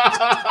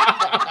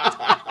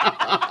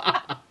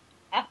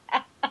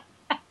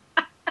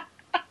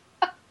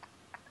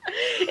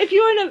 If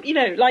you're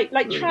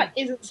in track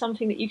isn't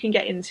something that you can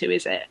get into,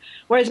 is it?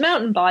 Whereas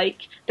mountain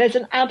bike, there's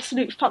an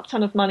absolute fuck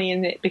ton of money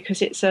in it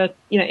because it's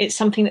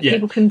something that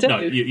people can do. No,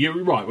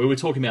 you're right. We were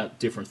talking about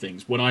different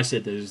things. When I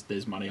said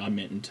there's money, I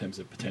meant in terms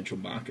of potential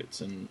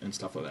markets and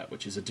stuff like that,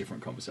 which is a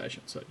different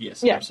conversation. So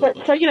yes,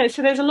 absolutely.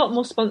 So there's a lot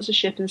more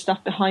sponsorship and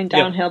stuff behind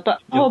downhill. Yep.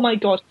 But oh my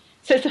god,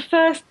 so it's the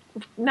first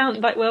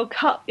Mountain Bike World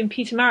Cup in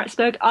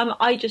Pietermaritzburg.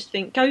 I just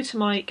think go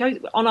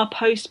on our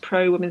post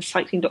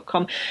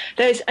pro-womenscycling.com.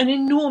 There's an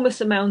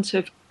enormous amount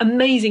of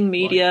amazing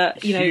media,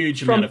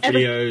 huge amount of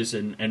videos,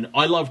 and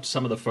I loved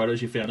some of the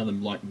photos you found of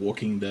them, like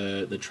walking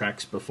the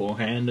tracks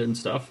beforehand and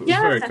stuff. It was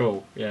very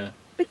cool. Yeah.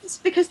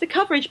 Because the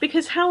coverage,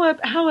 because how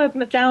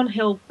a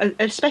downhill,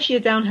 especially a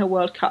downhill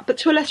World Cup, but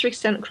to a lesser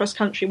extent cross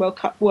country World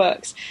Cup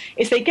works,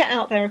 is they get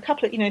out there a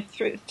couple of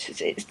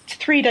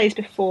 3 days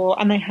before,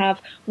 and they have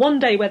one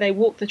day where they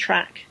walk the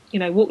track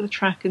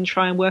and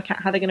try and work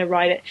out how they're going to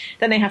ride it.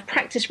 Then they have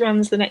practice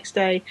runs the next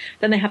day.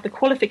 Then they have the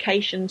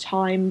qualification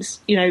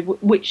times,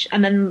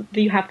 and then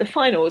you have the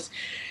finals.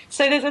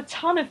 So there's a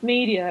ton of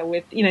media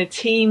with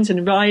teams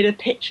and rider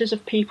pictures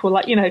of people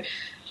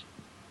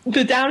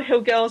the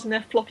downhill girls in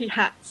their floppy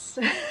hats.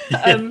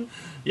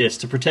 Yes,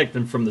 to protect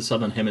them from the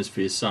southern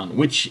hemisphere sun,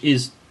 which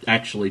is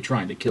actually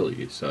trying to kill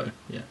you. So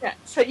yeah. Yeah.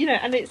 So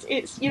and it's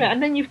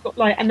and then you've got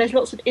and there's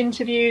lots of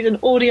interviews and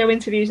audio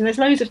interviews, and there's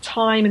loads of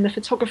time, and the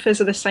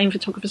photographers are the same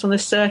photographers on the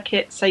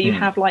circuit. So you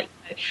have like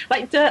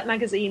Dirt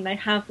Magazine, they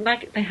have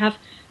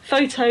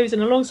photos,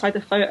 and alongside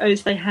the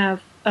photos they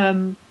have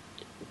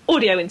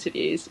audio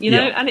interviews.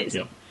 And it's.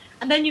 Yep.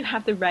 And then you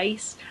have the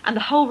race, and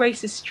the whole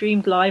race is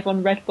streamed live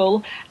on Red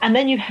Bull. And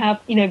then you have,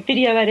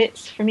 video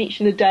edits from each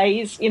of the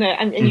days,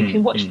 and you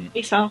can watch the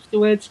race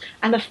afterwards.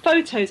 And the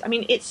photos,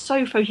 it's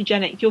so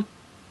photogenic.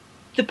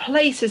 The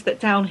places that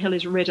downhill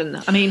is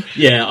ridden.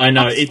 Yeah, I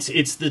know.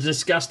 It's the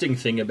disgusting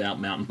thing about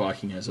mountain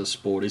biking as a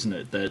sport, isn't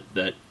it?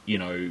 That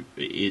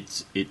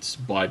it's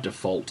by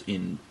default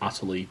in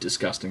utterly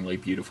disgustingly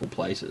beautiful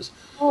places.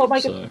 Oh my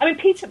god!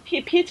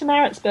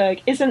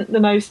 Pietermaritzburg isn't the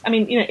most.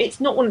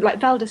 It's not one like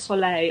Val di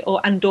Sole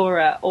or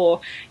Andorra or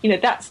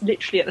that's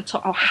literally at the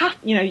top. Or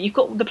you've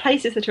got the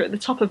places that are at the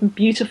top of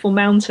beautiful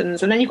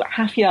mountains, and then you've got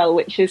Hafjell,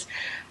 which is.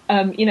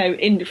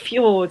 In the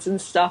fjords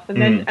and stuff,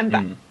 and then and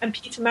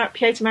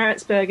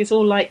Pietermaritzburg is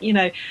all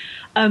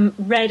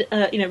red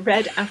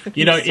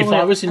African. Soil. If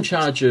I was in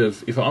charge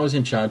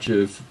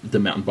of the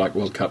mountain bike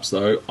World Cups,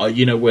 though,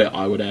 where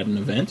I would add an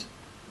event.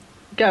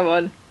 Go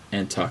on.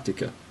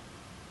 Antarctica.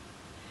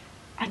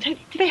 Do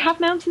they have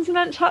mountains in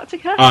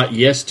Antarctica?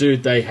 Yes,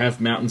 dude, they have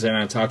mountains in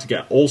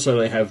Antarctica. Also,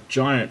 they have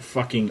giant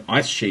fucking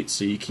ice sheets,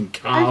 so you can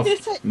carve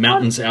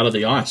mountains out of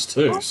the ice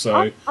too.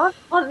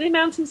 Aren't the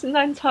mountains in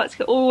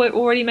Antarctica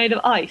already made of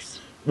ice?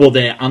 Well,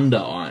 they're under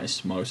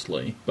ice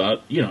mostly,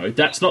 but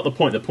that's not the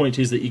point. The point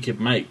is that you could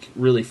make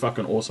really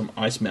fucking awesome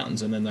ice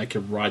mountains, and then they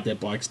could ride their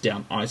bikes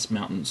down ice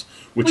mountains,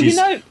 which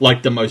is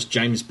like the most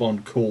James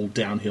Bond cool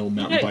downhill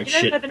mountain bike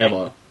shit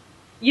ever.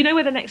 You know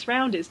where the next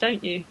round is,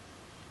 don't you?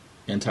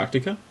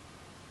 Antarctica?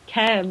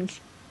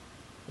 Cairns.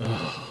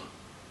 Oh.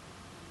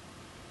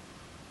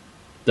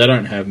 They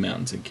don't have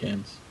mountains in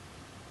Cairns.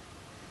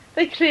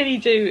 They clearly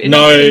do.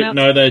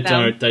 No, they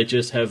don't. They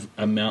just have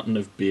a mountain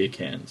of beer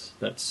cans.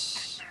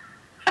 That's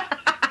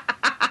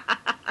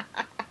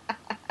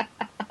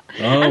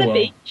And a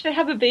beach. They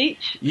have a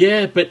beach.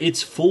 Yeah, but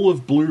it's full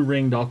of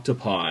blue-ringed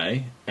octopi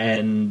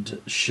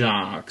and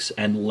sharks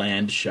and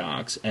land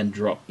sharks and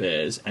drop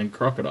bears and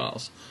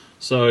crocodiles.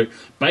 So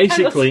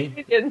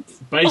basically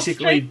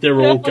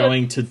they're all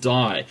going to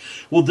die.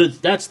 Well,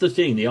 that's the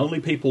thing. The only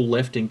people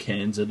left in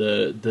Cairns are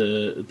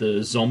the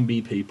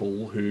zombie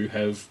people who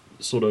have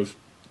sort of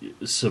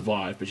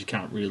survived, but you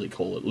can't really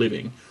call it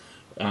living.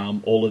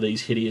 All of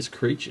these hideous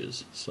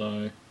creatures.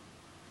 So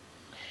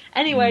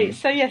anyway,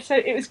 so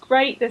it was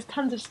great. There's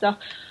tons of stuff.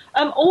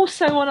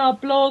 Also on our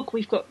blog,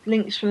 we've got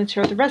links from the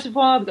Tour of the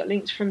Reservoir, we've got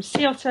links from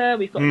Sea Otter,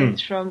 we've got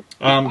links from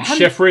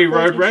Cheffery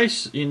Road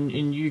Race in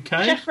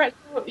UK.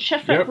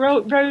 Cheffery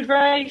Road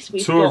Race.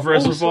 We've Tour got of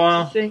Reservoir.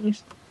 All sorts of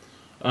things.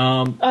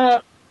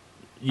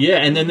 Yeah,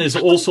 and then there's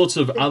all sorts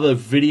of other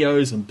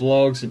videos and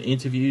blogs and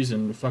interviews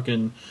and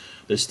fucking.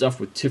 There's stuff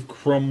with Tiff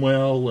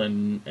Cromwell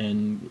and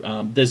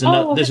there's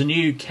a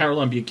new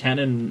Caroline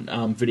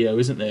Buchanan video,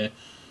 isn't there?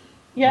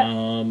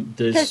 Yeah.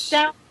 There's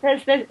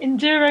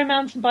enduro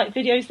mountain bike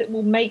videos that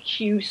will make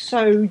you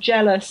so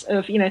jealous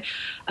of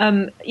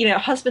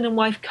husband and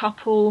wife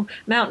couple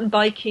mountain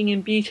biking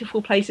in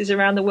beautiful places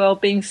around the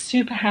world, being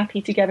super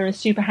happy together and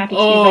super happy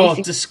to be racing.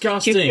 Oh,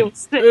 disgusting!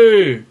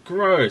 Ooh,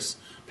 gross.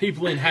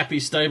 People in happy,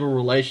 stable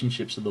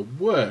relationships are the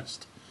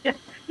worst. Yeah.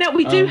 Now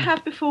we do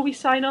have, before we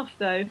sign off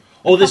though.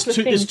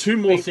 There's two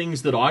more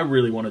things that I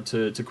really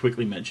wanted to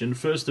quickly mention.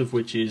 First of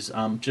which is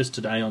just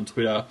today on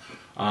Twitter,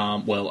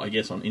 I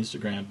guess on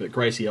Instagram, but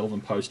Gracie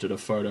Elvin posted a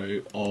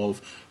photo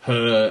of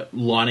her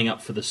lining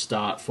up for the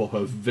start for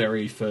her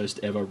very first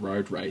ever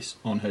road race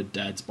on her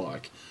dad's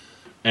bike.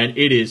 And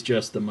it is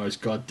just the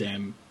most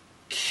goddamn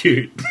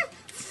cute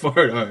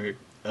photo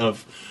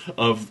of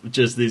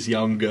just this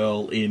young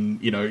girl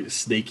in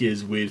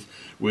sneakers with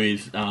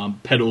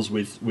pedals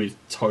with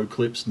toe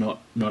clips, not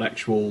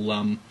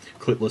actual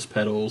clipless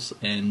pedals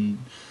and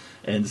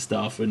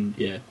stuff. And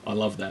yeah, I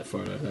love that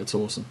photo. That's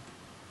awesome.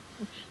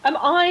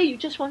 I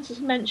just wanted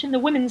to mention the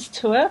women's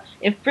tour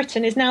in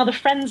Britain is now the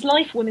Friends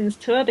Life Women's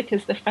Tour,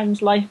 because the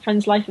Friends Life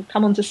have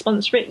come on to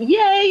sponsor it.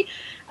 Yay!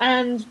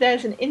 And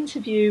there's an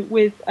interview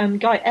with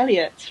Guy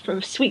Elliott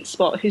from Sweet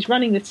Spot, who's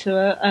running the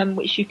tour,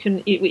 which you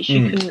can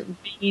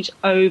read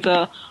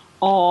over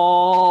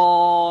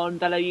on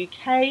Velo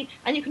UK,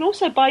 and you can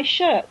also buy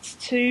shirts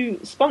to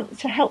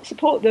help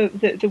support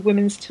the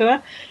women's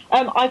tour.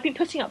 I've been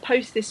putting up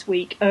posts this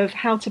week of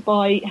how to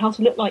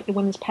look like the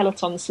women's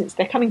peloton since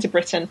they're coming to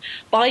Britain.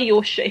 Buy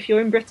your if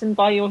you're in Britain,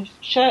 buy your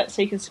shirt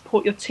so you can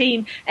support your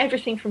team.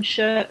 Everything from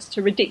shirts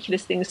to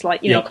ridiculous things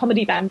like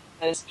comedy bands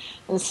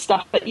and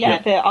stuff. But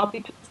I'll be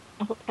putting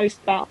up a post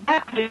about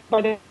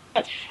that.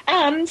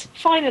 And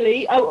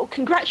finally,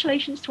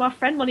 congratulations to our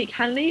friend Monique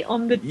Hanley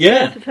on the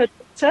birth of her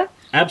daughter.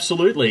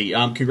 Absolutely.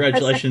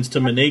 Congratulations to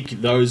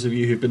Monique. Those of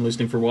you who've been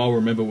listening for a while,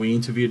 remember we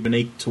interviewed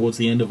Monique towards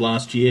the end of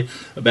last year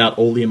about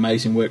all the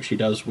amazing work she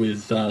does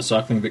with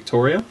Cycling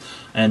Victoria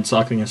and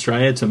Cycling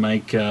Australia to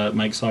make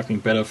cycling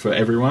better for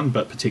everyone,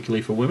 but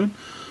particularly for women.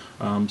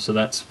 So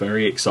that's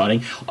very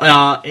exciting.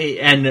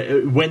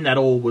 And when that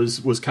all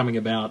was coming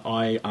about,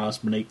 I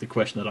asked Monique the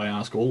question that I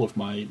ask all of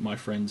my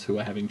friends who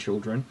are having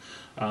children,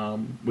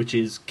 which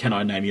is, can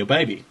I name your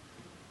baby?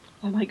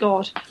 Oh my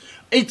God.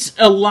 It's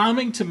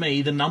alarming to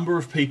me the number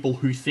of people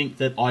who think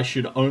that I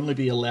should only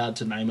be allowed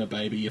to name a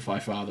baby if I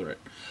father it.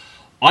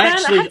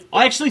 I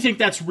actually think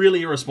that's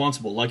really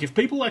irresponsible. Like, if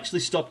people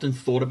actually stopped and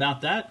thought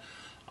about that,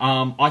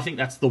 I think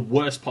that's the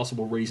worst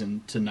possible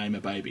reason to name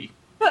a baby.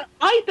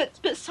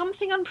 But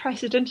something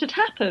unprecedented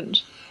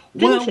happened.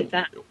 Didn't it?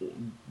 That.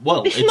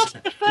 Well,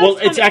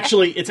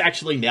 it's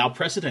actually now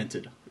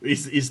precedented.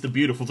 Is the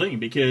beautiful thing,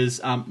 because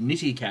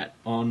Nitty Cat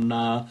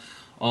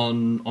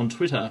on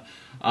Twitter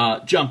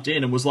jumped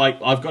in and was like,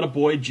 I've got a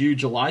boy due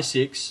July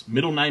 6.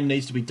 Middle name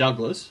needs to be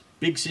Douglas.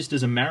 Big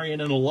sisters are Marion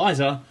and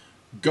Eliza.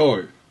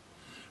 Go.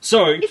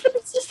 So is the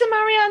big sister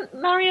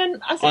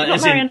Marion?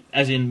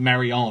 As in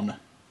Marion.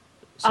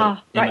 So,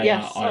 right.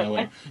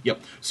 Yes.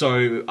 Yep.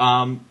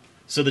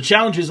 So the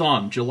challenge is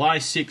on. July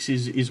 6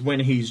 is when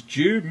he's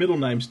due. Middle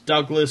name's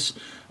Douglas,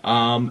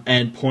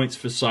 and points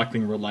for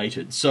cycling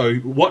related. So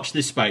watch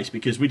this space,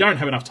 because we don't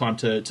have enough time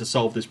to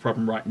solve this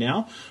problem right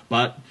now.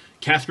 But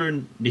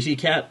Catherine, Nitty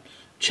Cat,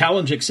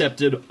 challenge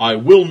accepted. I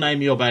will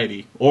name your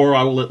baby, or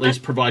I will at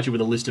least provide you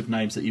with a list of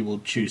names that you will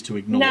choose to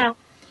ignore.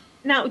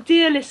 Now,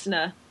 dear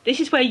listener, this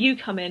is where you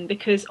come in,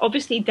 because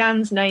obviously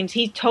Dan's names,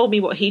 he told me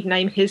what he'd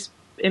name his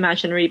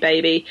imaginary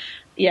baby.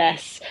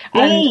 Yes.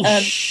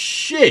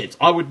 Bullshit!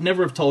 I would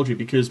never have told you,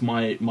 because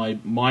my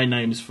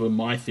names for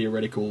my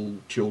theoretical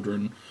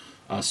children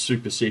are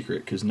super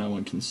secret, because no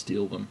one can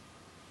steal them.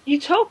 You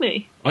told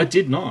me. I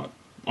did not.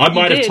 I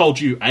might have told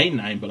you a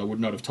name, but I would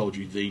not have told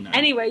you the name.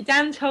 Anyway,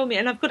 Dan told me,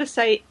 and I've got to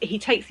say, he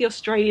takes the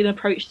Australian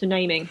approach to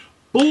naming.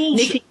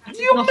 Bullshit!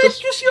 You're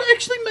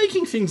actually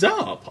making things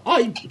up.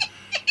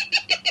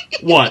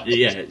 What?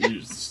 Yeah,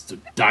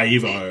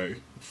 Dave-o.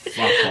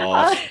 Fuck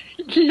off.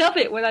 I love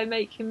it when I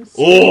make him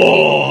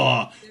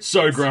so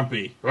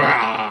grumpy.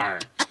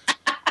 Rawr.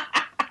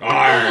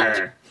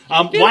 Rawr.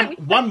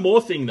 One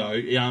more thing though,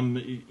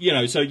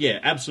 so yeah,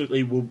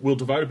 absolutely, we'll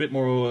devote a bit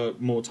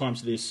more time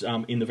to this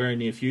in the very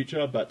near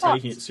future. But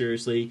taking it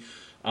seriously,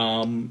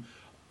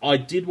 I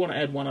did want to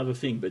add one other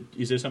thing. But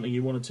is there something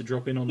you wanted to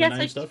drop in on the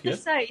name stuff?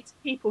 Yes, I say to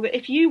people that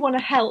if you want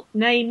to help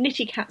name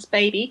Nitty Cat's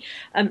baby,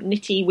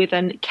 Nitty with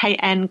an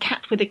KN,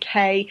 Cat with a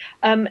K.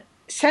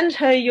 Send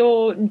her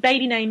your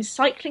baby names,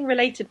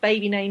 cycling-related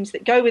baby names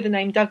that go with the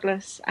name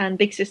Douglas and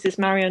big sisters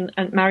Marion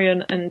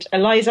and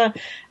Eliza,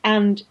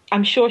 and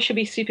I'm sure she'll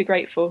be super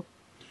grateful.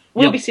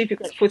 We'll be super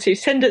grateful too.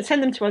 Send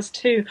them to us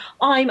too.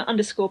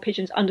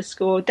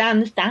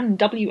 I'm_pigeons_ Dan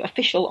W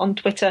official on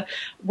Twitter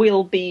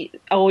will be,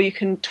 or you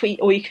can tweet,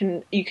 or you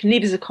can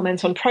leave us a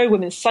comment on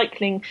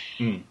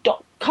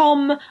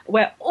ProWomensCycling.com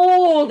where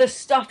all the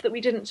stuff that we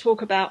didn't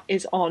talk about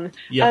is on.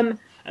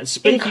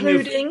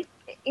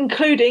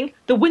 Including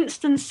the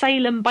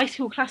Winston-Salem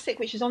Bicycle Classic,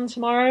 which is on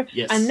tomorrow,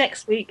 and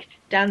next week,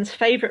 Dan's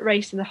favourite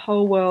race in the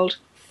whole world.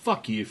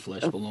 Fuck you,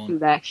 Flesh Ballon.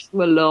 Flesh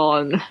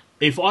Ballon.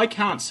 If I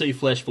can't see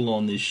Flesh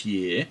Ballon this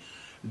year,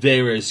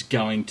 there is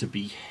going to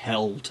be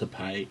hell to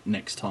pay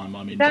next time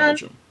I'm in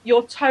Belgium.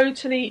 You're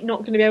totally not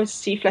going to be able to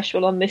see Flesh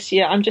Ballon this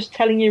year. I'm just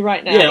telling you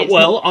right now.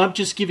 Yeah, I'm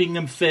just giving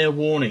them fair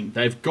warning.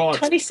 They've got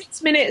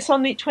 26 minutes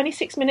on the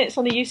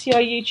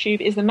UCI YouTube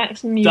is the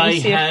maximum you will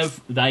see.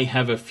 They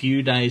have a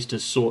few days to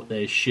sort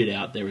their shit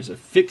out. There is a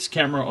fixed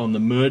camera on the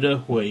Murder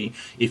Hui.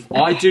 If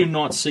I do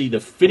not see the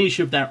finish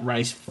of that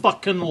race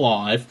fucking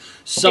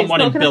live,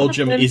 someone in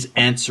Belgium is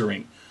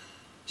answering.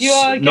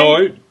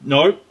 No,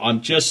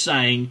 I'm just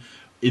saying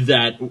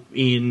that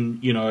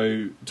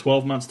in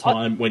 12 months'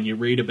 time, when you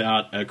read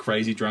about a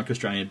crazy drunk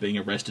Australian being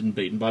arrested and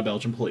beaten by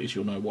Belgian police,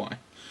 you'll know why.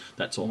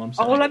 That's all I'm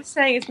saying. All I'm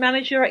saying is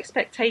manage your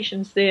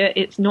expectations there.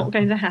 It's not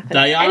going to happen.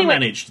 They are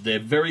managed. They're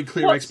very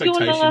clear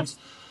expectations.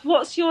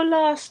 What's your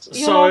last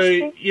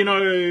thing?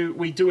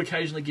 We do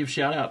occasionally give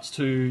shout-outs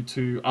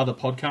to other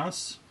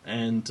podcasts.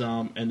 And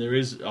there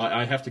is,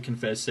 I have to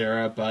confess,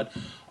 Sarah, but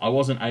I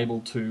wasn't able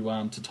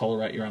to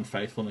tolerate your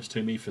unfaithfulness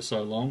to me for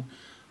so long.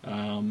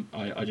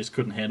 I just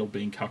couldn't handle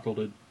being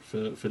cuckolded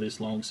for this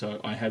long, so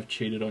I have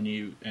cheated on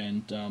you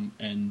and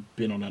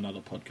been on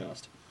another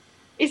podcast.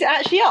 Is it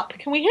actually up?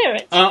 Can we hear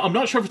it? I'm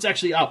not sure if it's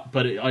actually up,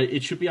 but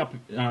it should be up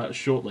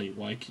shortly,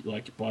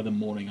 like by the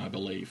morning, I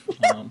believe.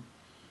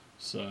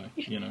 So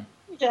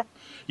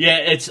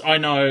Yeah, I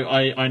know.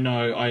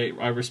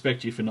 I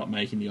respect you for not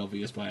making the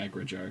obvious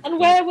Viagra joke. And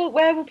where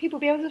will people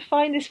be able to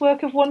find this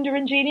work of wonder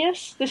and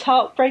genius? This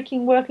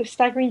heartbreaking work of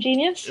staggering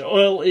genius?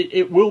 Well,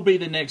 it will be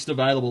the next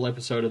available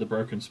episode of the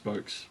Broken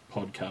Spokes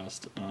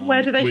podcast.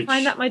 Where do they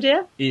find that, my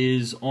dear?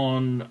 Is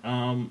on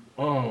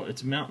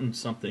it's Mountain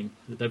something.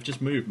 They've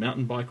just moved.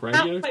 Mountain Bike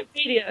Radio. Mountain Bike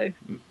Radio.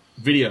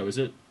 Video, is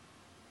it?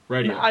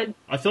 Radio. I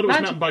thought it was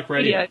Mountain Bike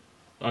Radio.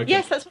 Okay.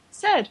 Yes, that's what it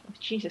said. Oh,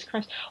 Jesus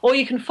Christ. Or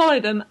you can follow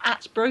them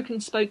at Broken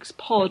Spokes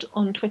Pod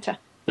on Twitter.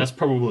 That's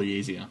probably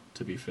easier,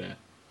 to be fair.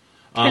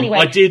 Anyway.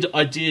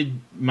 I did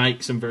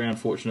make some very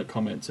unfortunate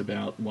comments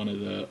about one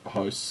of the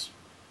hosts'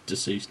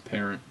 deceased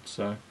parent,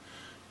 so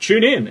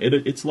tune in.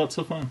 It's lots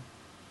of fun.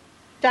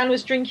 Dan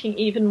was drinking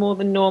even more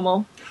than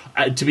normal.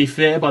 To be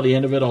fair, by the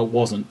end of it, I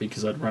wasn't,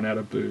 because I'd run out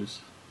of booze.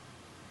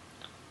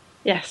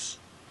 Yes.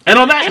 And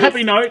on that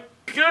happy note,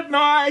 good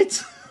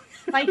night!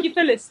 Thank you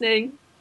for listening.